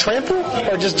Growth and Trample,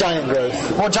 or just Giant Growth?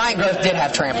 Well, Giant Growth did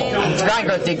have Trample. Giant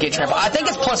Growth did get Trample. I think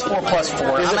it's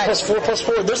 +4/+4. Is it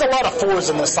 +4/+4? There's a lot of 4s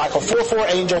in this cycle. 4/4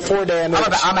 angel, 4 damage.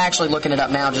 I'm actually looking it up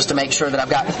now just to make sure that I've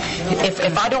got.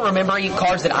 If I don't remember any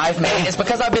cards that I've made, it's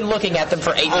because I've been looking at them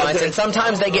for 8 months, and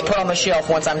sometimes they get put on the shelf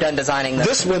once I'm done designing them.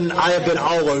 This one I have been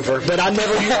all over, but I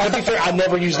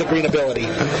never use the green ability.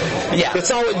 Yeah, it's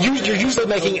all you're usually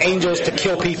making angels to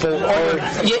kill people, or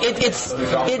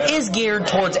it is geared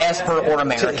towards Esper or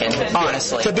American.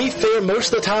 Honestly, to be fair,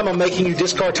 most of the time I'm making you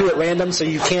discard 2 at random, so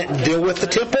you can't deal with the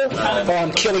temple, or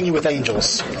I'm killing you with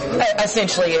angels.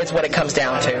 Essentially, it's what it comes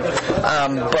down to.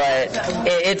 But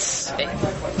it's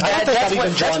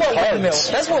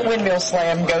that's what Windmill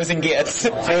Slam goes and gets.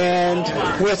 And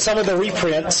with some of the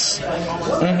reprints,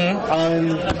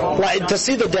 like to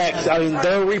see the deck, I mean,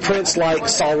 there are reprints like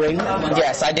Sol Ring.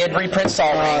 Yes, I did reprint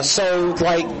Sol Ring.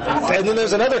 And then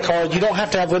there's another card. You don't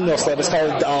have to have Windmill Slam. It's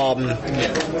called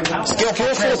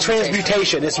Skillful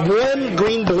Transmutation. It's 1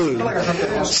 green-blue.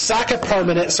 Sack a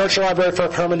permanent, search your library for a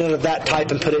permanent of that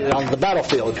type, and put it on the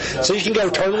battlefield. So you can go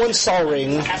turn 1 Sol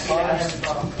Ring,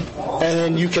 and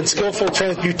then you can Skillful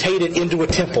Transmutate it into a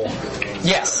temple.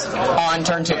 Yes, on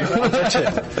turn 2.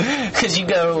 Because you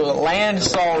go land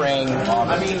Sol Ring,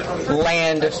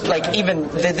 land, like even,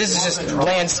 this is just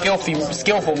land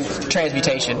skillful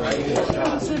transmutation.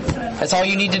 That's all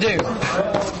you need to do.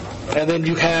 And then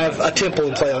you have a temple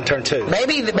in play on turn 2.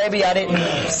 Maybe I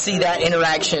didn't see that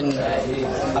interaction.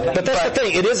 But that's the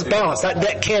thing. It is balanced. That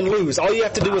deck can lose. All you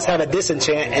have to do is have a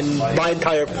disenchant, and my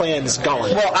entire plan is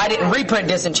gone. Well, I didn't reprint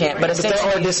disenchant, but essentially...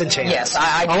 But there are disenchants. Yes,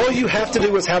 all you have to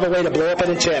do is have a way to blow up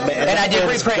an enchantment. And I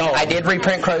did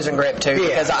reprint Crows and Grip, too,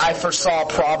 because I foresaw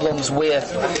problems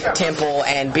with Temple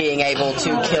and being able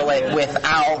to kill it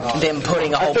without them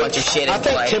putting a whole bunch of shit in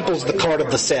play. I think Temple's the card of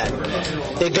the set.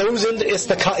 It goes into... It's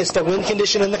the win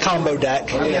condition in the combo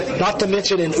deck. Not to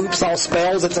mention in Oops All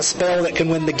Spells, it's a spell that can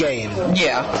win the game.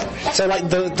 Yeah. So like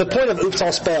the point of Oops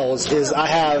All Spells is I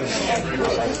have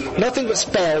nothing but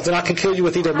spells, and I can kill you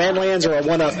with either manlands or a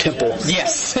 1-up temple.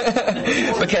 Yes.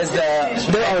 Because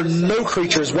there are no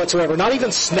creatures whatsoever, not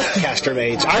even Snapcaster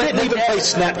Mage. I didn't even play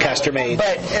Snapcaster Mage.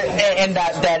 But and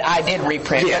that I did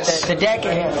reprint. Yes. The deck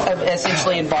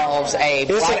essentially involves a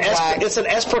black. It's an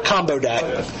Esper combo deck.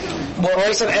 Well,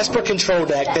 it's an Esper control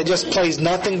deck that just plays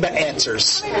nothing but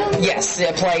answers. Yes,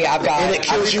 I've got. And it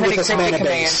kills you with its mana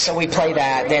base. So we play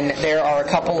that. Then there are a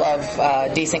couple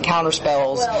of decent counter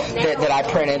spells that I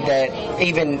printed that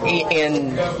even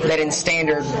in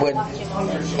standard would,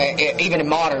 even in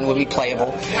modern, would be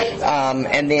playable.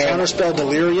 And then Counterspell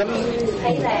Delirium.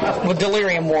 With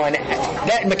Delirium 1,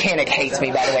 that mechanic hates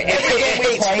me, by the way. Every game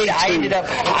we played, I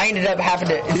ended up having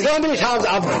to. You know how many times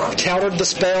I've countered the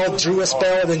spell, drew a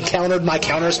spell, and then countered my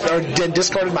counter spell, then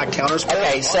discarded my counter spell?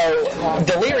 Okay, so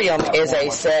Delirium is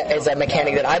a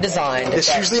mechanic that I designed.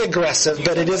 It's usually aggressive,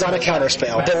 but it is on a counter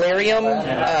spell. Delirium's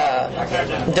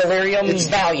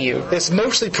value. It's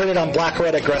mostly printed on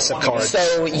black-red aggressive cards.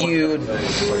 So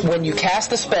when you cast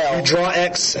the spell, you draw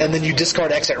X, and then you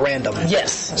discard X at random.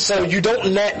 Yes. So you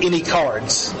don't net any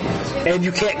cards, and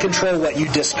you can't control what you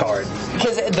discard.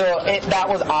 Because that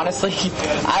was honestly,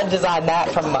 I designed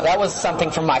that was something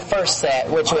from my first set,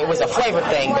 which it was a flavor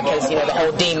thing because the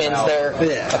whole demons, they're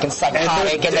fucking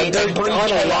psychotic and they breed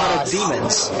chaos. A lot of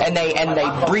demons, and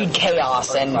they breed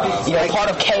chaos, and part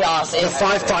of chaos is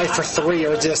 5/5 for 3,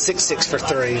 or is it a 6/6 for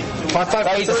 3? 5/5.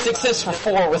 Oh, he's a 6/6 for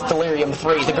 4 with Delirium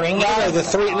 3. The green guy. No, the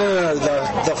 3. No,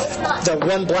 the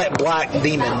one black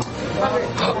demon.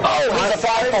 Oh, he's a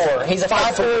 5/4. He's a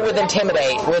 5/4 with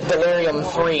Intimidate with Delirium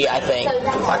 3, I think.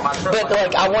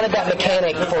 But I wanted that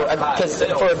mechanic for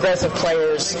aggressive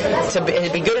players to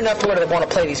be good enough to where they want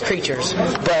to play these creatures,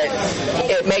 but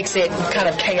it makes it kind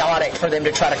of chaotic for them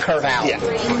to try to curve out. Yeah.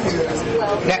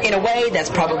 Now, in a way, that's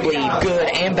probably good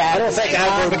and bad. I don't think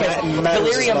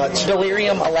because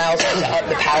Delirium allows us to up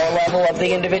the power level of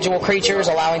the individual creatures,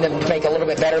 allowing them to make a little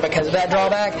bit better because of that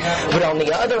drawback. But on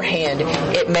the other hand,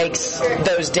 it makes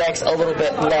those decks a little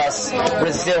bit less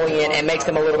resilient and makes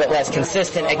them a little bit less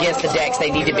consistent against the decks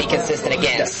they need to be consistent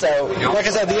against. So, like I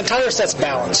said, the entire set's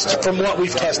balanced from what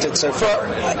we've tested so far.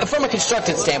 From a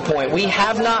constructed standpoint, we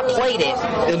have not played it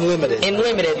in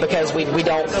limited because we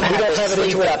don't have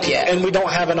it up yet, and we don't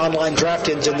have an online draft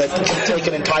engine that can take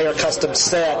an entire custom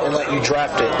set and let you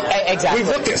draft it. Exactly.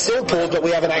 We've looked at sealed pools, but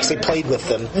we haven't actually played with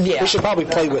them. Yeah. We should probably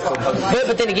play with them.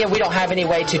 But then again, we don't have any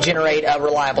way to generate a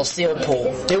reliable sealed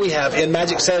pool. Here we have in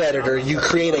Magic Set Editor, you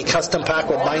create a custom pack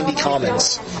with 90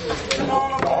 commons.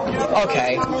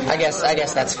 Okay, I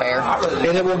guess that's fair.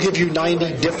 And it will give you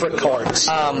 90 different cards.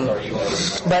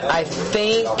 But I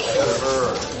think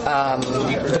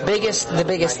the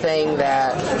biggest thing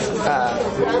that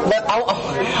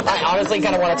I honestly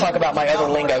kind of want to talk about my other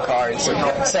lingo cards.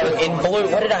 So in blue,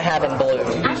 what did I have in blue?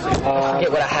 I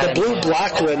forget what I had. The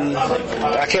blue-black one,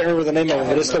 I can't remember the name of it,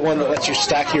 but it's the one that lets you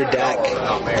stack your deck.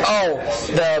 Oh,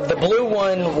 the blue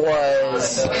one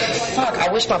was. Fuck!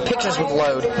 I wish my pictures would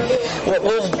load.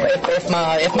 If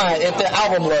the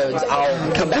album loads,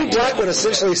 I'll come back. The black one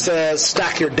essentially says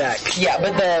stack your deck. Yeah,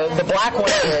 but the black one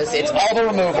it's all the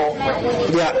removal.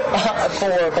 Yeah.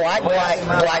 For black.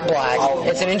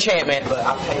 It's an enchantment.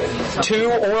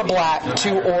 2 aura black,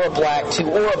 2 aura black, 2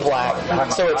 aura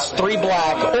black. So it's 3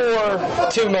 black or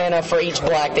 2 mana for each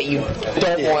black that you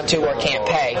don't want to or can't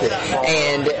pay.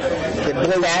 And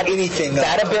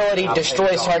that ability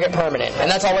destroys target permanent, and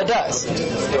that's all it does.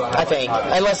 I think,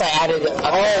 unless I added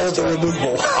all the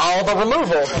removal. All the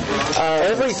removal.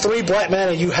 Every 3 black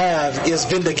mana you have is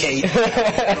Vindicate.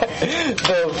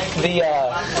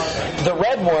 The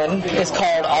red one is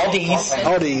called Aldi's.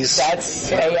 Aldi's. That's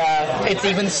it's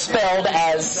even spelled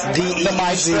as the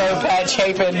Maestro, Pat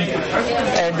Chapin,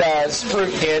 and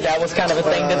Sprout did. That was kind of a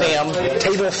thing to them.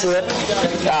 Table flip.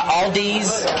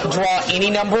 Aldi's draw any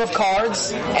number of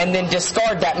cards and then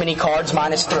discard that many cards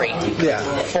 -3. Yeah.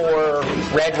 For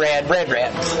red.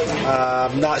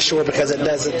 I'm not sure because it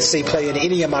doesn't see play in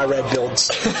any of my red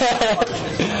builds.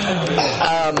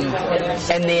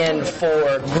 And then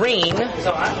for green,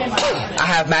 I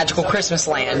have Magical Christmas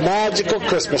Land. Magical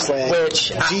Christmas Land.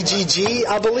 Which GGG,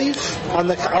 I believe, on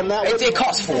that one. It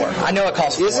costs 4. I know it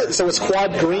costs 4. Is it? So it's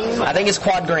quad green? I think it's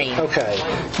quad green. Okay.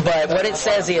 But what it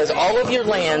says is all of your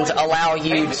lands allow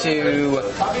you to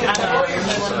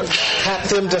tap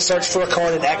them to search for a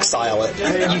card and exile it.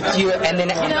 And then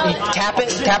you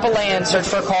tap a land, search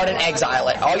for a card, and exile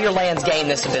it. All your lands gain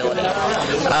this ability.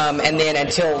 And then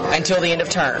until the end of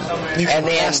turn. You can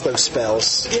cast those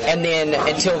spells. And then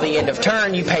until the end of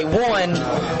turn, you pay 1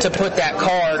 to put that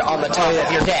card on the top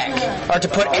of your deck. Or to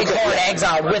put a card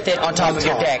exiled with it on top of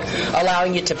your deck.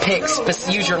 Allowing you to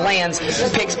use your lands,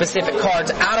 pick specific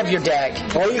cards out of your deck.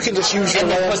 Or you can just use your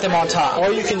lands. Put them on top.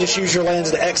 Or you can just use your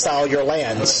lands to exile your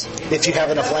lands, if you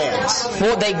have enough lands.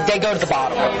 Well, they go to the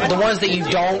bottom. The ones that you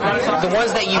don't,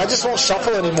 I just won't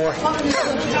shuffle anymore.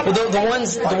 Well, the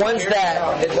ones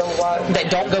that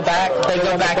don't don't go back. They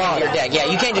go back into your deck. Yeah,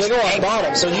 you can't just go on the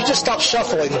bottom. So you just stop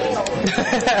shuffling.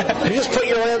 You just put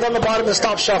your land on the bottom and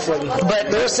stop shuffling. But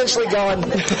they're essentially gone.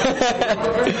 But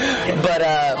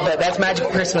that's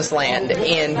Magical Christmas Land.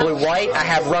 In blue-white, I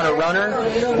have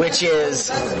Runner, which is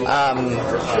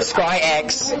scry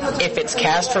X. If it's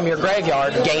cast from your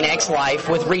graveyard, gain X life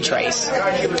with Retrace.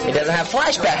 It doesn't have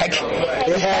Flashback.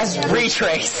 It has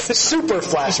Retrace. Super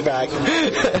Flashback.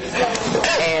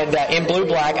 And in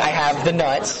blue-black, I have the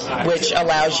Nuts, which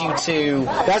allows you to...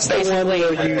 That's the one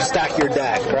where you stack your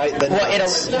deck, right?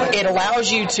 It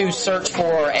allows you to search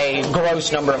for a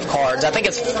gross number of cards. I think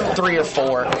it's 3 or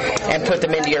 4, and put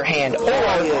them into your hand. Or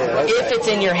if it's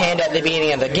in your hand at the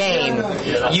beginning of the game,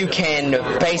 you can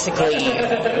basically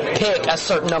pick a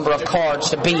certain number of cards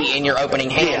to be in your opening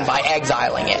hand by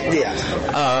exiling it. Yeah.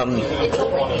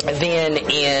 Then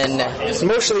in...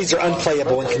 Most of these are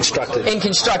unplayable in Constructed. In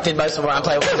Constructed, most of them are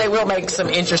unplayable. But they will make some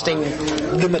interesting...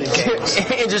 limited games.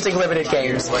 Interesting limited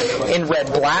games. In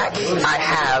red-black, I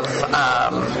have...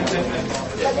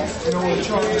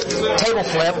 Table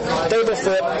flip.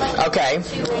 Okay.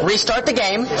 Restart the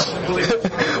game.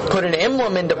 Put an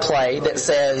emblem into play that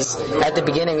says, at the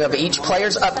beginning of each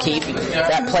player's upkeep,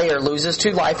 that player loses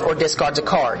 2 life or discards a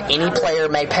card. Any player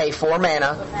may pay 4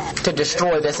 mana to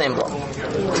destroy this emblem.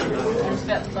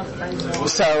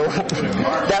 So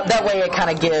that way it kind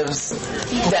of gives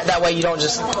that way you don't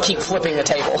just keep flipping the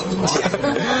table.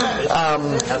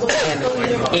 And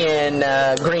in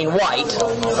green-white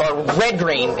or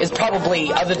red-green is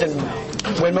probably, other than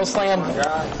Windmill Slam,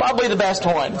 probably the best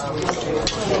one.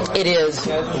 It is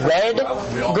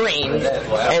red-green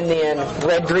and then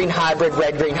red-green hybrid.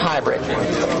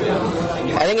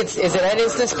 I think is it an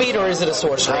instant speed or is it a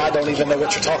sorcery? I don't even know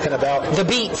what you're talking about. The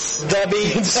beats.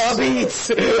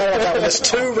 It's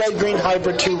 2 red-green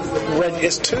hybrid, 2 red.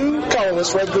 It's 2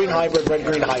 colorless red-green hybrid.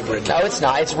 No, it's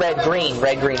not. It's red-green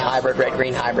hybrid.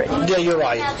 Yeah, you're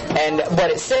right. And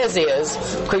what it says is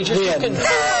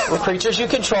creatures you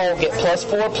control get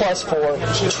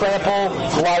 +4/+4, trample,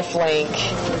 lifelink.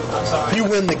 You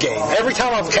win the game. Every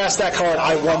time I've cast that card,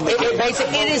 I won the game.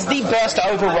 It is the best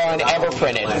overrun ever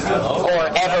printed, or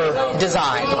ever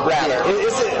designed, rather.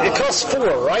 It costs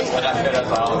 4, right?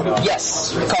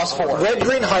 Yes, it costs 4.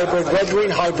 Red-green hybrid,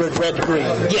 red-green.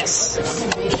 Yes.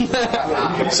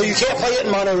 So you can't play it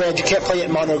in mono red, you can't play it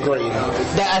in mono green.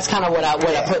 That's kind of what I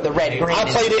put the red-green. I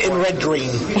played it in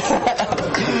red-green.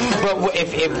 But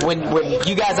when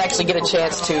you guys actually get a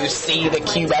chance to see the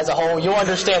cube as a whole, you'll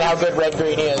understand how good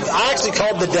red-green is. I actually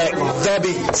called the deck The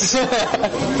Beats.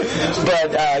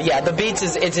 But the Beats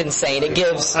it's insane. It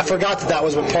gives... I forgot that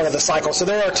was part of the cycle. So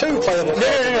there are 2 playable cards. No.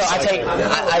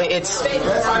 It's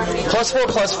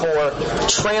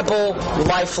 +4/+4, trample,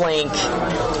 lifelink,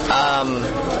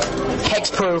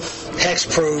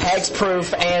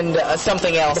 hexproof, and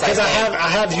something else. Because I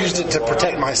have used it to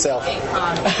protect myself.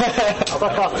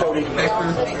 Fuck off, Cody.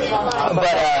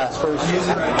 But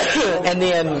and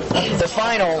then the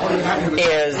final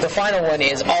one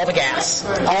is all the gas.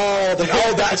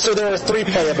 So there are 3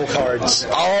 playable cards.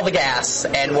 All the gas,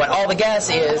 and what all the gas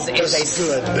is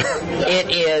good.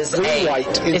 It is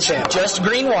green-white enchantment. It's just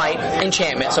green-white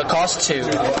enchantment, so it costs 2.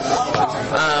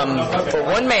 For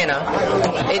 1 mana,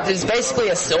 it is basically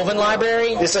a Sylvan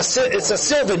library. It's a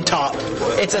Sylvan top.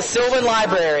 It's a Sylvan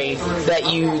library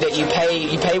that you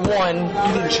pay 1,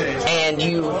 and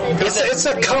you. It's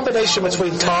a combination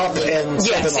between top and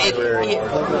Sylvan library.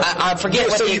 I forget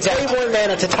what the exact. So you pay 1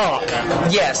 mana to top.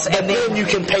 Yes, and then you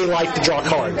can pay life to draw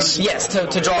cards. Yes, to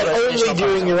draw. Only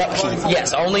during your upkeep.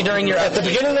 Yes, only during your upkeep. At the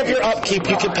beginning of your upkeep,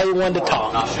 you can pay 1 to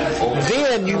top.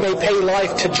 Then you may pay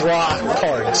life to draw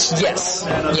cards. Yes.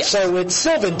 So it's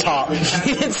Sylvan top.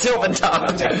 It's Sylvan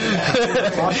top.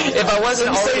 If I wasn't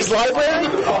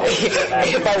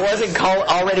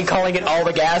already calling it all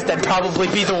the gas, that'd probably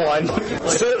be the one.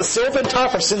 Sylvan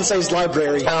top of Sensei's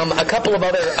library. A couple of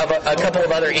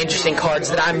other interesting cards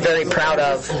that I'm very proud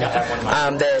of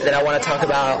that I want to talk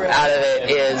about out of it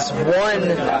is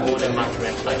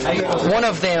one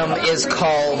of them is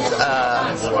called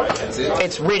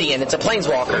it's Ridian. It's a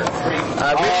planeswalker.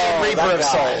 Ridian, Reaper of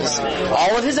Souls.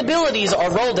 All of his abilities are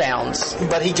roll downs,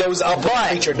 but he goes up when a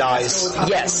creature dies.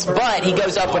 Yes, but he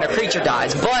goes up when a creature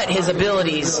dies. But his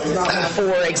abilities,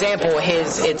 for example,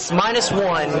 it's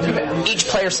 -1. Each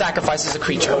player sacrifices a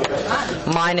creature.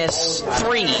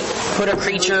 -3. Put a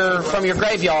creature from your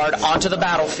graveyard onto the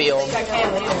battlefield.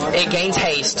 It gains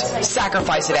haste.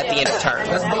 Sacrifice it at the end of turn.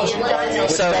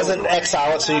 Which doesn't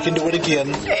exile it, so you can do it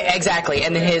again. Exactly.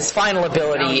 And then his final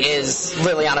ability is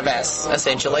Liliana Vess,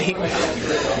 essentially.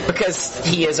 Because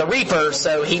he is a Reaper,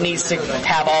 so he needs to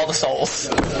have all the souls.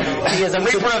 He is a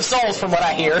Reaper of souls, from what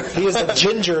I hear. He is a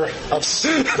Ginger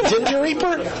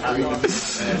Reaper?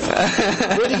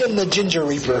 Whittian the Ginger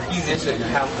Reaper.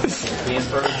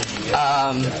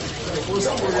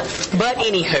 But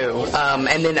anywho,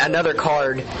 and then another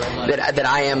card that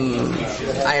I am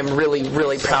really,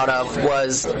 really proud of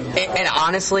was, and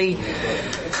honestly,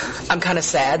 I'm kind of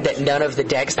sad that none of the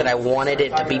decks that I wanted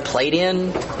it to be played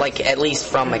in, like at least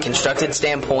from a constructed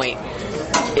standpoint,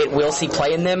 it will see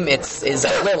play in them. Is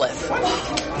Lilith.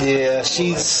 Yeah,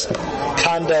 she's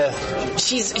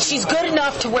good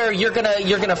enough to where you're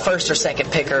gonna first or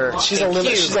second pick her. She's a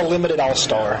limited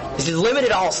all-star. She's a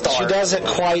limited all-star. She doesn't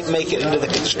quite make it into the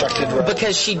constructed run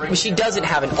because she doesn't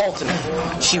have an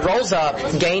ultimate. She rolls up,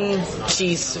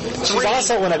 she's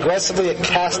also an aggressively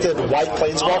casted white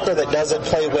planeswalker that doesn't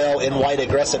play well in white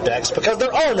aggressive decks because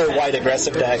there are no white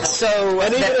aggressive decks. So,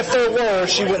 and even if there were,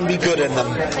 she wouldn't be good in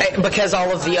them because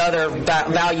all of the other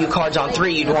value cards on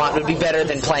 3 you'd want would be better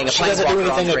than playing a planeswalker. She doesn't do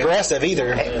anything aggressive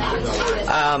either.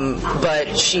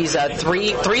 But she's a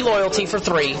 3 loyalty for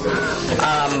 3,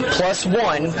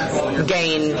 +1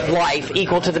 gain life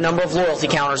equal to the number of loyalty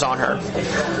counters on her.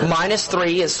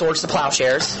 -3 is Swords to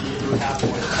Plowshares,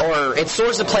 or it's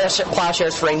Swords to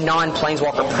Plowshares for a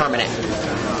non-planeswalker permanent.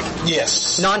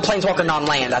 Yes. Non-planeswalker,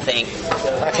 non-land, I think.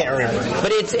 I can't remember.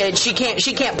 But she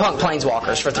can't punk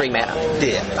planeswalkers for 3 mana.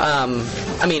 Yeah.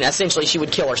 I mean, essentially she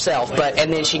would kill herself,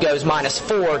 and then she goes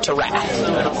 -4 to Wrath.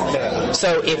 Yeah.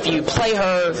 So if you play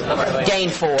her, gain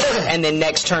 4, and then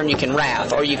next turn you can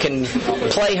Wrath, or you can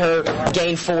play her,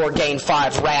 gain 4, gain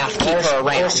 5, Wrath, keep her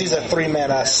around. Or she's a 3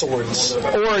 mana Swords.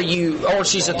 Or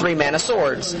she's a 3 mana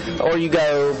Swords. Or you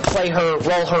go play her,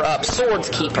 roll her up, Swords,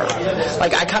 keep her.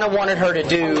 Like, I kind of wanted her to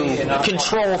do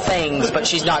control things, but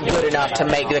she's not good enough to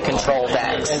make the control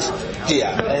decks. And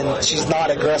she's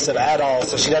not aggressive at all,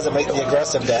 so she doesn't make the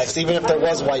aggressive decks, even if there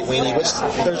was White Weenie, which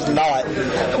there's not.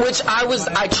 Which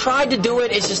I tried to do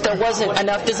it, it's just there wasn't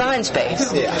enough design space.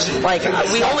 Yeah. Like, I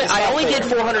only did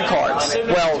 400 cards.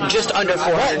 Well, just under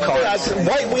 400 cards.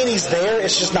 White Weenie's there,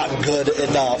 it's just not good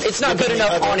enough. It's not good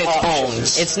enough on its own.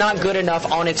 It's not good enough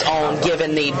on its own,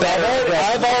 given the better...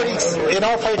 in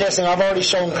our playtesting, I've already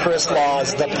shown Chris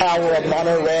Laws the power of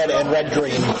mono red and red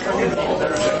green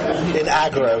in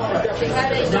aggro,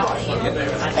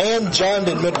 and Jund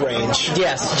in mid range.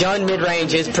 Yes, Jund mid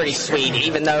range is pretty sweet,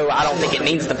 even though I don't think it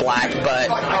needs the black. But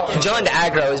Jund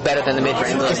aggro is better than the mid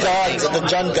range. The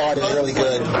Jund God is really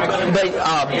good. But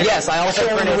yes, I also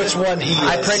printed which one he is.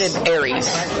 I printed Ares.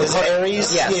 Is it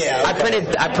Ares? Yes. Yeah. Okay.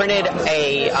 I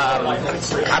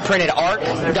printed Arc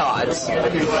Gods.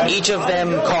 Each of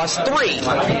them cost 3,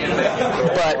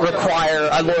 but require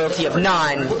a loyalty of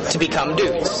 9 to become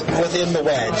dudes. Within the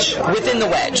wedge. Within the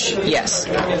wedge, yes.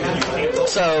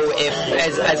 So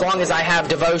as long as I have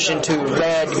devotion to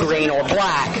red, green, or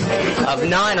black of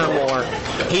 9 or more,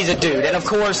 he's a dude. And of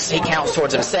course, he counts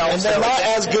towards himself. And they're not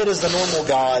as good as the normal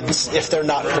gods if they're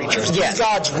not creatures. Yes. These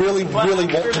gods really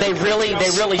won't. They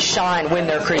really shine when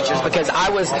they're creatures, because I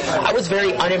was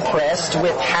very unimpressed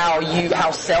with how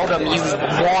seldom you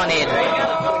wanted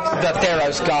the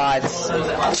Theros gods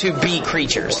to be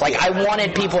creatures. Like, I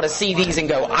wanted people to see these and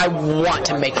go, I want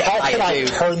to make that How can I dude.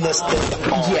 turn this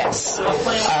thing on? Yes.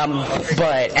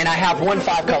 And I have one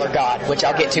 5-color god, which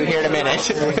I'll get to here in a minute.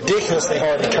 Ridiculously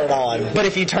hard to turn on. But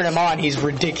if you turn him on, he's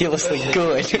ridiculously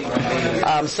good.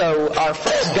 So our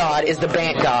first god is the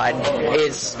Bant god.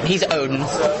 He's Odin.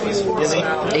 Is he?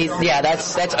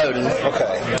 That's Odin.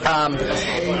 Okay.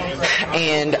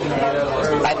 And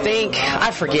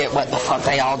I forget what the fuck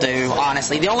they all do,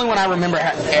 honestly. The only one I remember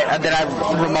that I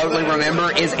remotely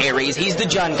remember is Ares. He's the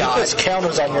Jund god. He puts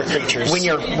counters on your creatures.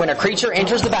 When a creature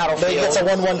enters the battlefield, it's a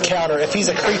 1/1 counter. If he's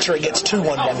a creature, it gets 2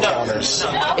 1/1 counters.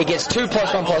 It gets 2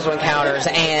 +1/+1 counters,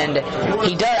 and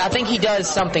I think he does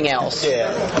something else.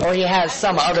 Yeah. Or he has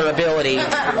some other ability.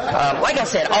 Like I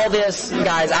said, all this,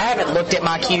 guys, I haven't looked at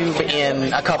my cube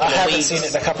in a couple of weeks. I haven't seen it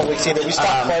in a couple of weeks either. We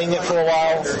stopped playing it for a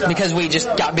while because we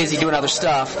just got busy doing other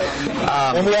stuff.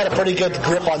 And we had a pretty good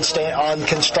grip on on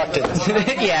constructed.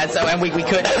 Yeah, so and we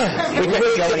couldn't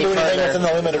go any further within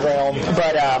the limited realm.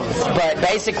 But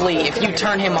basically, if you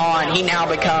turn him on, he now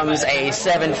becomes a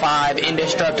 7/5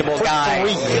 indestructible guy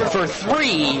for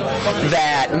 3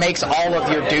 that makes all of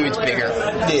your dudes bigger.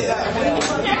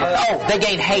 Yeah. Oh, they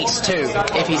gain haste too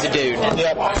if he's a dude.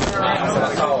 Yep.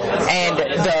 And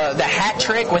the hat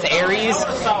trick with Ares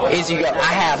is you go.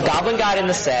 I have Goblin Guide in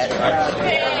the set.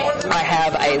 I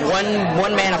have a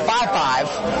one mana 5/5.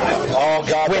 Oh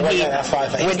God! When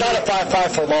he's not a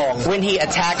 5/5 for long. When he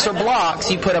attacks or blocks,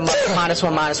 you put a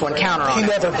 -1/-1 counter on. He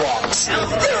never blocks.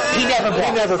 He never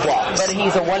blocks. But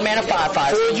he's a 1 mana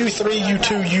 5/5. 4 U3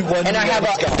 U2 U1. And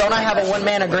don't I have a 1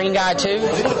 mana green guy too?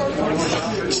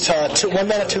 1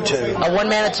 mana 2/2. A 1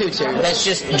 mana 2/2. That's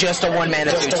just a 1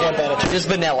 mana 2/2. Just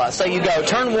vanilla. So you go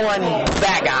turn 1,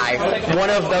 that guy, one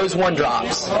of those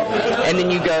 1-drops, and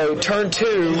then you go turn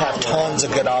 2. You have tons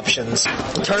of good options.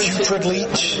 Putrid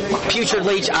Leech. Putrid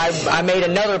Leech. I made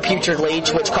another Putrid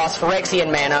Leech, which costs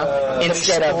Phyrexian mana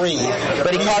instead of 3.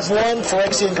 But he costs 1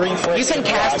 Phyrexian green. You can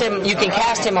cast him. You can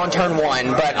cast him on turn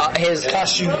 1, but his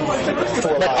cost you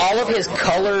 4 but all of his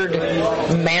colored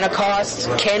mana costs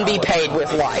can be paid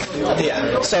with life.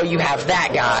 Yeah. So you have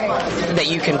that guy that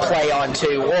you can play on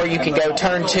too, or you can go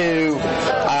turn 2,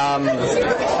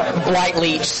 Blight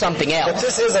Leech, something else. But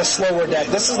this is a slower deck.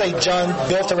 This is a Jund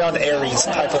built around Ares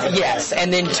type of deck. Yes,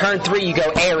 and then turn 3 you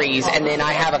go Ares, and then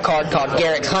I have a card called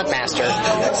Garrick's Huntmaster.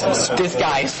 This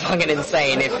guy is fucking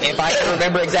insane. If I can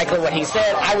remember exactly what he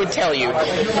said, I would tell you.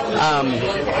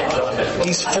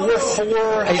 He's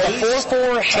 4/4. He's a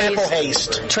 4/4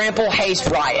 haste. Trample haste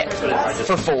riot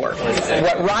for 4.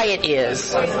 What riot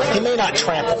is? He may not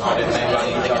trample.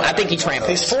 I think he tramples.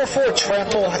 He's 4/4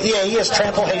 trample. Yeah, he is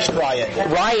trample haste riot.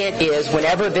 Riot is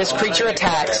whenever this creature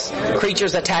attacks,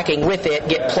 creatures attacking with it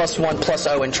get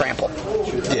 +1/+0 in trample.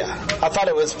 Yeah, I thought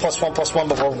it was +1/+1,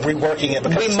 but we're reworking it.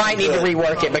 We might need to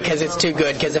rework it because it's too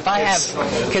good. Because if I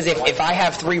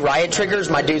have 3 riot triggers,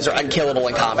 my dudes are unkillable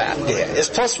in combat. Yeah, it's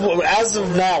as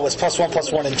of now, it's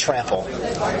 +1/+1 in trample.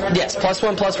 Yes,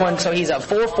 +1/+1. So he's a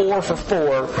 4/4 for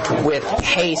 4 with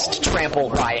haste trample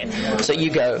riot. So you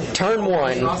go turn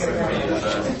 1,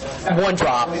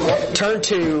 1-drop. Turn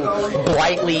 2,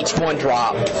 Blight Leech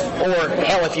 1-drop. Or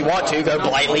hell, if you want to, go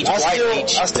Blight Leech, Blight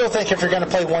Leech. I still think if you're going to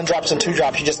play 1-drops and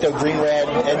 2-drops, you just go green-red,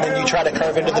 and then you try to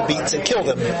curve into the beats and kill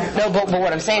them. No, but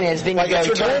what I'm saying is, then you go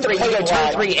turn 3. You go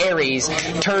turn 3 Ares.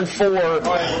 Turn 4,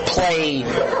 play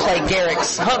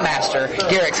Garrick's Huntmaster.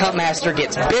 Garrick's Huntmaster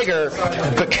gets bigger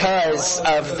because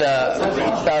of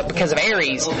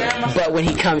Ares. But when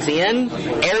he comes in,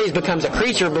 Ares becomes a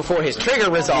creature before his trigger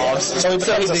resolves. So he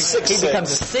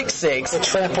becomes a 6/6.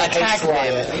 Attack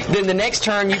them. Then the next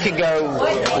turn you can go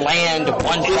land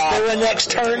 1-drop. Is there a next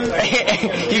turn?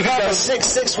 You have a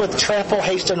 6/6 with trample,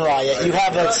 haste, and riot. You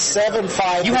have a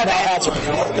 7/5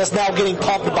 that's now getting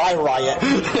pumped by riot.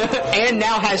 And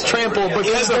now has trample because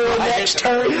is there a next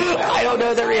turn? I don't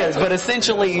know there is, but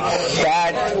essentially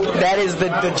that is the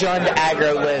Jund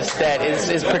aggro list that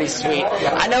is pretty sweet.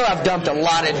 I know I've dumped a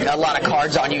lot of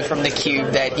cards on you from the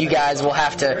cube that you guys will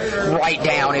have to write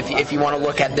down if you want to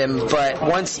look at them. But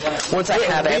once I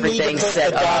have everything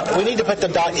set up, we need to put the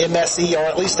 .mse or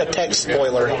at least a text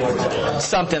spoiler,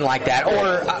 something like that.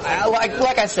 Or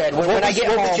like I said, when I get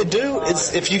home, what we could do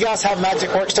is if you guys have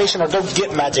Magic Workstation or go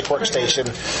get Magic Workstation,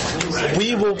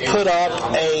 we will put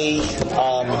up a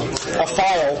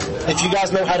file. If you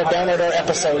guys know how to download our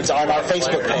episodes on our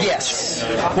Facebook page, yes,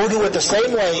 we'll do it the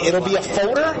same way. It'll be a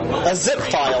folder, a zip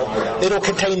file. It'll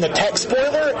contain the text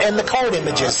spoiler and the card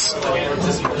images.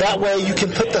 That way you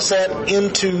can put the set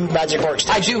into Magic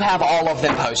Workstation. I do have all of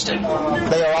them posted.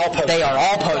 They are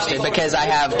all posted because I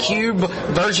have Cube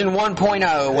version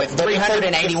 1.0 with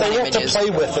 381 images. If they want to play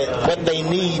with it, what they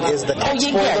need is the text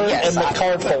folder and the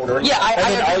card folder.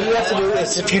 Yeah, all you have to do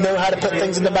is, if you know how to put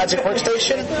things into Magic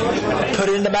Workstation, put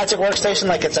it into Magic Workstation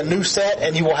like it's a new set,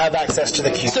 and you will have access to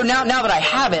the cube. So now that I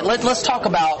have it, let's talk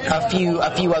about a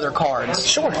few other cards.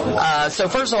 Sure. So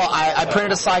first of all, I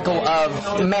printed a cycle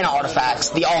of mana artifacts,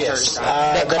 the altars,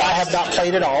 that I have not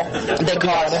played at all. They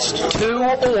cost 2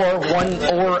 or 1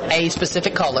 or a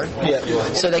specific color. Yeah.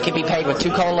 So they can be paid with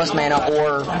 2 colorless mana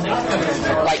or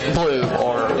like blue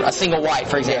or a single white,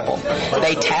 for example.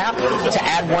 They tap to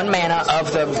add 1 mana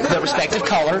of the respective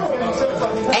color,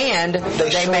 and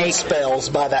they make spells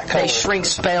by that color. They shrink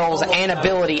spells and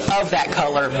ability of that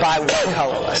color by 1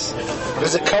 colorless.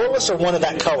 Is it colorless or 1 of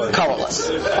that color? Colorless.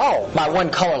 Oh. By 1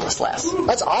 colorless less.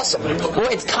 That's awesome. Well,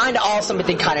 it's kind of awesome, but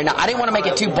then kind of not. I didn't want to make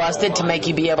it too busted to make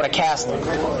you be able to cast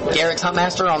Garrett's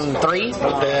Huntmaster on 3.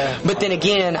 Yeah. But then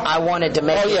again, I wanted to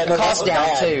make the cost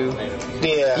down too.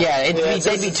 Yeah.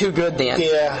 They'd be too good then.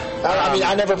 Yeah. I mean,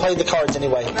 I never played the cards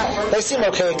anyway. They seem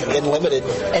okay in limited.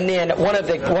 And then one of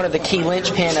the key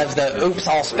linchpin of the Oops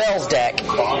All Spells deck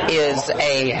is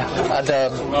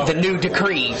the new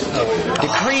Decree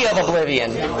of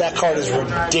Oblivion. That card is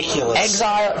ridiculous.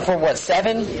 Exile for what,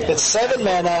 7? It's 7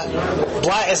 mana.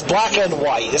 It's black and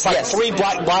white. It's like 3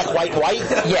 black, white.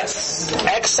 Yes.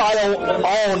 Exile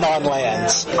all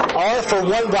non-lands. Or for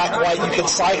 1 black, white, you can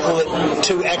cycle it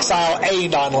to exile a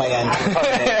non-land.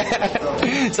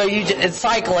 So you just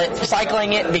cycle it.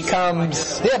 Cycling it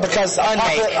becomes because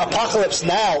Apocalypse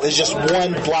Now is just 1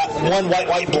 white, black. One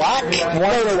white, black.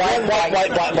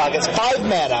 It's 5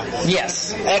 mana.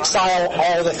 Yes. Exile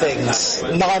all the things.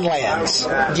 Non-lands.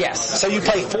 Yes. So you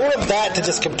play 4 of that to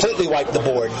just completely wipe the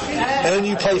board. And then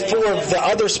you play 4 of the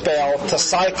other spell to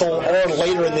cycle or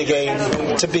later in the game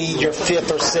to be your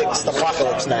 5th or 6th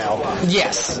Apocalypse Now.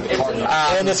 Yes.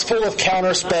 And it's full of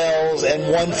counter spells and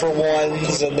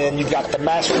 1-for-1s, and then you've got the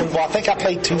Master Removal. I think I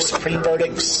played 2 Supreme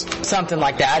Verdicts. Something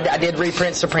like that. I did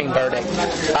reprint Supreme Verdict.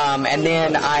 And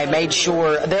then I made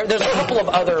sure there's a couple of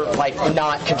other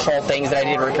not control things that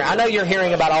I did reprint. I know you're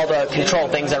hearing about all the control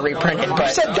things I reprinted, but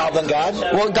you said Goblin Guide.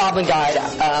 Well, Goblin Guide,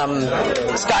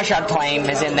 Skyshot Claim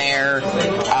is in there.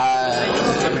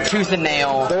 Tooth and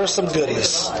Nail. There are some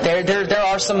goodies. There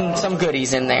are some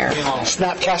goodies in there.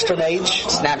 Snapcaster Mage.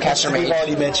 We've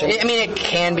already mentioned. I mean, it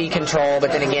can be control,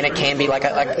 but then again, it can be like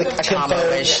a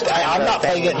combo-ish. I'm not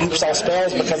playing it Oops All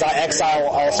Spells because I exile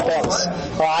all spells.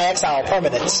 Or I exile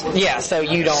permanents. Yeah, so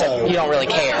you don't really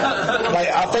care.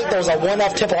 I think there's a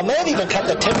one-off temple. I may have even cut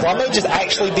the temple. I may just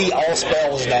actually be all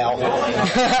spells now.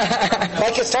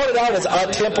 It started out as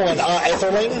a temple and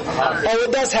Aetherling. Oh,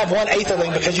 it does have 1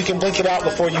 Aetherling because you can blink it out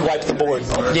before you wipe the board.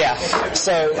 Yeah.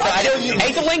 So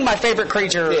Aetherling, my favorite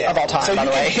creature of all time, by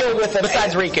the way.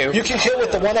 Besides Riku. You can kill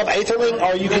with the 1-of Aetherling,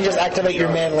 or you can just activate your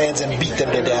man lands and beat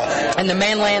them to death. And the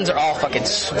man lands are all fucking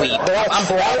sweet. I'm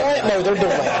proud of it. No, they're dual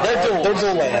lands. They're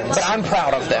dual lands. But I'm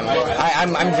proud of them.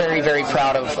 I'm very, very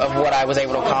proud of what I was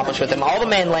able to accomplish with them. All the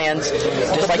man lands,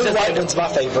 just like the white one's my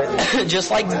favorite.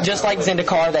 just like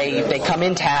Zendikar, they come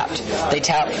in tapped. They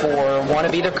tap for 1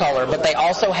 of either color, but they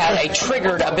also have a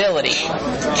triggered ability.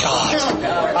 God,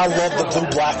 I love the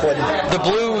blue-black one.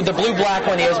 The blue-black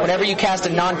one is whenever you cast a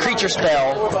non-creature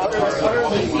spell,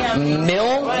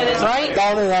 mill, right?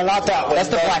 No, not that one. That's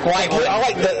the black-white one. I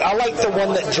like the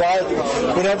one that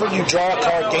whenever you draw a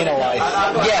card, gain a life.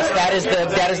 Yes, that is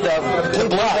the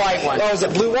blue-white one. Oh, is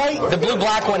it blue-white? The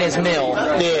blue-black one is mill.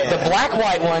 Yeah. The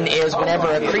black-white one is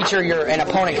whenever a creature an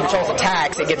opponent controls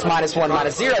attacks, it gets -1,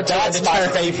 -0. That's my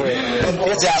favorite.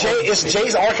 It's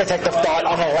Jay's Architect of Thought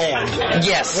on a land.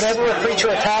 Yes. Whenever a creature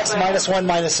attacks, -1,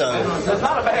 -0.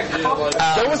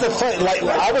 There was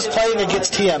I was playing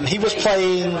against him. He's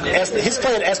playing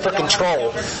Esper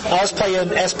Control. I was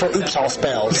playing Esper Oops All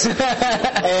Spells.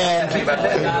 And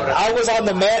I was on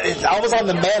the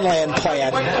Manland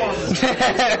plan.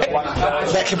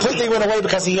 That completely went away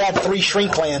because he had 3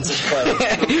 Shrink lands in play.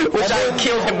 Which I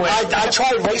killed him with. I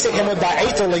tried racing him with my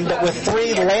Aetherling, but with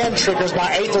 3 land triggers, my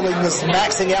Aetherling was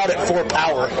maxing out at 4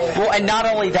 power. Well, and not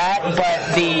only that,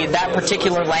 but that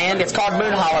particular land, it's called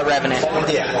Moonhollow Revenant.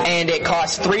 Yeah. And it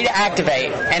costs 3 to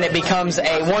activate, and it becomes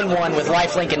a 1/1 with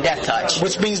lifelink and death touch.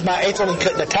 Which means my Aetherling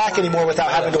couldn't attack anymore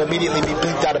without having to immediately be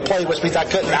blinked out of play, which means I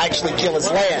couldn't actually kill his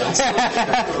lands.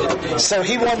 So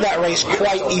he won that race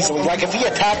quite easily. If he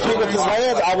attacked me with his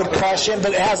lands, I would crush him,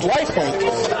 but it has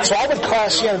lifelink. So I would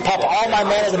crush him and pop all my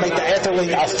mana to make the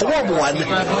Aetherling a 4/1.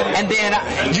 And then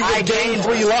you would gain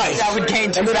 3 life. I would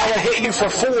gain 2. And then I would hit you for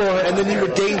 4, and then you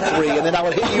would gain 3. And then I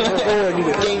would hit you for 4, and you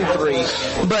would gain 3.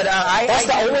 But that's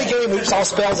the only game Oops All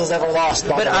Spells has ever lost.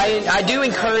 But I do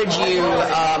encourage you.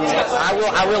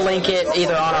 I will link it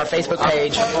either on our Facebook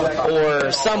page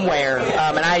or somewhere.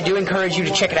 And I do encourage you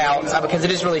to check it out because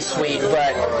it is really sweet.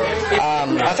 But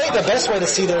I think the best way to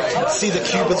see the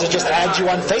cube is to just add you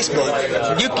on Facebook.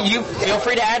 You feel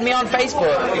free to add me on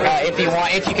Facebook if you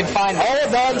want. If you can find me.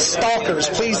 All non-stalkers,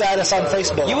 please add us on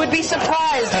Facebook. You would be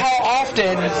surprised how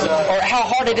often or how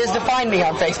hard it is to find me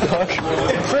on Facebook.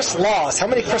 Chris Laws. How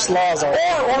many Chris Laws are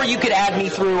there? Or you could add me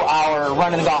through our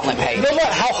Running the Gauntlet page. You know what?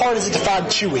 How hard is it to find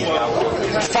Chewy?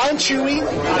 Find Chewy.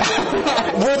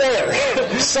 We're there.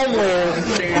 somewhere.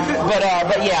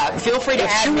 But yeah, feel free to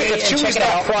add me If and check Chewy's it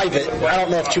out. not private, I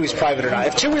don't know if Chewy's private or not.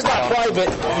 If Chewy's not private,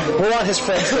 we're on his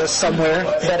friends list somewhere.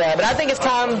 But I think it's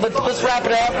time. Let's wrap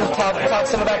it up and talk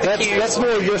some about the Q. That's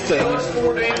more your thing. Let's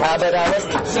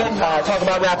talk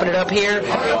about wrapping it up here.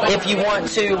 If you want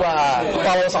to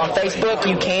follow us on Facebook,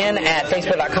 you can at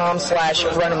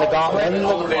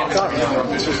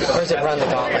facebook.com/runningthegauntlet. Or is it Run the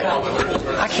Gauntlet?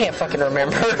 I can't fucking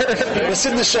remember. It's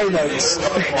in the show notes.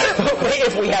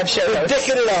 If we have show notes.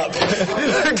 Dicking it up.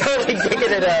 We're totally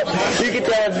picking it up. You can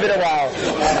tell it's been a while.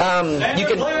 You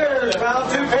can...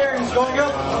 About 2 pairings going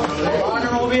up.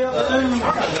 Will be up soon.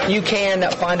 You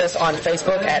can find us on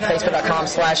Facebook at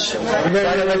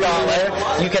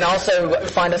facebook.com/runningthegauntlet. You can also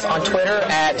find us on Twitter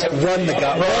at Run the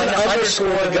Gauntlet.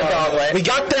 Run_the_gauntlet. We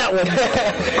got that one.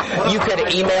 You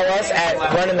could email us at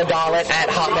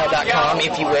runningthegauntlet@hotmail.com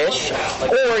if you wish.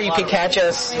 Or you could catch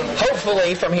us,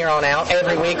 hopefully, from here on out,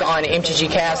 every week on MTG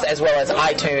Cast as well as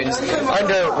iTunes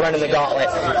under Running the Gauntlet.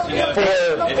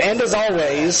 And as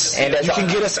always, you can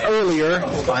get us earlier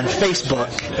on Facebook.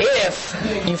 If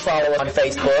you follow us on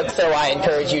Facebook, so I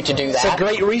encourage you to do that. It's a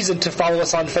great reason to follow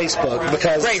us on Facebook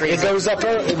because it goes up.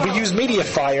 We use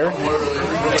MediaFire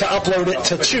to upload it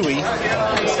to Chewy,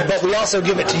 but we also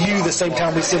give it to you the same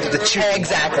time we send it to Chewy.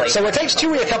 Exactly. So it takes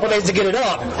Chewy a couple days to get it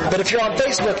up, but if you're on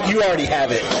Facebook, you already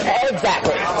have it.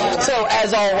 Exactly. So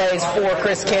as always, for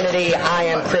Chris Kennedy, I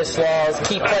am Chris Laws.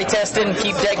 Keep playtesting,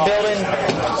 keep deck building,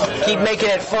 keep making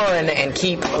it fun, and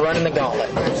keep running the gauntlet.